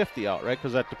 150 out, right?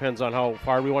 Because that depends on how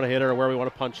far we want to hit it or where we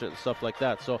want to punch it and stuff like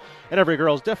that. So, and every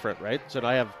girl's different, right? So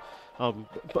I have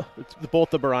both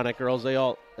the Baronic girls, they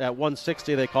all, at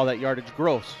 160, they call that yardage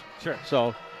gross. Sure.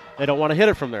 So they don't want to hit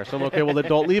it from there. So I'm okay, well, then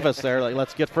don't leave us there. Like,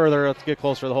 let's get further, let's get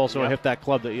closer to the hole so we hit that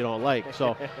club that you don't like.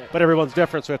 So, but everyone's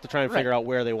different, so we have to try and figure out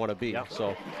where they want to be.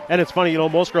 So, and it's funny,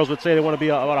 most girls would say they want to be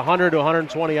about 100 to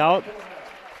 120 out.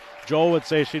 Joe would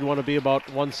say she'd want to be about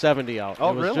 170 out.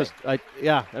 Oh, it was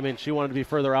really? She wanted to be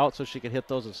further out so she could hit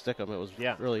those and stick them. It was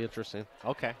really interesting.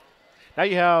 Okay. Now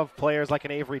you have players like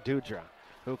an Avery Dudra,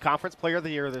 who Conference Player of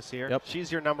the Year this year. Yep.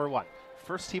 She's your number 1.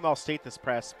 First team All-State this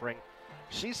past spring.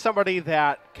 She's somebody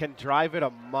that can drive it a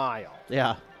mile.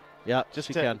 Yeah. Just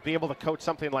she to can be able to coach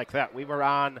something like that. We were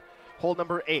on hole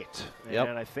number 8, Yep.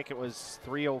 and I think it was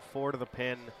 304 to the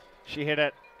pin. She hit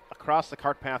it across the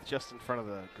cart path just in front of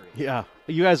the green. Yeah.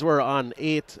 You guys were on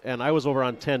 8, and I was over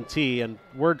on 10T, and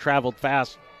word traveled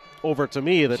fast over to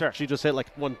me that she just hit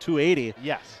like 280.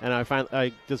 Yes. And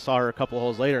I just saw her a couple of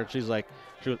holes later, and she was,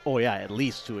 oh, yeah, at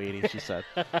least 280, she said.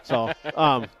 So,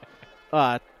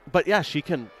 but, yeah, she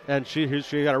can, and she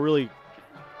got a really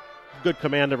good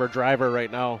command of her driver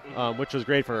right now, which is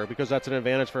great for her because that's an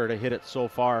advantage for her to hit it so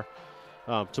far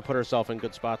to put herself in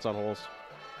good spots on holes.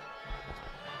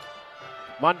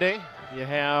 Monday, you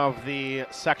have the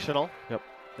sectional. Yep.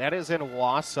 That is in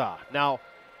Wausau. Now,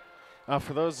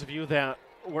 for those of you that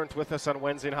weren't with us on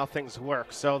Wednesday and how things work,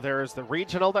 so there's the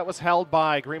regional that was held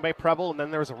by Green Bay Preble, and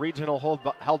then there was a regional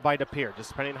held by De Pere, just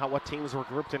depending on what teams were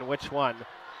grouped in which one.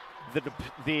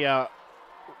 The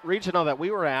regional that we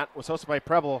were at was hosted by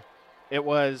Preble. It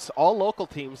was all local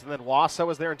teams, and then Wausau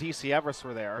was there and DC Everest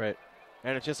were there. Right.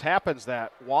 And it just happens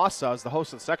that Wausau is the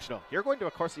host of the sectional. You're going to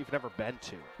a course that you've never been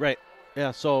to. Right.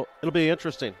 Yeah, so it'll be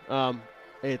interesting. When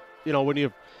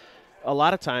you, a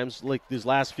lot of times, like these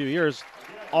last few years,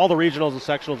 all the regionals and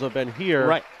sectionals have been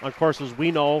here on courses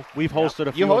we know. We've hosted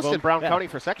a few You of them. hosted Brown County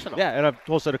for sectional. Yeah, and I've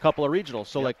hosted a couple of regionals.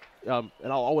 So, and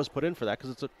I'll always put in for that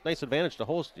because it's a nice advantage to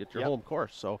host at your home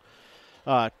course. So,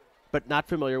 but not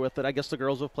familiar with it. I guess the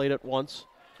girls have played it once.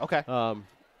 Okay.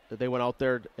 They went out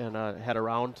there and had a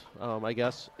round, I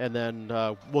guess. And then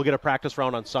we'll get a practice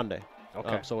round on Sunday.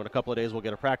 Okay. So in a couple of days, we'll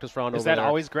get a practice round Is over there. Is that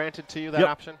always granted to you, that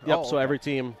option? Yep. Oh, so every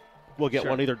team, we'll get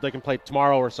Sure. one. Either they can play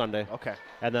tomorrow or Sunday. Okay.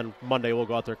 And then Monday we'll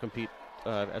go out there and compete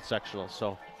at sectionals.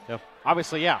 So, yeah.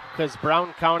 Obviously, yeah, because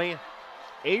Brown County,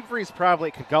 Avery's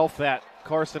probably could golf that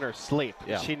course in her sleep.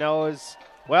 Yeah. She knows,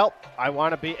 well, I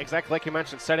want to be, exactly like you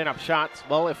mentioned, setting up shots.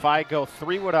 Well, if I go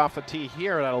 3-wood off the tee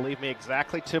here, that'll leave me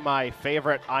exactly to my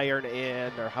favorite iron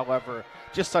in, or however,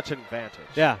 just such an advantage.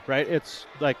 Yeah, right. It's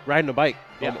like riding a bike.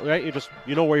 Yeah. Right.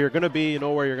 You know where you're going to be. You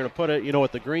know where you're going to put it. You know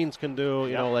what the greens can do.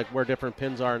 You Yeah. know, like where different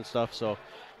pins are and stuff. So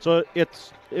it'd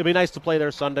be nice to play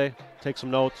there Sunday. Take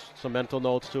some notes, some mental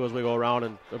notes too, as we go around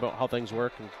and about how things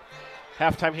work. And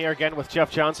Halftime here again with Jeff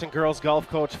Johnson, girls golf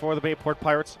coach for the Bayport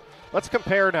Pirates. Let's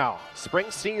compare now spring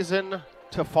season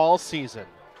to fall season.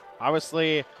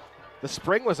 Obviously, the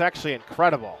spring was actually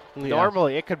incredible. Yeah.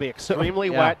 Normally, it could be extremely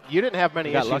Yeah. wet. You didn't have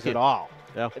many Got issues lucky. at all.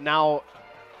 Yeah. Now,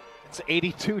 it's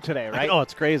 82 today, right? Oh,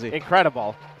 it's crazy.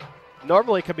 Incredible.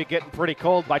 Normally, it could be getting pretty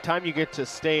cold. By the time you get to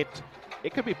state,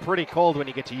 it could be pretty cold when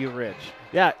you get to U Ridge.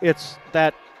 yeah,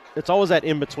 it's always that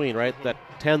in between, right? That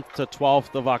 10th to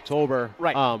 12th of October.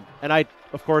 Right. And I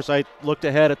looked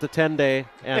ahead at the 10-day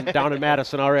and down in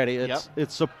Madison already.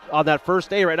 It's on that first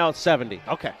day right now it's 70.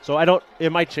 Okay. So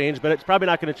it might change, but it's probably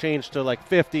not going to change to like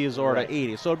 50s or to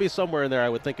 80s. So it'll be somewhere in there. I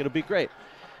would think it'll be great.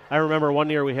 I remember one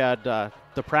year we had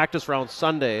the practice round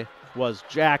Sunday was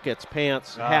jackets,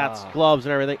 pants, hats, gloves,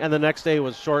 and everything. And the next day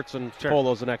was shorts and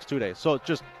polos the next 2 days. So it's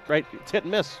just, right, it's hit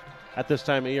and miss at this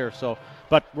time of year. So,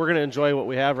 but we're going to enjoy what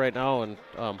we have right now. And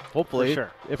hopefully,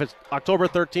 if it's October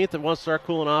 13th and wants to start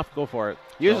cooling off, go for it.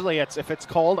 Usually if it's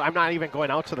cold, I'm not even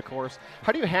going out to the course.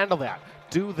 How do you handle that?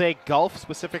 Do they golf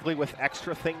specifically with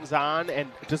extra things on? And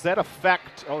does that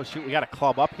affect, oh, shoot, we got a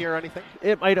club up here or anything?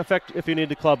 It might affect if you need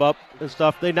to club up and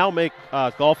stuff. They now make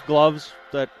golf gloves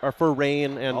that are for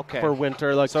rain and for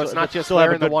winter. Like, so it's not just still have a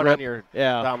wearing the good one grip. on your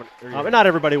yeah. dominant. And not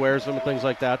everybody wears them and things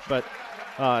like that, but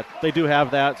they do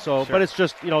have that. So, Sure. but it's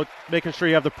just making sure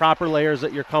you have the proper layers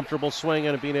that you're comfortable swinging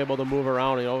and being able to move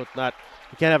around. It's not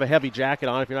you can't have a heavy jacket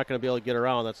on if you're not going to be able to get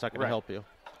around. That's not going to help you.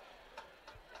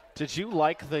 Did you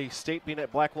like the state being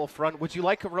at Black Wolf Run? Would you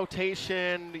like a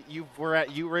rotation? You were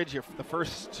at U Ridge the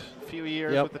first few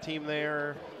years with the team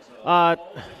there.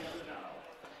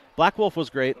 Black Wolf was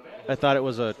great. I thought it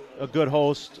was a good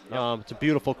host. It's a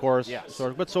beautiful course, Yes.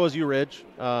 but so is U Ridge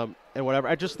and whatever.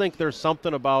 I just think there's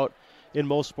something about in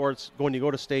most sports when you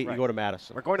go to state, you go to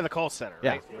Madison. We're going to the Kohl Center,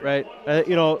 Yeah, right?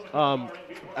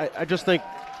 I just think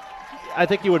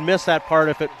you would miss that part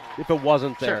if it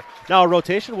wasn't there. Sure. Now a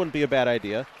rotation wouldn't be a bad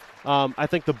idea. I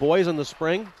think the boys in the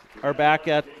spring are back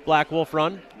at Black Wolf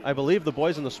Run. I believe the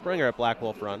boys in the spring are at Black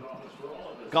Wolf Run.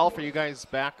 Golf, are you guys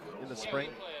back in the spring?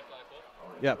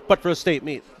 Yeah, but for a state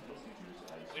meet.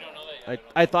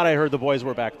 I thought I heard the boys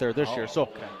were back there this year. So,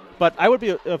 okay. But I would be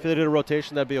if they did a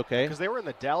rotation, that'd be okay. Because they were in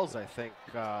the Dells, I think.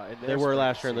 They were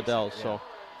last year in the season, Dells. yeah.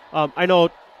 So, I know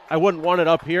I wouldn't want it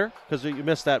up here because you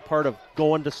missed that part of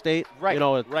going to state. Right, You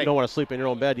don't right. want to sleep in your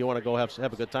own bed. You want to go have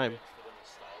a good time.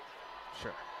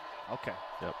 Sure. Okay.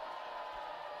 Yep.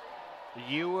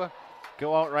 You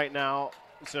go out right now.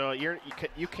 So you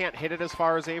can't hit it as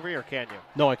far as Avery, or can you?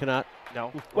 No, I cannot.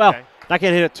 No. Well, Okay. I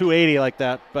can't hit it 280 like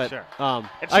that, but Sure. I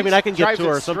And mean I can get drives to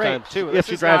her it straight, sometimes too. if This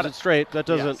she is drives not it straight. That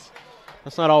doesn't. Yes.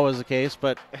 That's not always the case,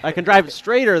 but I can drive it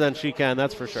straighter than she can.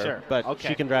 That's for sure. Sure. But Okay.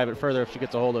 she can drive it further if she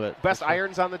gets a hold of it. Best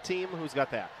irons on the team? Who's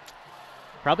got that?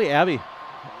 Probably Abby.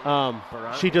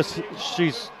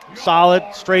 She's solid,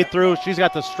 straight through. She's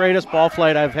got the straightest ball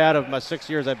flight I've had of my 6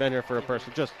 years I've been here for a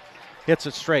person. Just hits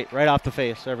it straight, right off the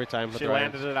face every time. She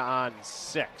landed it on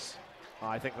 6.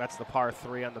 I think that's the par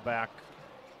 3 on the back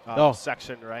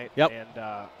section, right? Yep.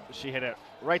 And she hit it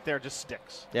right there, just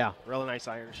sticks. Yeah. Really nice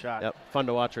iron shot. Yep. Fun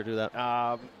to watch her do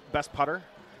that. Best putter?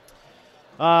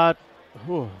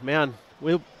 Man,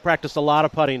 we practiced a lot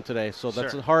of putting today, so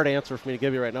that's Sure. a hard answer for me to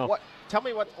give you right now. Tell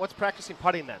me what's practicing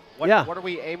putting then? What are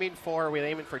we aiming for? Are we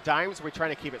aiming for dimes? Are we trying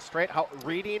to keep it straight? How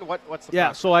reading? What's the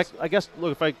process? So I guess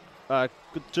look, if I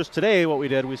just today what we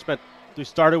did, we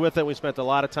started with it. We spent a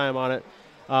lot of time on it.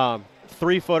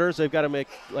 3-footers, they've got to make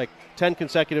like 10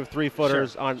 consecutive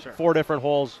 3-footers on 4 different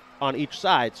holes on each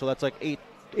side. So that's like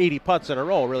 80 putts in a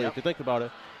row, really, if you think about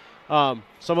it.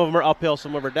 Some of them are uphill,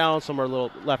 some of them are down, some are a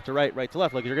little left to right, right to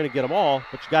left. Like you're going to get them all,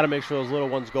 but you got to make sure those little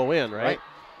ones go in, right?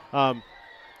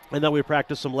 And then we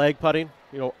practice some leg putting,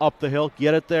 up the hill,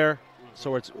 get it there.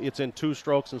 So it's in 2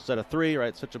 strokes instead of 3,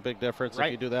 right? Such a big difference. Right.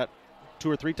 If you do that 2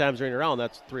 or 3 times during a round,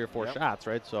 that's 3 or 4 shots,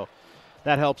 right? So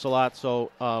that helps a lot.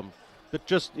 So, but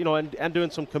just, and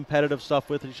doing some competitive stuff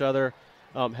with each other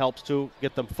helps to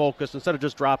get them focused instead of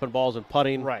just dropping balls and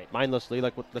putting mindlessly.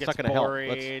 Like that's not going to help.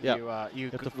 You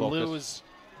could lose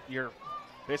your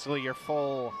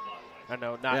full,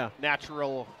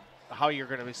 natural how you're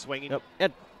going to be swinging. Yep.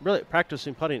 And really,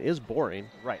 practicing putting is boring.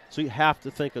 Right. So you have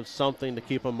to think of something to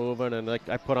keep them moving. And like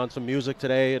I put on some music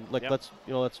today, and like let's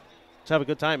have a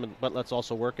good time, but let's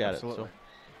also work at it. So.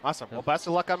 Awesome. Well, best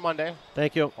of luck on Monday.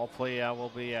 Thank you. Hopefully,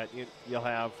 we'll be at you'll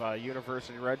have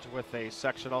University Ridge with a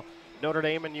sectional. Notre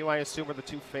Dame and you, I assume, are the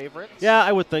two favorites. Yeah,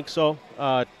 I would think so.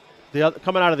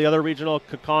 Coming out of the other regional,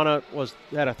 Kaukauna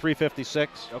had a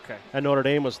 356. Okay. And Notre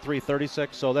Dame was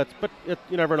 336. So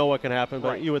you never know what can happen. But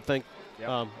Right. you would think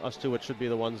us two should be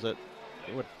the ones that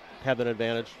would have an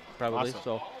advantage probably. Awesome.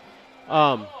 So,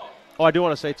 I do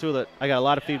want to say too that I got a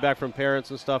lot of feedback from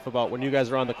parents and stuff about when you guys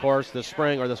are on the course this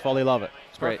spring or this fall. They love it.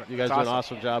 It's great. Perfect. You guys It's do an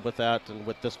awesome job with that and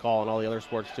with this call and all the other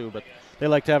sports too. But they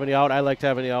liked having you out. I liked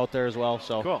having you out there as well.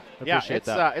 So Cool. I Yeah, appreciate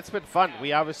that. It's been fun.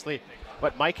 We obviously,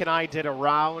 Mike and I did a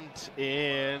round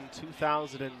in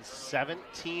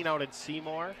 2017 out in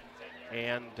Seymour,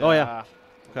 and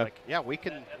we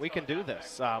can do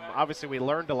this. Obviously, we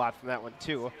learned a lot from that one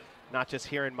too. Not just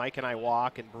hearing Mike and I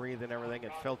walk and breathe and everything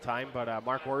and fill time, but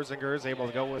Mark Werzinger is able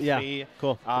to go with me.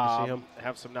 Cool. Good to see him.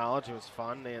 Have some knowledge. It was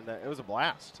fun, and it was a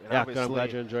blast. And Yeah, obviously, I'm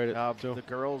glad you enjoyed it, too. The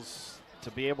girls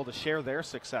to be able to share their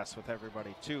success with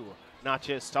everybody too. Not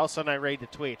just all of a sudden I read the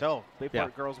tweet. Oh,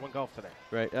 Bayport girls won golf today.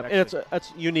 Right, Actually, and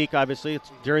it's unique. Obviously, it's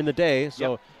during the day,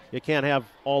 so you can't have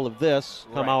all of this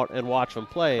come out and watch them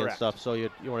play and stuff. So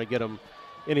you want to get them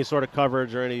any sort of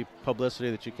coverage or any publicity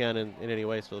that you can in any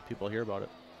way, so that people hear about it.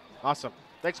 Awesome.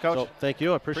 Thanks, Coach. So, thank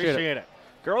you. I appreciate it.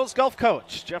 Girls golf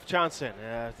coach Jeff Johnson,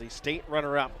 the state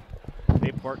runner-up.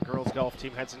 Bayport girls golf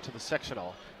team heads into the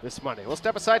sectional this Monday. We'll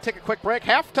step aside, take a quick break.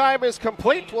 Halftime is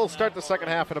complete. We'll start the second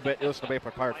half in a bit. You listen to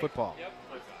Bayport Pirate Football.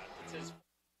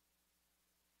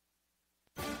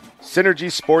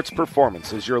 Synergy Sports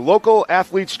Performance is your local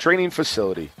athletes training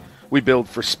facility. We build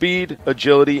for speed,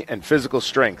 agility, and physical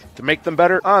strength to make them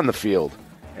better on the field.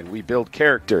 And we build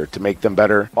character to make them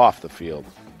better off the field.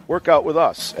 Work out with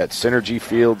us at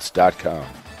synergyfields.com.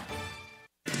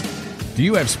 Do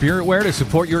you have spirit wear to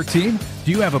support your team?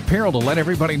 Do you have apparel to let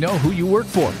everybody know who you work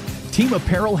for? Team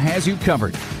Apparel has you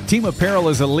covered. Team Apparel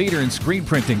is a leader in screen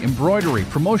printing, embroidery,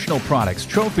 promotional products,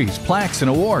 trophies, plaques,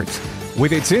 and awards.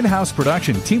 With its in-house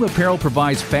production, Team Apparel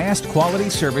provides fast, quality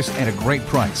service at a great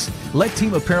price. Let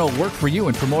Team Apparel work for you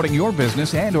in promoting your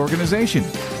business and organization.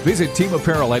 Visit Team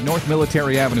Apparel at North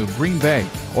Military Avenue, Green Bay,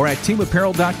 or at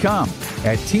teamapparel.com.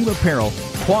 At Team Apparel,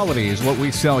 quality is what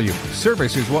we sell you.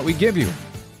 Service is what we give you.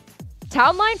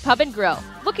 Townline Pub and Grill.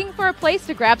 Looking for a place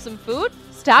to grab some food?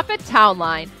 Stop at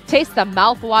Townline. Taste the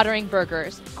mouth-watering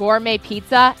burgers, gourmet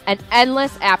pizza, and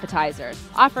endless appetizers,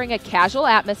 offering a casual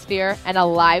atmosphere and a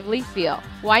lively feel.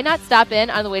 Why not stop in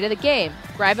on the way to the game?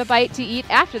 Grab a bite to eat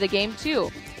after the game, too.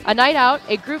 A night out,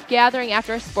 a group gathering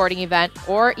after a sporting event,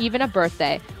 or even a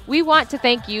birthday. We want to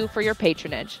thank you for your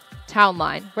patronage.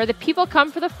 Townline, where the people come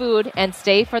for the food and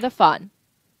stay for the fun.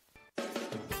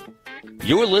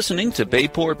 You're listening to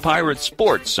Bayport Pirates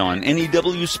Sports on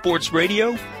NEW Sports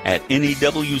Radio at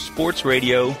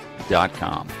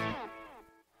newsportsradio.com.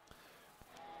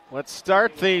 Let's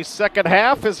start the second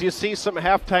half as you see some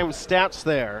halftime stats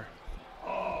there.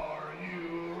 Are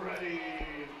you ready?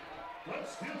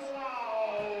 Let's get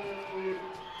loud.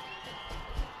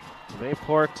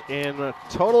 Bayport in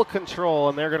total control,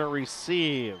 and they're going to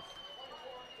receive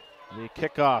the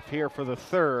kickoff here for the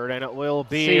third, and it will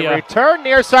be a return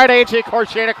near side. A.J.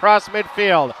 Corshane across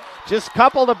midfield. Just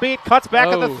couple to beat, cuts back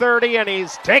at the 30, and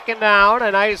he's taken down.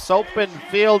 A nice open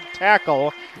field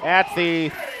tackle at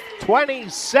the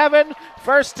 27.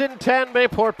 First and 10,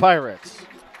 Bayport Pirates.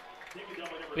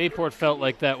 Bayport felt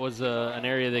like that was an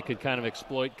area they could kind of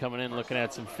exploit coming in, looking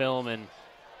at some film, and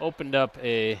opened up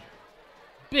a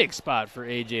big spot for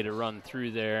A.J. to run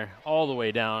through there all the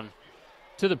way down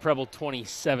to the Preble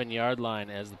 27-yard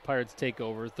line as the Pirates take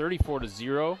over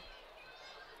 34-0.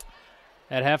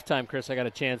 At halftime, Chris, I got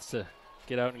a chance to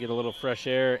get out and get a little fresh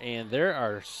air, and there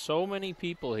are so many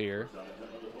people here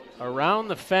around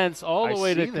the fence all the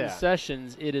way to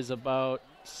concessions. It is about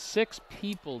 6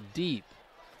 people deep.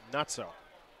 Not so.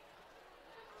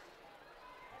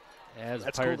 As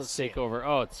Pirates take over.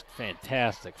 Oh, it's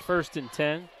fantastic. First and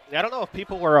 10. I don't know if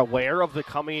people were aware of the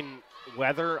coming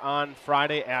weather on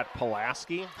Friday at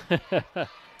Pulaski.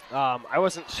 I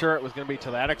wasn't sure it was going to be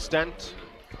to that extent.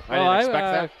 I didn't expect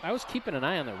that. I was keeping an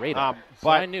eye on the radar, so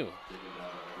but I knew.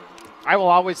 I will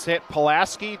always say it.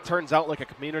 Pulaski turns out like a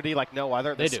community like no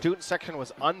other. The They do. student section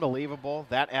was unbelievable.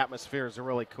 That atmosphere is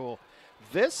really cool.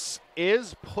 This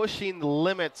is pushing the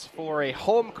limits for a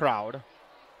home crowd.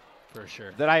 For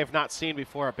sure. That I have not seen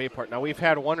before at Bayport. Now, we've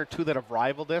had one or two that have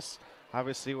rivaled this.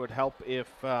 Obviously, it would help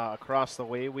if across the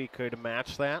way we could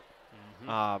match that.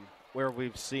 where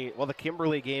we've seen, well, the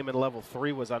Kimberly game in level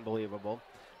 3 was unbelievable.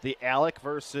 The Alec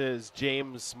versus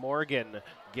James Morgan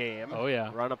game. Oh, yeah.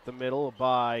 Run up the middle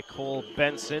by Cole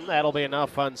Benson. That'll be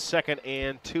enough on 2nd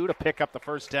and 2 to pick up the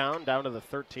first down to the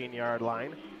 13-yard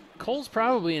line. Cole's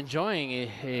probably enjoying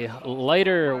a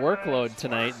lighter workload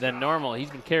tonight than normal. He's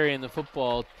been carrying the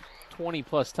football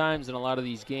 20-plus times in a lot of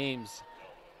these games.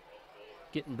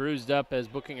 Getting bruised up as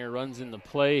Bookinger runs in the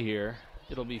play here.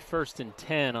 It'll be 1st and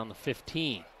 10 on the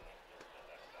 15.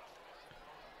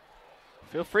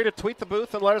 Feel free to tweet the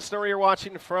booth and let us know where you're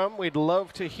watching from. We'd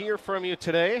love to hear from you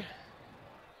today.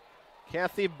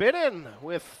 Kathy Bidden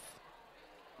with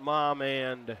Mom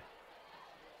and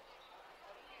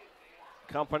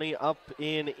company up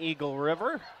in Eagle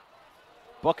River.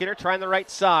 Bookinger trying the right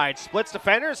side. Splits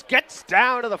defenders. Gets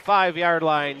down to the 5-yard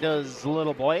line. Does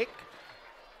little Blake.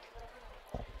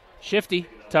 Shifty.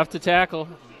 Tough to tackle.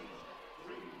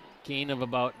 Gain of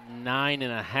about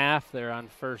 9.5 there on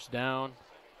 1st down.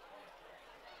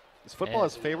 Is football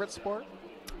his favorite sport?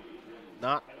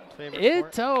 Not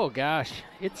favorite sport? Oh, gosh.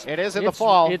 It is in the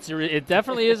fall. It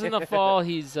definitely is in the fall.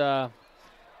 He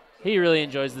really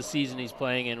enjoys the season he's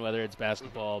playing in, whether it's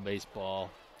basketball, baseball.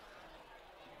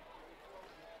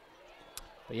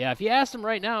 But, yeah, if you asked him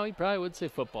right now, he probably would say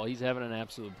football. He's having an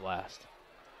absolute blast.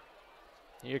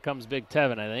 Here comes Big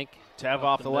Tevin, I think. Tev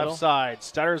off the left side.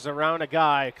 Stutters around a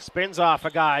guy. Spins off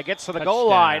a guy. Gets to the goal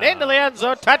line. Into the end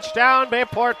zone. Touchdown,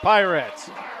 Bayport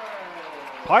Pirates.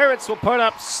 Pirates will put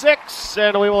up 6,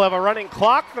 and we will have a running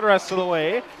clock for the rest of the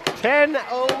way.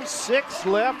 10:06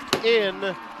 left in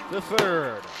the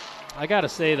 3rd. I got to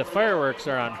say, the fireworks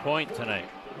are on point tonight.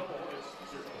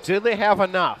 Did they have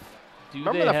enough?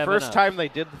 Remember the first time they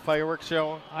did the fireworks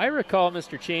show? I recall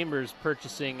Mr. Chambers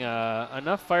purchasing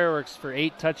enough fireworks for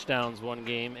 8 touchdowns one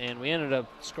game, and we ended up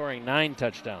scoring 9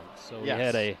 touchdowns. So we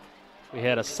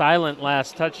had a silent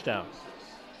last touchdown.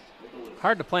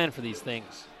 Hard to plan for these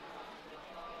things.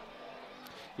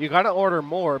 You got to order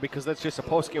more because that's just a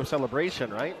post-game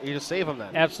celebration, right? You just save them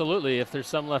then. Absolutely. If there's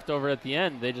some left over at the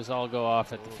end, they just all go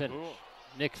off at the finish.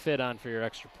 Nick Fit on for your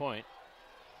extra point.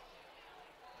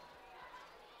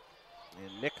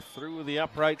 And Nick threw the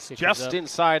uprights just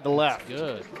inside the left.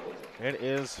 Good. It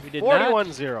is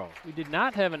 41-0. We did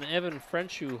not have an Evan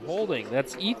Frenchu holding.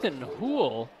 That's Ethan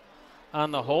Hool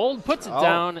on the hold. Puts it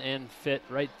down and Fit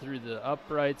right through the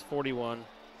uprights, 41-0.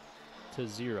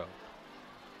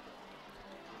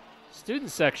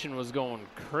 Student section was going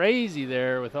crazy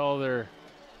there with all their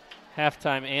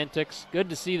halftime antics. Good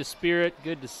to see the spirit.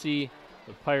 Good to see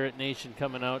the Pirate Nation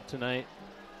coming out tonight.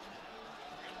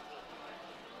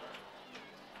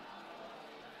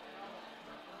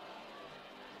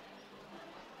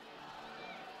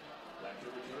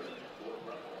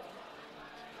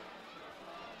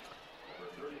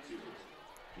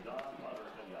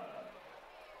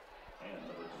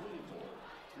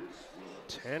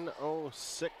 And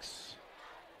 10:06.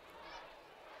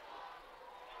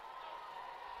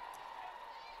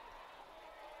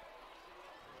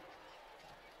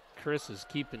 Chris is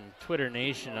keeping Twitter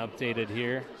Nation updated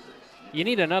here. You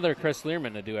need another Chris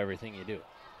Learman to do everything you do.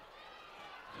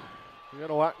 You got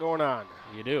a lot going on.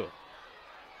 You do.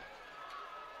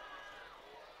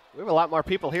 We have a lot more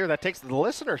people here. That takes the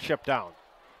listenership down.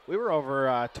 We were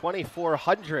over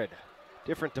 2,400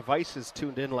 different devices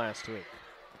tuned in last week.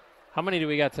 How many do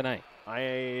we got tonight?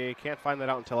 I can't find that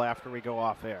out until after we go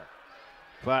off air.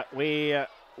 But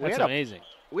that's amazing.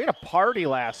 We had a party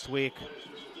last week.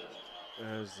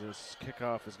 As this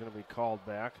kickoff is going to be called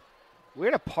back. We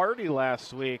had a party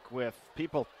last week with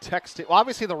people texting. Well,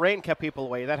 obviously the rain kept people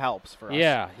away. That helps for us.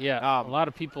 Yeah. A lot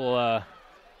of people. I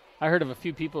heard of a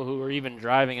few people who were even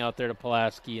driving out there to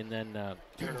Pulaski and then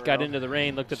got into the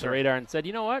rain, looked at the radar, and said,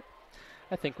 "You know what?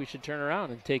 I think we should turn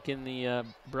around and take in the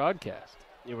broadcast."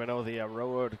 You know the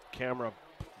road camera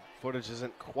footage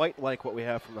isn't quite like what we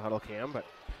have from the huddle cam, but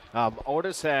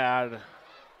Otis had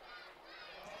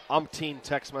umpteen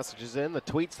text messages in, the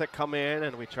tweets that come in,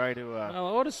 and we try to...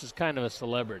 well, Otis is kind of a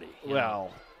celebrity.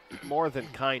 Well, more than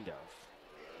kind of.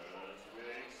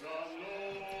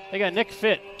 They got Nick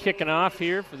Fit kicking off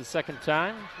here for the second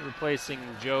time, replacing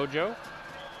JoJo.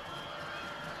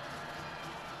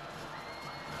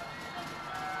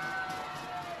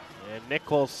 And Nick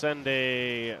will send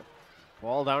a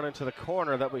ball down into the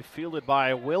corner that will be fielded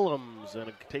by Willems, and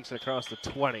it takes it across the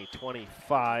 20,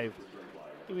 25,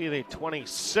 maybe the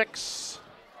 26.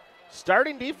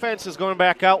 Starting defense is going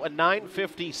back out with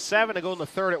 9:57 to go in the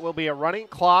 3rd. It will be a running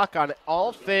clock on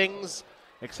all things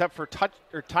except for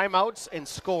timeouts and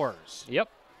scores. Yep.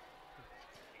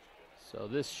 So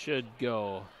this should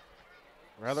go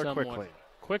rather quickly.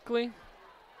 Quickly.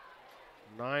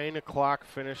 9 o'clock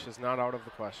finish is not out of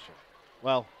the question.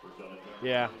 Well,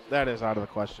 yeah, that is out of the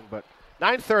question, but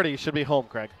 9:30 should be home,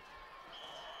 Craig.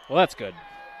 Well, that's good.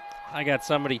 I got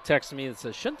somebody texting me that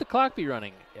says, shouldn't the clock be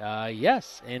running?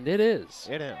 Yes, and it is.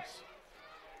 It is.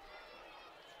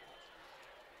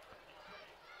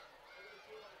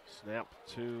 Snap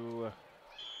to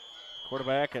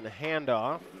quarterback and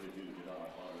handoff.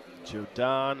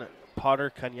 Judan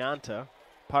Potter Kanyanta.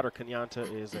 Potter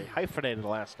Kanyanta is a hyphenated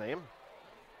last name.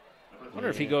 I wonder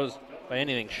if he goes by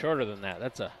anything shorter than that.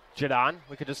 That's a Jadon.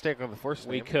 We could just take on the first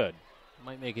name. We could.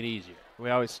 Might make it easier.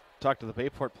 We always talk to the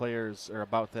Bayport players or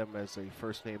about them as a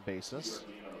first name basis.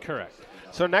 Correct.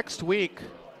 So next week,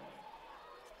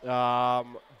 do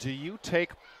you take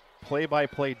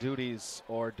play-by-play duties,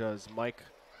 or does Mike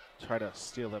try to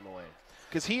steal them away?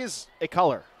 Because he is a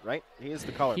color, right? He is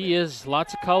the color. He is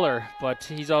lots of color, but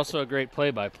he's also a great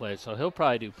play-by-play. So he'll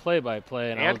probably do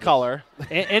play-by-play and color,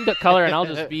 and color, and I'll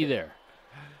just be there.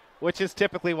 Which is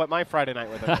typically what my Friday night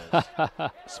with him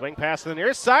is. Swing pass to the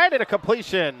near side and a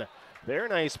completion. Very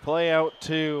nice play out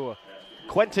to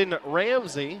Quentin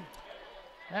Ramsey.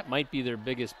 That might be their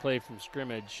biggest play from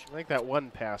scrimmage. I think that one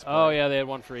pass play. Oh, yeah, they had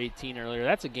one for 18 earlier.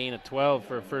 That's a gain of 12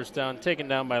 for a first down, taken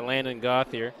down by Landon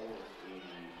Gauthier.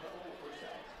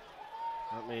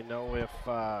 Let me know if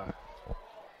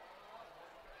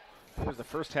here's the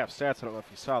first half stats. I don't know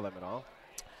if you saw them at all.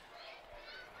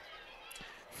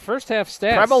 First half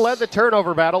stats. Preble led the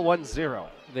turnover battle 1-0.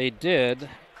 They did.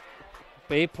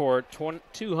 Bayport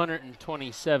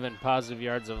 227 positive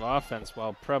yards of offense,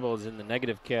 while Preble is in the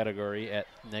negative category at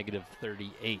negative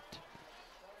 38.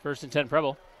 First and 10,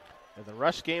 Preble. And the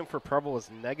rush game for Preble was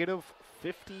negative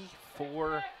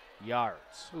 54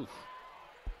 yards. Oof.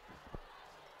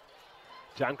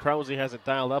 John Krause has it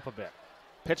dialed up a bit.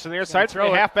 Pitch to the near side,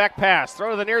 throw a halfback pass.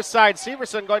 Throw to the near side.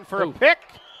 Severson going for a pick.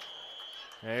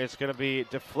 And it's going to be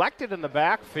deflected in the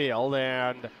backfield,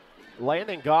 and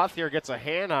Landon Gauthier gets a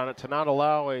hand on it to not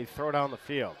allow a throw down the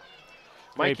field.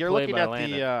 Mike, you're looking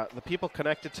at the people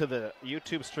connected to the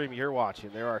YouTube stream you're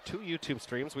watching. There are 2 YouTube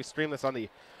streams. We stream this on the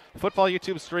football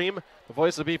YouTube stream, the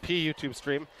Voice of BP YouTube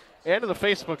stream, and the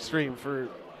Facebook stream for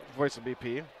Voice of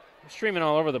BP. We're streaming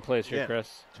all over the place here,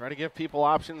 Chris. Try to give people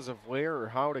options of where or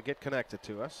how to get connected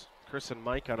to us. Chris and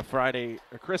Mike on a Friday,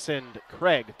 or Chris and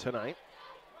Craig tonight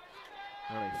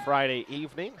on a Friday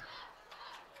evening.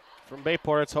 From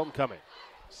Bayport, it's homecoming.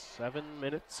 7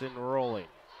 minutes in rolling.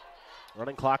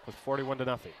 Running clock with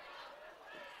 41-0.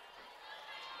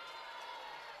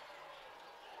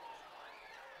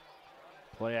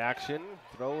 Play action,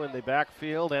 throw in the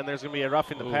backfield, and there's going to be a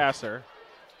roughing the passer.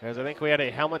 As I think we had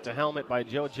a helmet-to-helmet by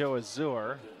JoJo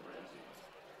Azur.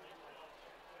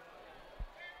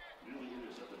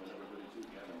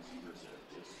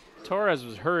 Torres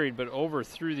was hurried, but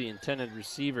overthrew the intended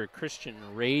receiver, Christian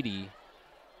Rady.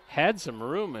 Had some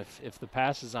room if the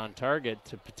pass is on target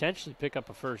to potentially pick up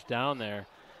a first down there.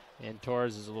 And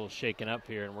Torres is a little shaken up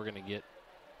here, and we're going to get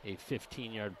a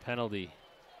 15-yard penalty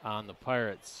on the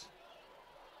Pirates,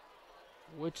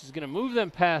 which is going to move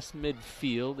them past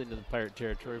midfield into the Pirate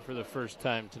territory for the first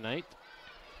time tonight.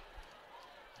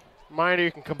 Reminder,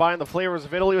 you can combine the flavors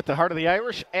of Italy with the heart of the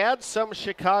Irish. Add some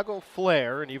Chicago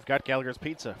flair, and you've got Gallagher's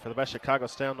Pizza. For the best Chicago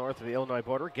style north of the Illinois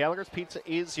border, Gallagher's Pizza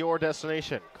is your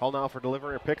destination. Call now for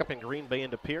delivery or pickup in Green Bay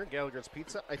and De Pere. Gallagher's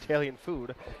Pizza, Italian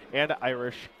food, and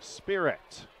Irish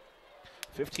spirit.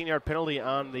 15-yard penalty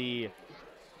on the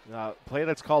play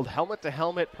that's called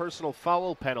helmet-to-helmet personal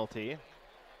foul penalty.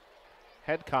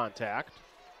 Head contact.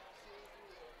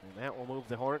 And that will move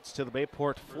the Hornets to the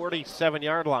Bayport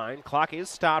 47-yard line. Clock is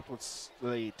stopped with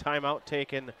the timeout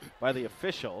taken by the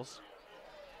officials.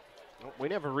 We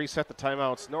never reset the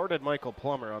timeouts, nor did Michael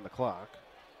Plummer on the clock.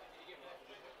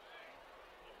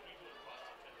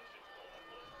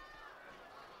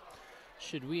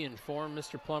 Should we inform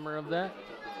Mr. Plummer of that?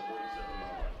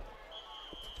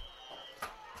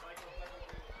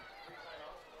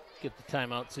 Get the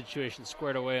timeout situation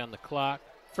squared away on the clock.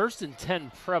 First and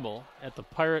 10, Preble at the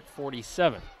Pirate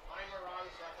 47.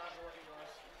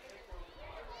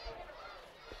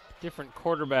 Different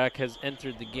quarterback has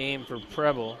entered the game for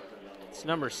Preble. It's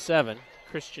number 7,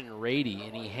 Christian Rady,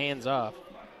 and he hands off.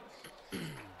 Do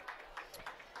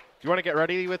you want to get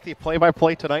ready with the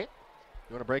play-by-play tonight?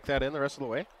 You want to break that in the rest of the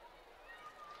way?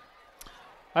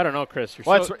 I don't know, Chris.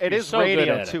 It is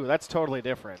radio too. That's totally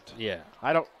different. Yeah.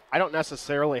 I don't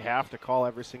necessarily have to call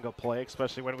every single play,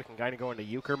 especially when we can kind of go into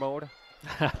euchre mode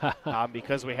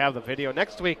because we have the video.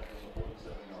 Next week,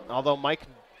 although Mike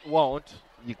won't,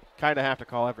 you kind of have to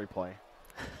call every play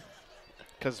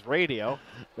because radio,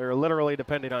 they're literally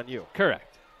depending on you.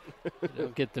 Correct. You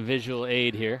don't get the visual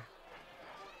aid here.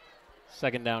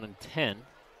 Second down and 10.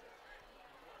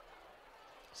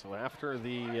 So after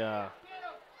the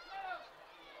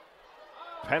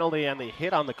penalty and the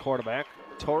hit on the quarterback,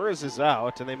 Torres is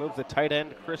out, and they move the tight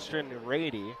end Christian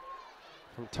Rady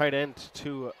from tight end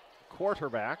to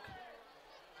quarterback.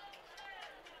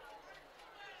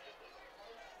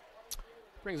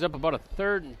 Brings up about a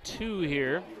 3rd and 2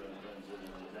 here.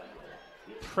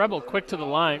 Preble quick to the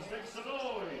line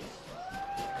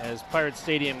as Pirate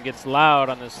Stadium gets loud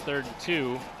on this 3rd and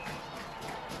 2.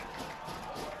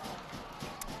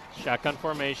 Shotgun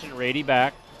formation, Rady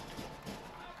back.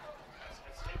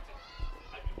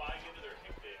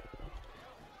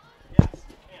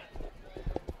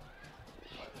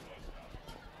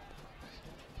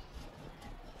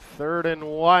 Third and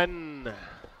 1.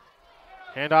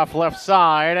 Handoff left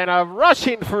side, and a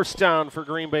rushing first down for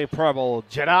Green Bay Preble.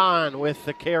 Jadon with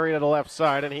the carry to the left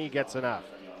side, and he gets enough.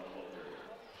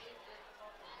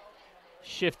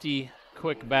 Shifty,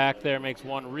 quick back there, makes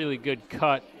one really good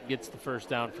cut, gets the first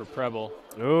down for Preble.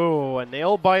 Ooh, a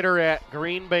nail biter at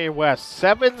Green Bay West.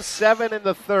 7-7 in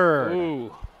the third.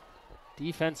 Ooh,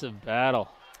 defensive battle.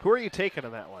 Who are you taking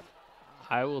in that one?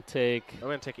 I will take. I'm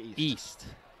going to take East. East.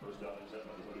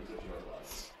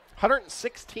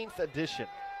 116th edition.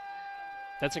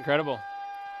 That's incredible.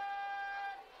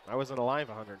 I wasn't alive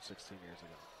 116 years ago.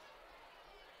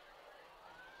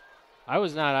 I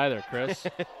was not either, Chris.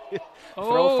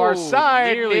 Throw far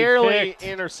side, nearly picked.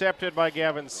 Intercepted by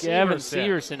Gavin Severson. Gavin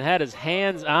Severson had his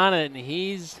hands on it, and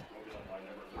he's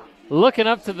looking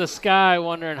up to the sky,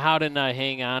 wondering how didn't I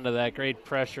hang on to that. Great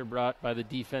pressure brought by the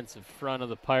defensive front of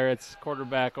the Pirates.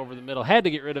 Quarterback over the middle. Had to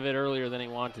get rid of it earlier than he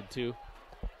wanted to.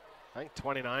 I think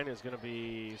 29 is going to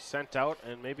be sent out,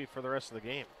 and maybe for the rest of the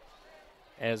game.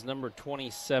 As number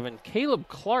 27, Caleb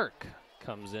Clark,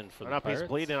 comes in for the Pirates. He's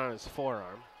bleeding on his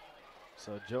forearm.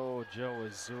 So Joe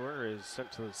Azur is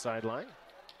sent to the sideline.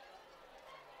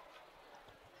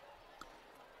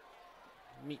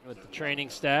 Meeting with the training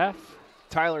staff.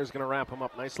 Tyler's going to wrap him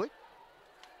up nicely.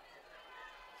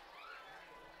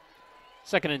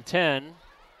 2nd and 10.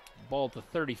 Ball at the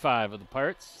 35 of the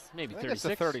Pirates. Maybe 36. It's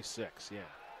the 36, yeah.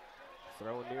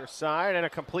 Throw near side and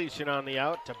a completion on the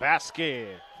out to Baskey.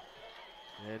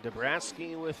 And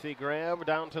Dabrowski with the grab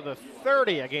down to the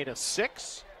 30, a gain of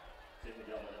 6.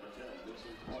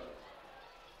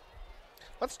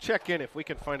 Let's check in if we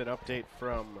can find an update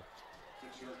from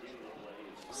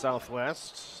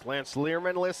Southwest. Lance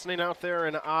Learman listening out there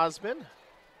in Osmond.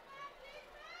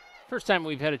 First time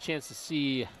we've had a chance to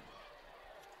see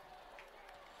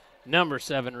number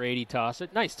 7, Rady toss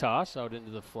it. Nice toss out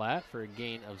into the flat for a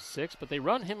gain of 6, but they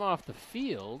run him off the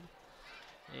field,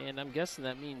 and I'm guessing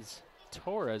that means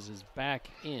Torres is back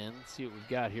in. Let's see what we've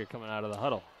got here coming out of the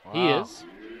huddle. Wow. He is.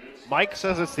 Mike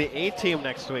says it's the A-team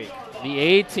next week. The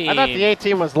A-team. I thought the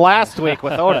A-team was last week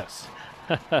with Otis.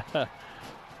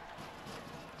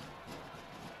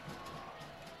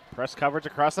 Press coverage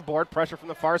across the board. Pressure from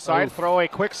the far side. Oof. Throw a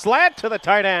quick slant to the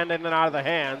tight end and then out of the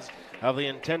hands of the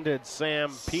intended Sam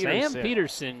Peterson. Sam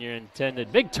Peterson, your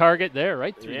intended. Big target there,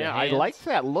 right through the hands. I like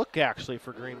that look, actually,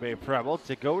 for Green Bay Preble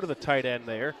to go to the tight end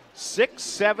there.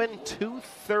 6'7",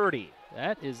 230.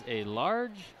 That is a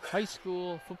large high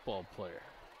school football player.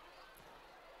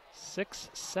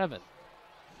 6'7".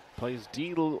 Plays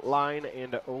D-line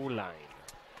and O-line.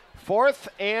 4th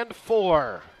and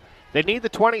 4. They need the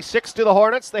 26 to the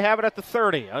Hornets. They have it at the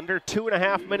 30. Under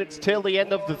 2.5 minutes till the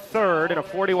end of the third in a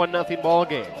 41-0 ball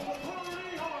game.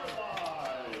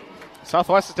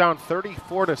 Southwest is down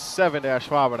 34-7 to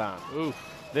Ashwaubenon. Oof.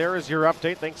 There is your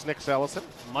update. Thanks, Nick Ellison.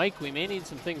 Mike, we may need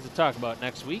some things to talk about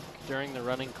next week during the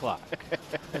running clock.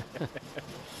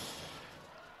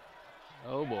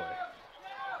 Oh, boy.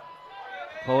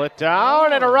 Pull it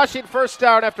down, and a rushing first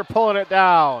down after pulling it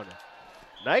down.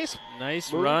 Nice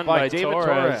move run by David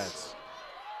Torres.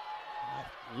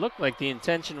 Looked like the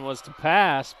intention was to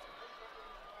pass.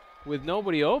 With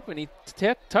nobody open, he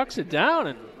tucks it down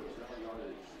and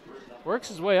works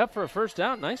his way up for a first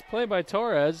down. Nice play by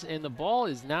Torres, and the ball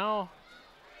is now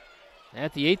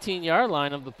at the 18-yard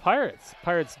line of the Pirates.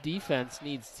 Pirates defense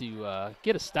needs to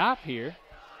get a stop here,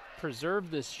 preserve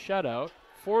this shutout.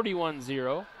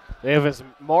 41-0. They have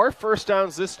more first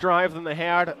downs this drive than they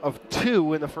had of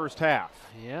 2 in the first half.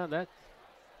 Yeah, that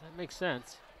makes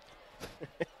sense.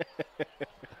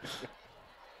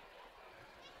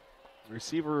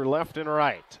 Receiver left and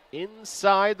right.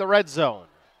 Inside the red zone.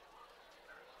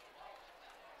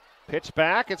 Pitch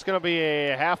back. It's going to be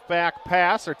a halfback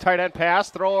pass or tight end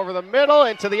pass. Throw over the middle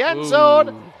into the end zone.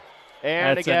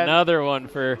 And that's again, another one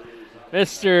for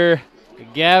Mr.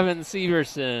 Gavin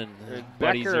Severson.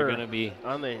 Buddies are going to be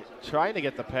on the trying to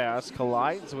get the pass.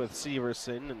 Collides with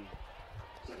Severson and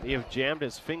He have jammed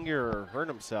his finger or hurt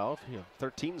himself.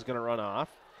 13's going to run off.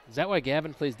 Is that why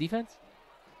Gavin plays defense?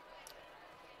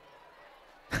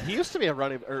 He used to be a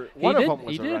running, or one of them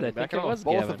was a running back. I think it was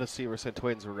both Gavin. of the Severson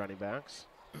twins were running backs.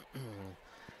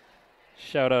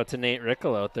 Shout out to Nate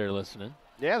Rickle out there listening.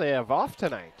 Yeah, they have off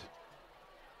tonight.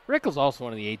 Rickle's also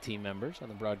one of the A-team members on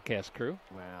the broadcast crew.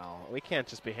 Well, we can't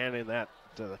just be handing that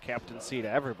to the captaincy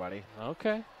to everybody.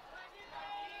 Okay.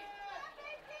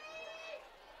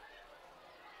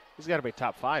 He's got to be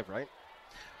top 5, right?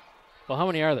 Well, how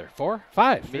many are there? 4?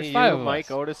 5. Me, There's 5 you, of Mike,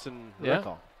 us. Otis, and Yeah.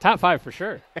 Rickle. Top 5 for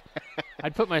sure.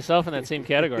 I'd put myself in that same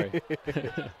category.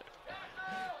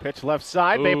 Pitch left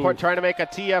side. Bayport trying to make a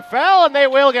TFL, and they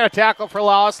will get a tackle for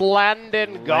loss.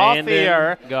 Landon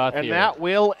Gauthier. And that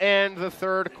will end the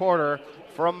third quarter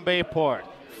from Bayport.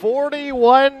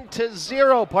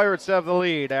 41-0. Pirates have the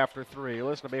lead after 3.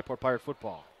 Listen to Bayport Pirate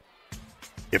football.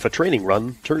 If a training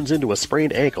run turns into a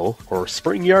sprained ankle or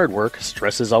spring yard work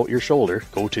stresses out your shoulder,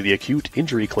 go to the acute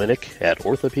injury clinic at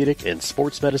Orthopedic and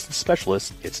Sports Medicine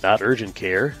Specialist. It's not urgent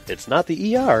care. It's not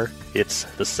the ER. It's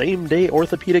the same-day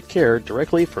orthopedic care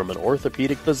directly from an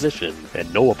orthopedic physician,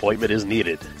 and no appointment is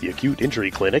needed. The acute injury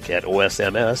clinic at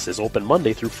OSMS is open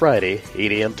Monday through Friday,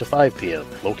 8 a.m. to 5 p.m.,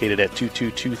 located at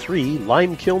 2223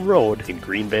 Lime Kiln Road in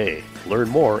Green Bay. Learn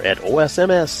more at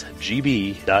osmsgb.com.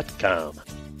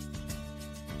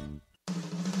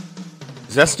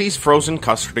 Zesty's Frozen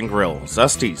Custard and Grill.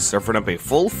 Zesty's, serving up a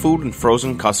full food and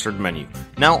frozen custard menu.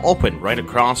 Now open right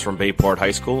across from Bayport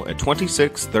High School at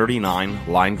 2639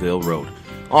 Lineville Road.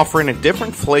 Offering a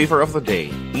different flavor of the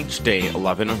day, each day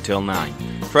 11 until 9.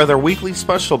 Try their weekly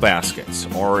special baskets,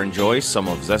 or enjoy some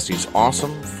of Zesty's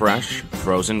awesome, fresh,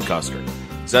 frozen custard.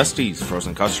 Zesty's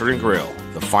Frozen Custard and Grill,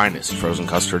 the finest frozen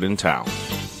custard in town.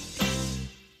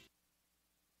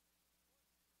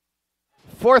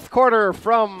 Fourth quarter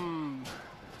from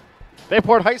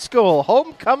Bayport High School,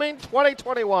 homecoming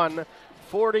 2021,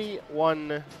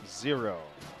 41-0.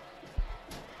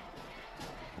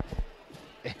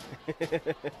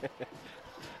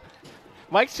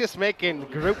 Mike's just making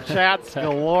group chats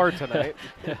galore tonight.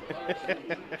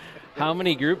 How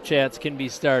many group chats can be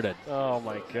started? Oh,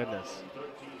 my goodness.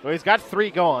 Well, he's got 3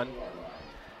 going.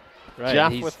 Right,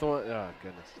 Jeff with one. Oh,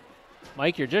 goodness.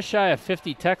 Mike, you're just shy of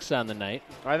 50 texts on the night.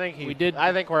 I think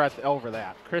we're over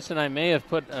that. Chris and I may have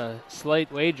put a slight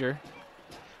wager.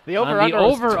 The over-under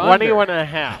was 21 and a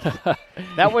half.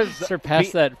 That was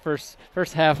surpassed that first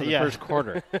half of the first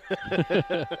quarter.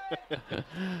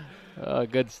 Oh,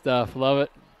 good stuff. Love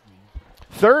it.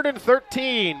 3rd and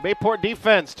 13. Bayport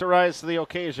defense to rise to the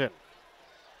occasion.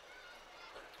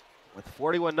 With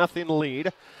 41-0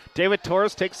 lead. David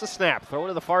Torres takes the snap. Throw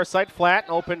to the far side flat.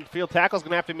 Open field tackle is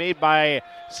going to have to be made by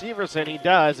Severson. He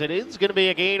does. It is going to be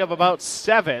a gain of about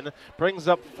 7. Brings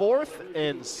up 4th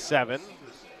and 7.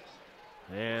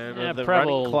 And the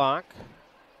Preble running clock.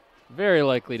 Very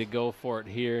likely to go for it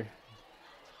here.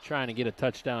 Trying to get a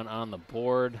touchdown on the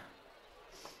board.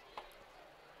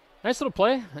 Nice little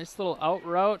play. Nice little out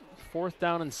route. 4th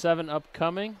down and 7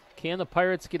 upcoming. Can the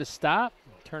Pirates get a stop?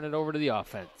 Turn it over to the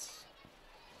offense.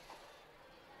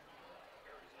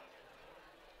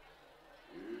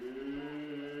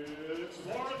 It's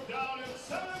 4th down and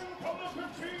 7 from the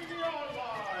 15-yard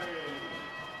line.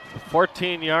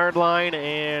 14-yard line,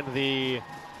 and the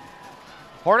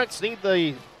Hornets need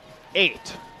the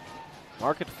 8.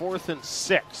 Mark it 4th and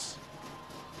 6.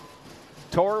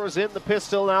 Torres was in the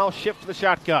pistol now, shift to the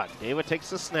shotgun. David takes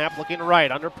the snap, looking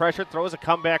right, under pressure, throws a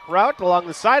comeback route along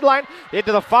the sideline,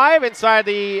 into the 5, inside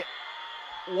the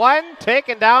 1,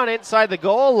 taken down inside the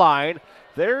goal line.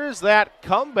 There's that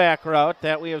comeback route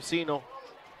that we have seen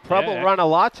Preble run a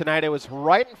lot tonight. It was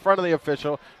right in front of the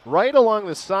official, right along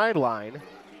the sideline.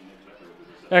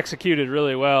 Executed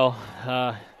really well.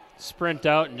 Sprint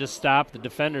out and just stop. The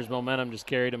defender's momentum just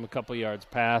carried him a couple yards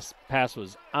past. Pass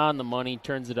was on the money,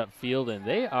 turns it upfield, and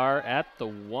they are at the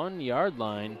 1-yard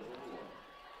line.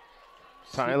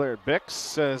 Tyler Bix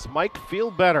says, Mike, feel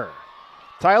better.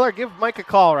 Tyler, give Mike a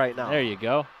call right now. There you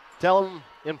go. Tell him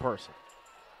in person.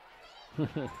 I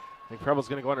think Preble's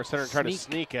going to go under center and try to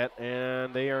sneak it,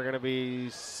 and they are going to be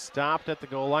stopped at the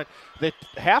goal line. The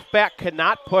halfback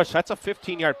cannot push. That's a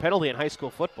 15-yard penalty in high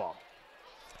school football.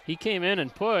 He came in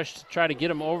and pushed to try to get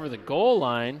him over the goal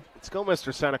line. Let's go,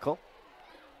 Mr. Senecal.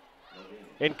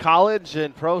 In college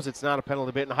and pros, it's not a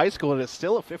penalty, but in high school, it is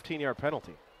still a 15-yard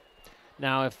penalty.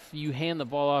 Now, if you hand the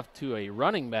ball off to a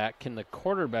running back, can the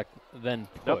quarterback then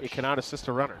push? No, you cannot assist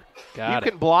a runner. Got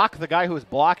you can block the guy who is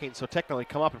blocking, so technically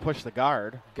come up and push the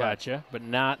guard. Gotcha, but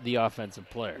not the offensive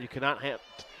player. You cannot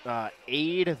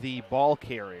aid the ball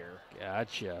carrier.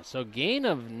 Gotcha. So gain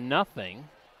of nothing.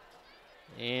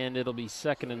 And it'll be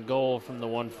 2nd and goal from the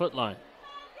 1-foot line.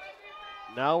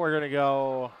 Now we're going to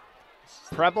go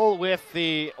Preble with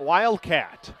the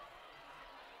Wildcat.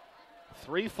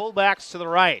 3 fullbacks to the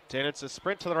right, and it's a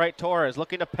sprint to the right. Torres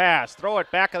looking to pass. Throw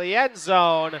it back of the end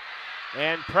zone,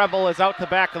 and Preble is out the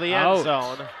back of the end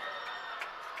zone.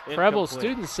 Preble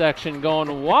student section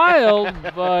going wild,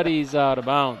 but he's out of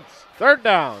bounds. 3rd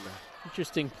down.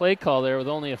 Interesting play call there with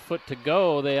only a foot to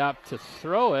go. They opt to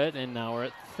throw it, and now we're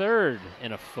at 3rd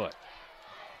and a foot.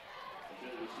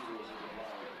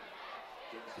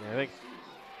 Yeah, I think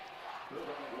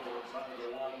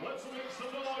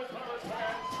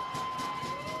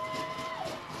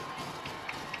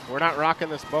we're not rocking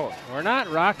this boat. We're not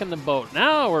rocking the boat.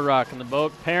 Now we're rocking the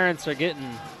boat. Parents are getting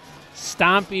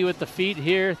stompy with the feet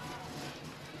here.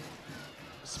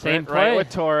 Same play. Right with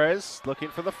Torres, looking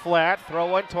for the flat. Throw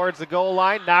one towards the goal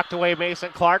line. Knocked away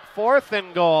Mason Clark. 4th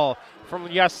and goal from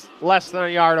less than a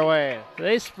yard away.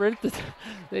 They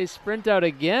sprint out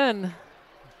again.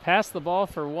 Pass the ball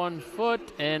for 1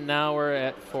 foot, and now we're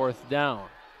at 4th down.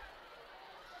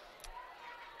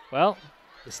 Well,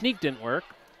 the sneak didn't work.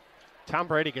 Tom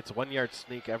Brady gets a 1-yard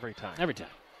sneak every time. Every time.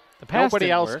 The pass Nobody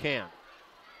didn't else work. can.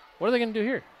 What are they going to do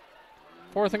here?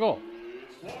 4th and goal.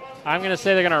 I'm going to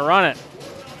say they're going to run it.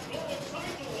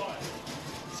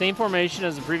 Same formation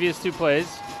as the previous 2 plays,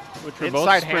 which were both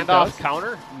inside sprint handoff outs.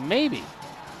 counter. Maybe.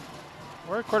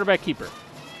 Or a quarterback keeper.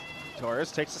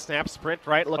 Torres takes a snap, sprint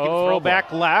right, looking throw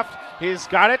back left. He's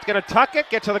got it, going to tuck it,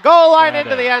 get to the goal line,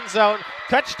 into the end zone.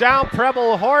 Touchdown,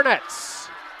 Preble Hornets.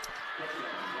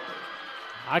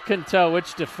 I couldn't tell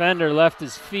which defender left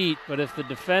his feet, but if the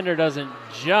defender doesn't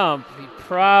jump, he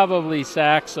probably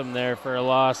sacks him there for a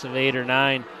loss of 8 or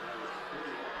 9.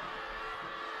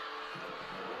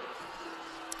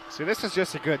 See, this is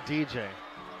just a good DJ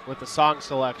with the song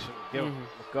selection.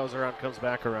 What goes around comes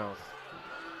back around.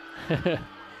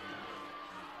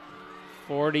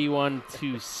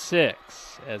 41-6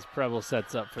 as Preble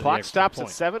sets up for the Clock extra stops point.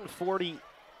 at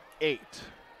 7:48.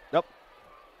 Nope.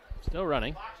 Still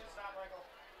running.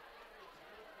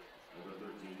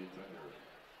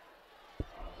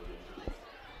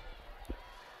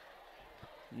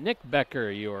 Nick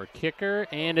Becker, your kicker,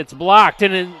 and it's blocked,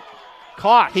 and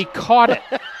he caught it.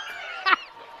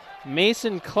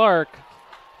 Mason Clark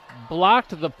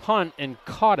blocked the punt and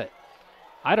caught it.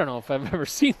 I don't know if I've ever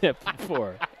seen that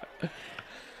before.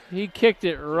 He kicked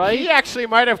it right. He actually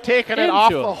might have taken it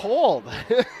off the hold.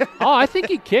 Oh, I think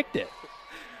he kicked it.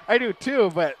 I do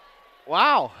too, but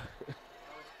wow.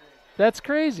 That's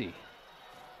crazy.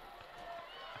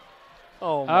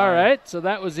 Oh, my. All right, so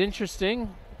that was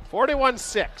interesting.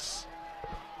 41-6.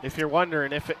 If you're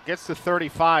wondering, if it gets to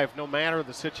 35, no matter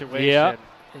the situation,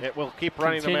 it will keep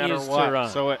running no matter Continues to what. run.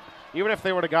 So even if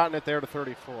they would have gotten it there to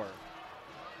 34.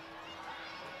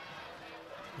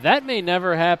 That may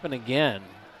never happen again,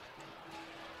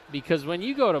 because when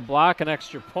you go to block an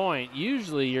extra point,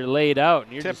 usually you're laid out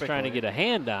and you're just trying to get a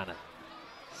hand on it.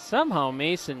 Somehow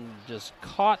Mason just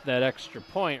caught that extra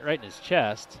point right in his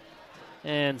chest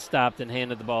and stopped and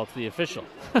handed the ball to the official.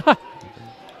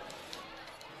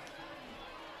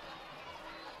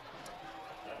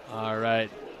 All right,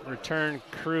 return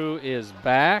crew is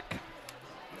back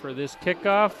for this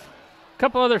kickoff. A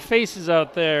couple other faces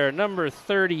out there. Number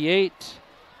 38,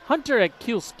 Hunter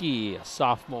Akilski, a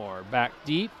sophomore, back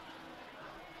deep.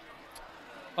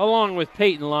 Along with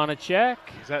Peyton Lonachek.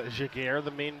 Is that Jaguar,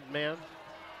 the main man?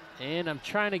 And I'm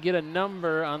trying to get a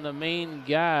number on the main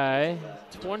guy.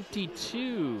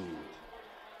 22,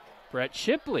 Brett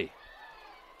Shipley.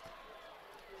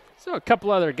 So a couple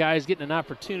other guys getting an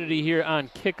opportunity here on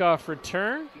kickoff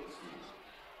return.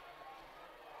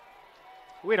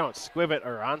 We don't squib it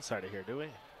or onside it here, do we?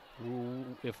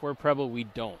 If we're Preble, we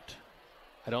don't.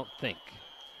 I don't think.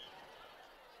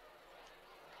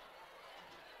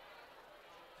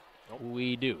 Nope.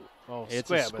 We do. Oh, it's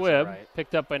squib, a squib, right.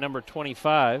 picked up by number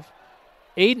 25,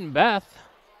 Aiden Beth.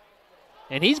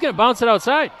 And he's going to bounce it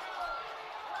outside.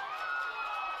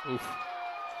 Oof.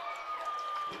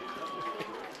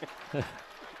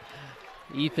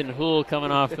 Ethan Houle coming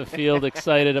off the field,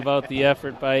 excited about the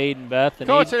effort by Aiden Beth. And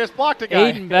Coach, just blocked a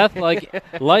guy. Aiden Beth,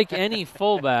 like any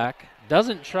fullback,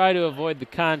 doesn't try to avoid the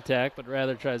contact, but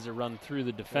rather tries to run through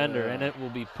the defender, and it will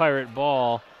be Pirate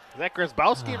ball. Is that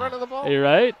Grzybowski running the ball? You're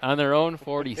right, on their own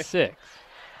 46.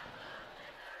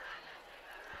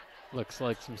 Looks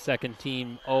like some second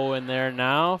team O in there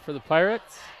now for the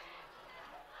Pirates.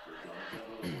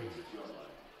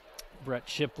 Brett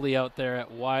Shipley out there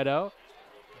at wideout.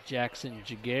 Jackson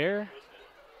Jaguar.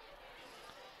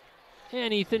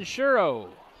 And Ethan Shuro.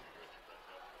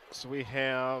 So we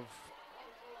have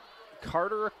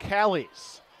Carter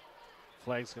Callies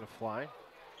Flag's going to fly.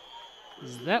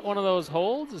 Is that one of those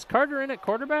holds? Is Carter in at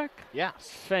quarterback?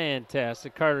 Yes.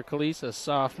 Fantastic. Carter Calise, a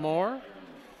sophomore.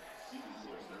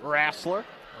 Rassler.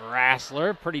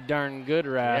 Pretty darn good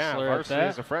Rassler. Yeah, varsity at that.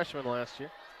 as a freshman last year.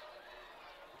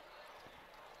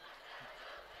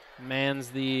 Mans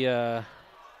the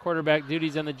quarterback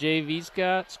duties on the JV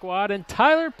squad, and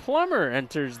Tyler Plummer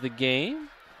enters the game.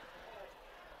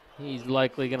 He's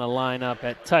likely going to line up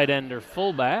at tight end or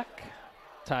fullback.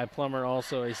 Ty Plummer,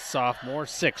 also a sophomore,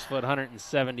 6 foot,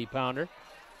 170-pounder.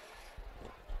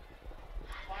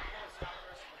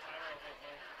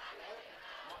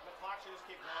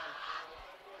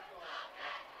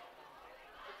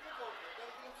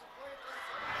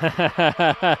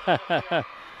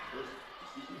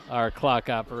 Our clock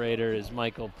operator is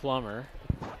Michael Plummer.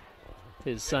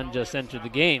 His son just entered the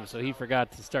game, so he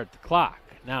forgot to start the clock.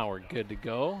 Now we're good to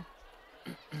go.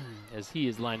 As he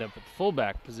is lined up at the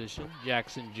fullback position.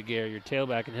 Jackson Jaguar, your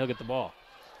tailback, and he'll get the ball.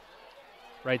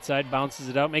 Right side, bounces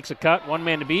it out, makes a cut, one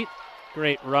man to beat.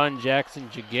 Great run, Jackson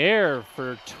Jaguar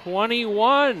for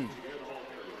 21.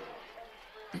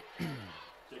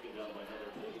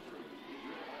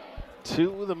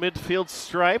 To the midfield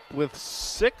stripe with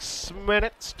 6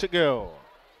 minutes to go.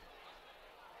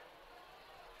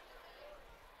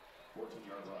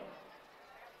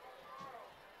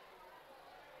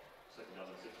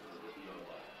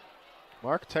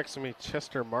 Mark texted me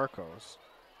Chester Marcos.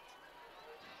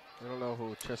 I don't know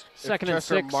who Chester. Second and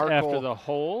Chester 6 Markle after the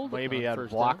hold. Maybe a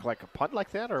first block down. like a punt like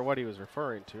that, or what he was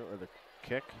referring to, or the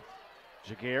kick.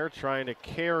 Jaguar trying to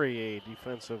carry a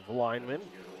defensive lineman.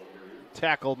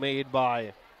 Tackle made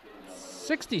by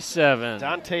 67.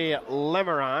 Dante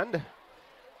Lemerand.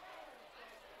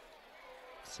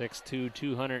 6'2",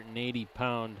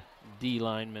 280-pound D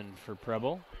lineman for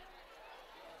Preble.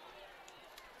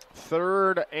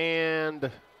 3rd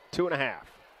and 2.5.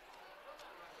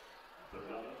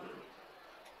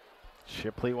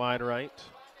 Shipley wide right.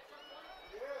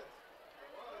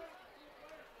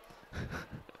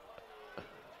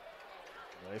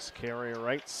 Nice carry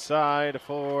right side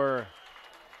for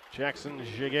Jackson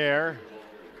Jaguar.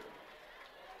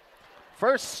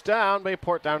 First down,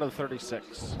 Bayport down to the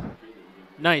 36.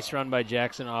 Nice run by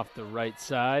Jackson off the right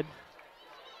side.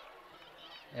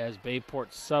 As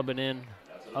Bayport subbing in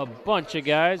a bunch of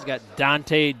guys. Got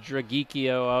Dante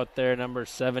Dragicchio out there, number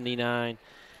 79.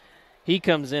 He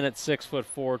comes in at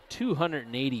 6'4",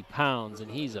 280 pounds,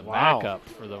 and he's a backup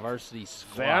for the varsity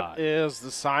squad. That is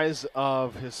the size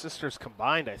of his sisters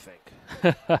combined, I think.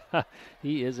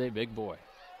 He is a big boy.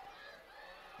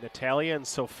 Natalia and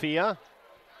Sophia.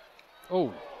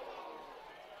 Oh.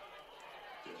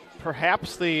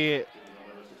 Perhaps the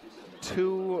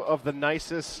two of the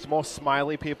nicest, most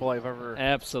smiley people I've ever.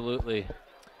 Absolutely.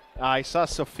 I saw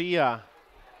Sophia,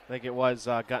 I think it was,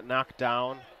 got knocked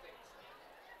down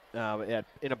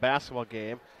in a basketball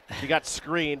game. She got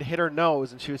screened, hit her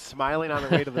nose, and she was smiling on her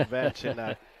way to the bench.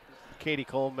 And Katie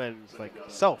Coleman's like,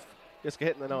 Soph, just get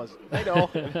hit in the nose. I know.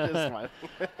 Just smile.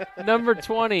 Number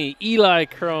 20, Eli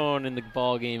Crone in the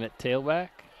ball game at tailback.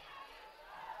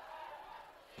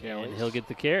 And he'll get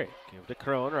the carry. Give to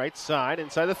Crone, right side,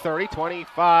 inside the 30,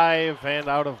 25, and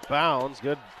out of bounds.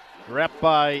 Good rep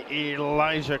by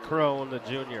Elijah Crone, the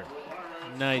junior.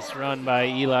 Nice run by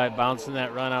Eli, bouncing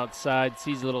that run outside,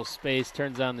 sees a little space,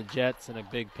 turns on the Jets, and a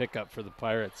big pickup for the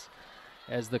Pirates.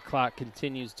 As the clock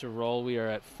continues to roll, we are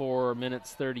at 4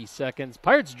 minutes, 30 seconds.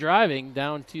 Pirates driving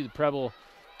down to the Preble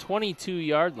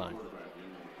 22-yard line.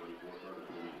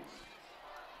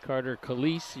 Carter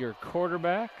Calise, your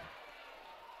quarterback.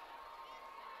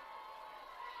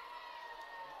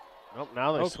 Nope,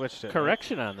 now they switched it.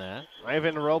 Correction on that.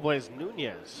 Ivan Robles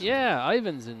Nunez. Yeah,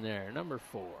 Ivan's in there, number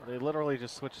 4. They literally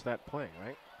just switched that play,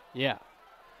 right? Yeah.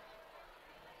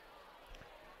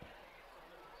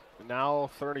 Now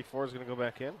 34 is going to go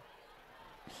back in.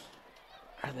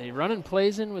 Are they running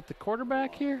plays in with the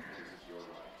quarterback here?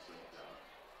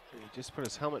 He just put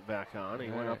his helmet back on. He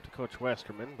went up to Coach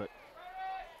Westerman, but.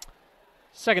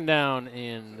 Second down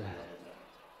and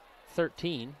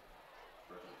 13.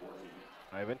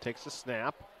 Ivan takes the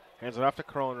snap, hands it off to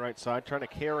Crone right side, trying to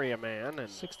carry a man. And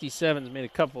 67's made a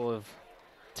couple of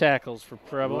tackles for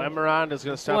Preble. Lemerand is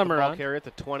going to stop the ball carry at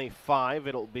the 25.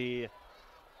 It'll be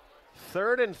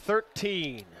 3rd and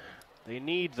 13. They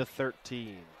need the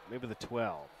 13, maybe the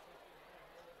 12.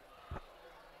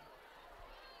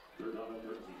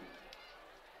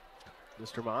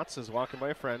 Mr. Motz is walking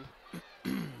by a friend.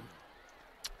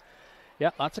 Yeah,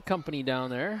 lots of company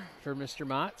down there for Mr.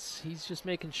 Motz. He's just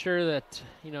making sure that,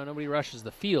 nobody rushes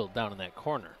the field down in that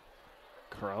corner.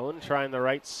 Crone trying the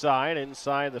right side,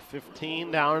 inside the 15,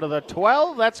 down to the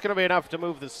 12. That's going to be enough to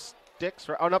move the sticks.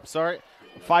 Oh, no, sorry.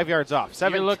 5 yards off.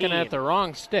 17. You're looking at the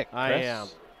wrong stick, Chris. I am.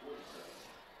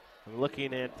 I'm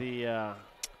looking at the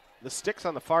sticks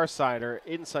on the far side are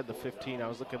inside the 15. I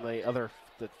was looking at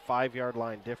the 5 yard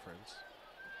line difference.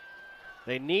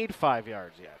 They need 5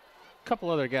 yards yet. A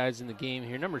couple other guys in the game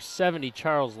here. Number 70,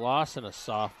 Charles Lawson, a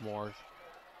sophomore.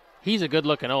 He's a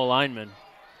good-looking O-lineman.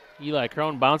 Eli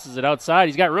Crone bounces it outside.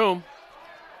 He's got room.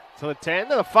 To the 10,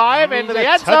 to the 5, into the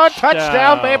end zone.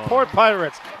 Touchdown, Bayport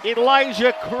Pirates.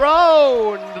 Elijah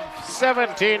Crone,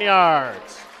 17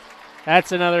 yards.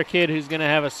 That's another kid who's going to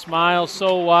have a smile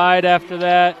so wide after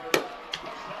that.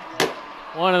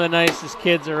 One of the nicest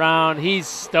kids around. He's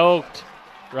stoked,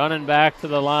 running back to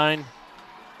the line.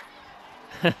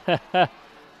 A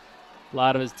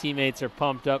lot of his teammates are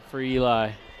pumped up for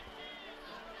Eli.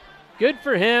 Good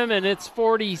for him, and it's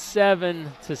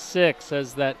 47-6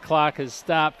 as that clock has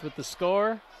stopped with the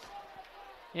score.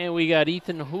 And we got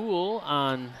Ethan Hoole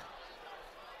on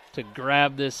to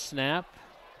grab this snap,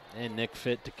 and Nick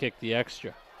Fitt to kick the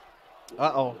extra.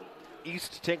 Uh-oh.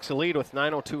 East takes a lead with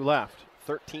 9:02 left,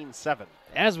 13-7.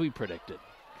 As we predicted.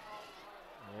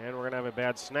 And we're going to have a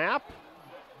bad snap.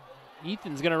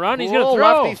 Ethan's going to run. He's going to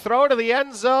throw. Lefty throw to the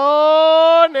end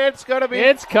zone. It's going to be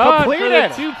It's caught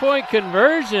completed. For the 2-point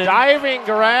conversion. Diving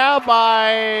grab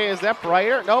by, is that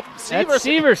Breyer? Nope, Severson. That's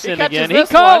Severson again. He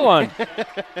caught one.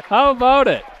 How about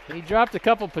it? He dropped a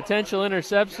couple potential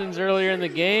interceptions earlier in the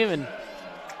game, and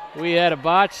we had a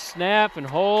botched snap and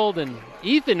hold, and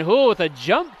Ethan Hoole with a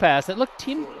jump pass that looked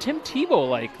Tim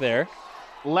Tebow-like there.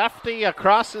 Lefty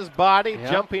across his body,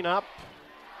 jumping up.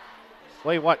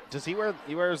 Wait, what? Does he wear?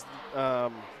 He wears,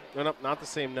 not the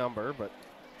same number, but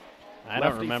I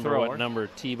don't remember what number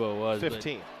Tebow was.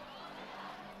 15.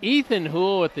 Ethan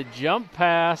Hoole with the jump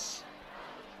pass.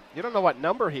 You don't know what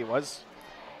number he was.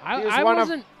 I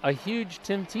wasn't a huge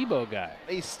Tim Tebow guy.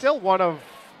 He's still one of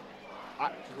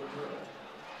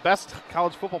best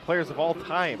college football players of all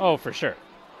time. Oh, for sure.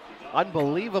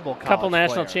 Unbelievable college Couple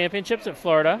national player. championships at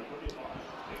Florida.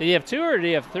 Did he have 2 or did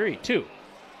he have 3? 2.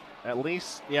 At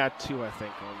least, 2, I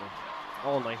think,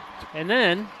 only. And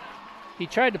then he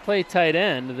tried to play tight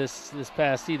end this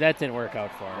past season. That didn't work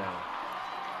out for him.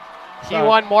 He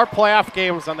won more playoff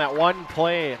games on that one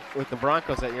play with the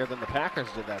Broncos that year than the Packers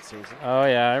did that season. Oh,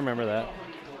 yeah, I remember that.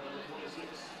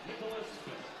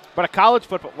 But a college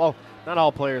football, well, not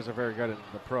all players are very good in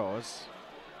the pros.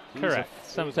 Correct.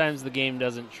 Sometimes the game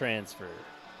doesn't transfer.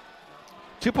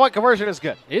 2-point conversion is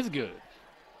good. Is good.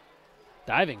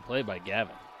 Diving play by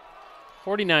Gavin.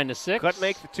 49-6. Couldn't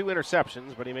make the 2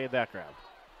 interceptions, but he made that grab.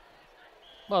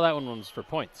 Well, that one was for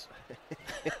points.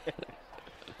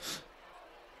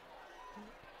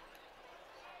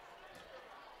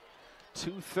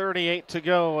 2:38 to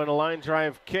go, and a line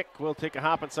drive kick will take a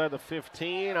hop inside the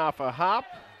 15, off a hop.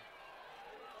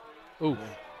 Ooh.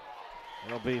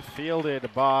 It'll be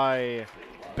fielded by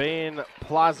Bane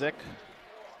Plazik.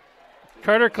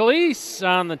 Carter Calise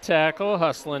on the tackle,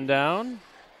 hustling down.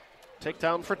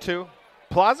 Takedown for 2.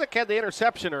 Plazik had the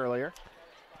interception earlier.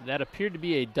 That appeared to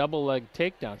be a double leg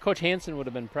takedown. Coach Hansen would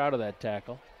have been proud of that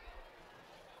tackle.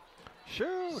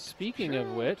 Speaking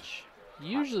of which,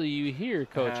 usually you hear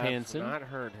Coach Hansen. Not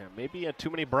heard him. Maybe he had too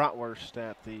many bratwurst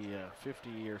at the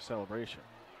 50-year celebration.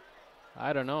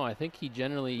 I don't know. I think he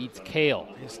generally eats kale.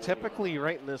 He's typically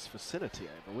right in this vicinity,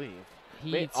 I believe.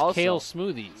 He eats kale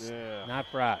smoothies, not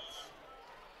brats.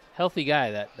 Healthy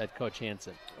guy, that Coach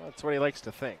Hansen. Well, that's what he likes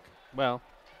to think. Well,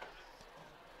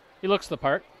 he looks the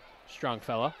part. Strong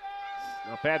fella.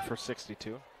 Not bad for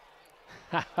 62.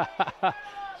 Snap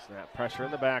pressure in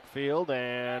the backfield,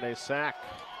 and a sack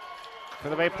for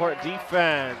the Bayport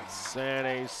defense. And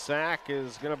a sack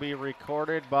is going to be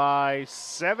recorded by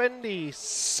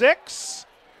 76.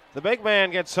 The big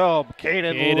man gets home,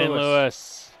 Caden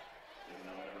Lewis.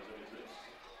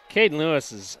 Caden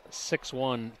Lewis is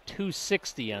 6'1",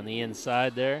 260 on the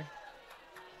inside there.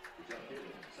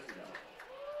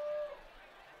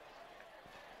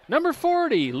 Number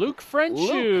 40, Luke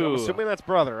Frenchu. I'm assuming that's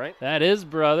brother, right? That is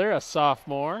brother, a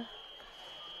sophomore,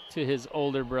 to his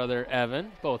older brother,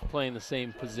 Evan, both playing the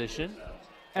same position.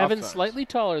 Evan's slightly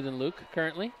taller than Luke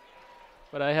currently,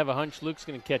 but I have a hunch Luke's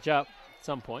going to catch up at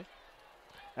some point.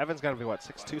 Evan's got to be, what,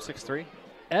 6'2", 6'3"?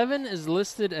 Evan is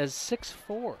listed as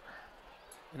 6'4",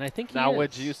 and I think he Now, is.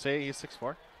 would you say he's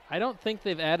 6'4"? I don't think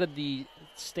they've added the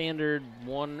standard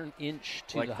 1 inch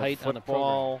to like the height football. on the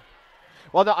program.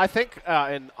 Well, no, I think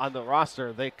on the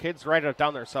roster, the kids write it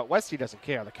down there. So Westy doesn't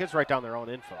care. The kids write down their own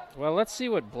info. Well, let's see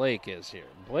what Blake is here.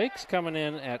 Blake's coming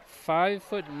in at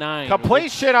 5'9".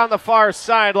 Completion on the far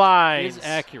sideline is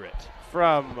accurate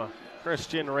from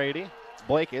Christian Rady.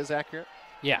 Blake is accurate.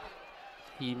 Yeah,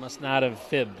 he must not have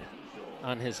fibbed.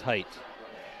 on his height.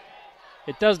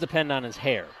 It does depend on his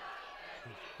hair.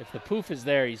 If the poof is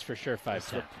there, he's for sure 5'10".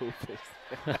 The poof is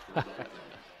there.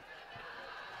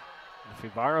 If he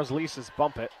borrows Lisa's,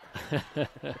 bump it.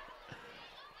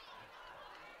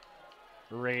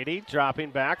 Rady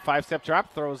dropping back, 5-step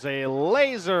drop, throws a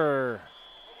laser.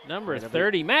 Number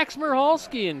 30, Max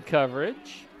Merholski in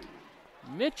coverage.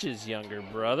 Mitch's younger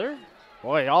brother.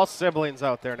 Boy, all siblings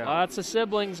out there now. Lots of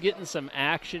siblings getting some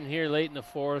action here late in the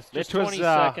fourth. Just Mitch 20 was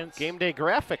seconds. game day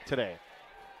graphic today.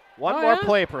 One more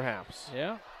play, perhaps.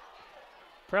 Yeah.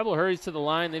 Preble hurries to the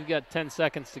line. They've got 10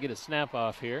 seconds to get a snap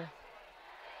off here.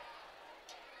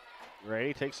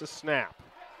 Rady takes a snap.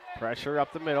 Pressure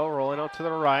up the middle, rolling out to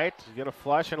the right. He's going to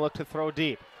flush and look to throw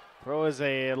deep. Throw is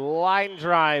a line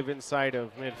drive inside of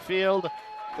midfield.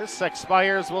 This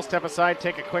expires. We'll step aside,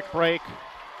 take a quick break.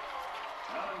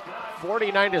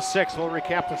 49-6. We'll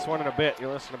recap this one in a bit.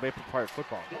 You'll listen to Maple Pirate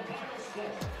Football.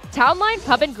 Town Line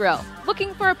Pub and Grill.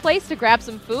 Looking for a place to grab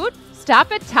some food?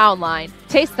 Stop at Town Line.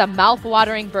 Taste the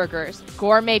mouth-watering burgers,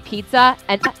 gourmet pizza,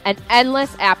 and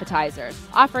endless appetizers,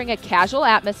 offering a casual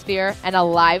atmosphere and a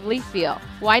lively feel.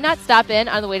 Why not stop in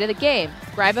on the way to the game?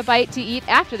 Grab a bite to eat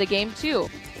after the game, too.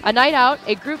 A night out,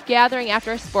 a group gathering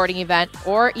after a sporting event,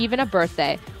 or even a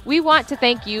birthday. We want to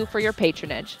thank you for your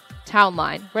patronage. Town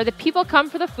Line, where the people come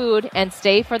for the food and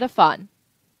stay for the fun.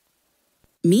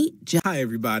 Meet Josh. Hi,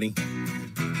 everybody.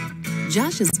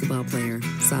 Josh is a basketball player,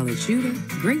 solid shooter,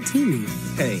 great teammate.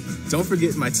 Hey, don't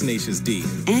forget my tenacious D.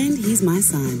 And he's my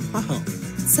son. Oh.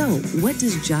 So, what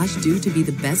does Josh do to be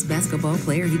the best basketball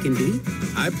player he can be?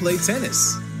 I play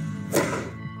tennis.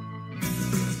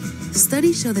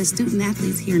 Studies show that student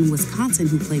athletes here in Wisconsin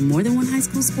who play more than one high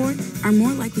school sport are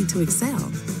more likely to excel.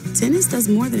 Tennis does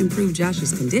more than improve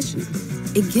Josh's conditioning.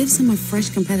 It gives him a fresh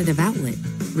competitive outlet,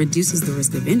 reduces the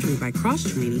risk of injury by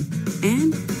cross-training,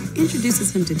 and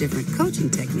introduces him to different coaching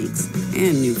techniques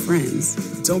and new friends.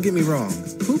 Don't get me wrong,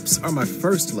 hoops are my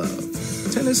first love.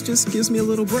 Tennis just gives me a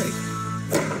little break.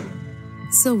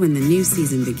 So when the new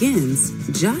season begins,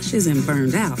 Josh isn't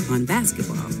burned out on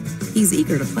basketball. He's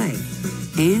eager to play,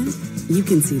 and you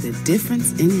can see the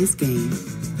difference in his game.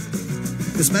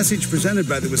 This message presented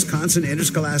by the Wisconsin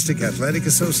Interscholastic Athletic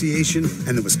Association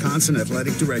and the Wisconsin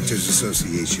Athletic Directors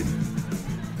Association.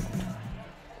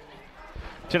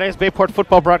 Today's Bayport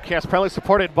football broadcast proudly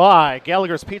supported by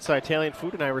Gallagher's Pizza, Italian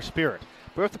Food, and Irish Spirit.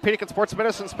 Orthopedic and Sports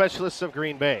Medicine Specialists of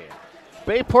Green Bay.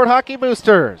 Bayport Hockey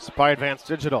Boosters by Advanced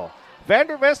Digital.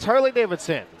 Vandervest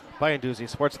Harley-Davidson by Anduzzi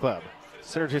Sports Club.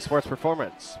 Synergy Sports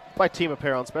Performance by Team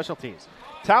Apparel and Specialties.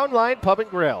 Town Line Pub and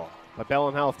Grill by Bell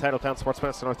and Health, Titletown Sports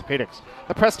Medicine Orthopedics.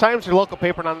 The Press Times, your local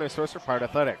paper and online source for Pirate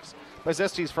Athletics. By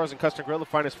Zesties Frozen Custard Grill, the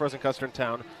finest frozen custard in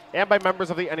town. And by members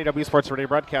of the NEW Sports Radio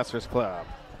Broadcasters Club.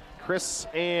 Chris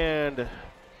and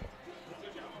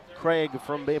Craig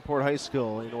from Bayport High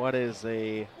School in what is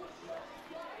a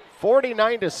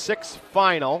 49-6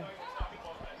 final.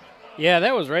 Yeah,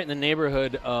 that was right in the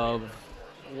neighborhood of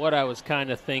what I was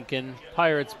kind of thinking.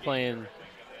 Pirates playing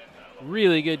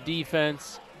really good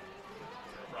defense,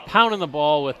 pounding the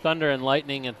ball with thunder and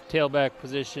lightning at the tailback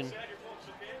position.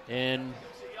 And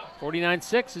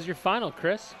 49-6 is your final,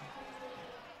 Chris.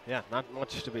 Yeah, not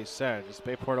much to be said. Just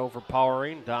Bayport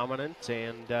overpowering, dominant,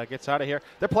 and gets out of here.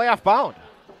 They're playoff bound.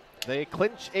 They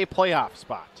clinch a playoff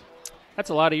spot.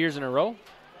 That's a lot of years in a row.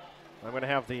 I'm going to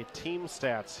have the team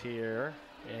stats here.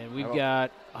 And we've got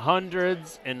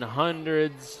hundreds and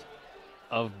hundreds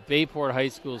of Bayport High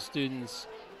School students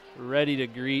ready to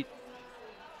greet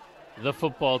the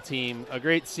football team. A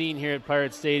great scene here at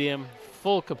Pirate Stadium,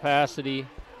 full capacity.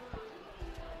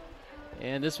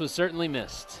 And this was certainly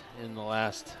missed in the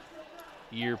last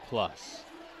year plus.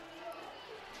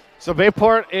 So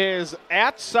Bayport is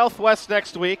at Southwest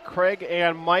next week. Craig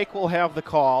and Mike will have the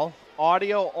call.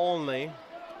 Audio only.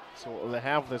 So we'll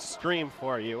have the stream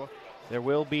for you. There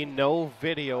will be no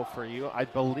video for you. I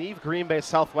believe Green Bay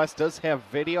Southwest does have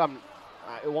video.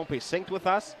 It won't be synced with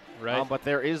us. Right. But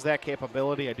there is that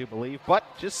capability, I do believe. But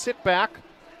just sit back,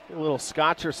 get a little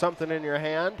scotch or something in your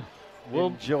hand. We'll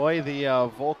enjoy the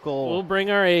vocal. We'll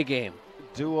bring our A game.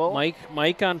 Duel.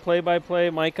 Mike on play-by-play,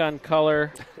 Mike on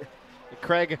color.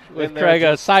 Craig with Craig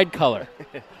a side color.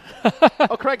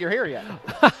 Oh, Craig, you're here yet?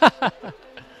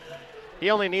 He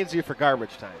only needs you for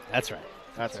garbage time. That's right.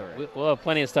 That's all right. We'll have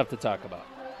plenty of stuff to talk about.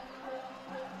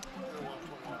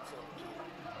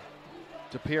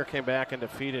 DePere came back and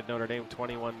defeated Notre Dame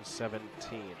 21-17.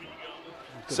 Good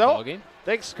so, ball game.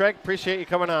 Thanks, Craig. Appreciate you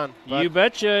coming on. You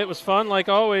betcha. It was fun, like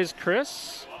always,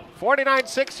 Chris.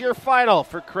 49-6 your final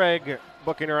for Craig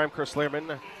Buckiner. I'm Chris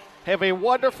Learman. Have a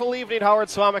wonderful evening, Howard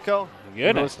Swamico.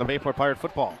 Good night. Listen to Bayport Pirate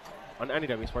Football on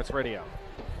NEW Sports Radio.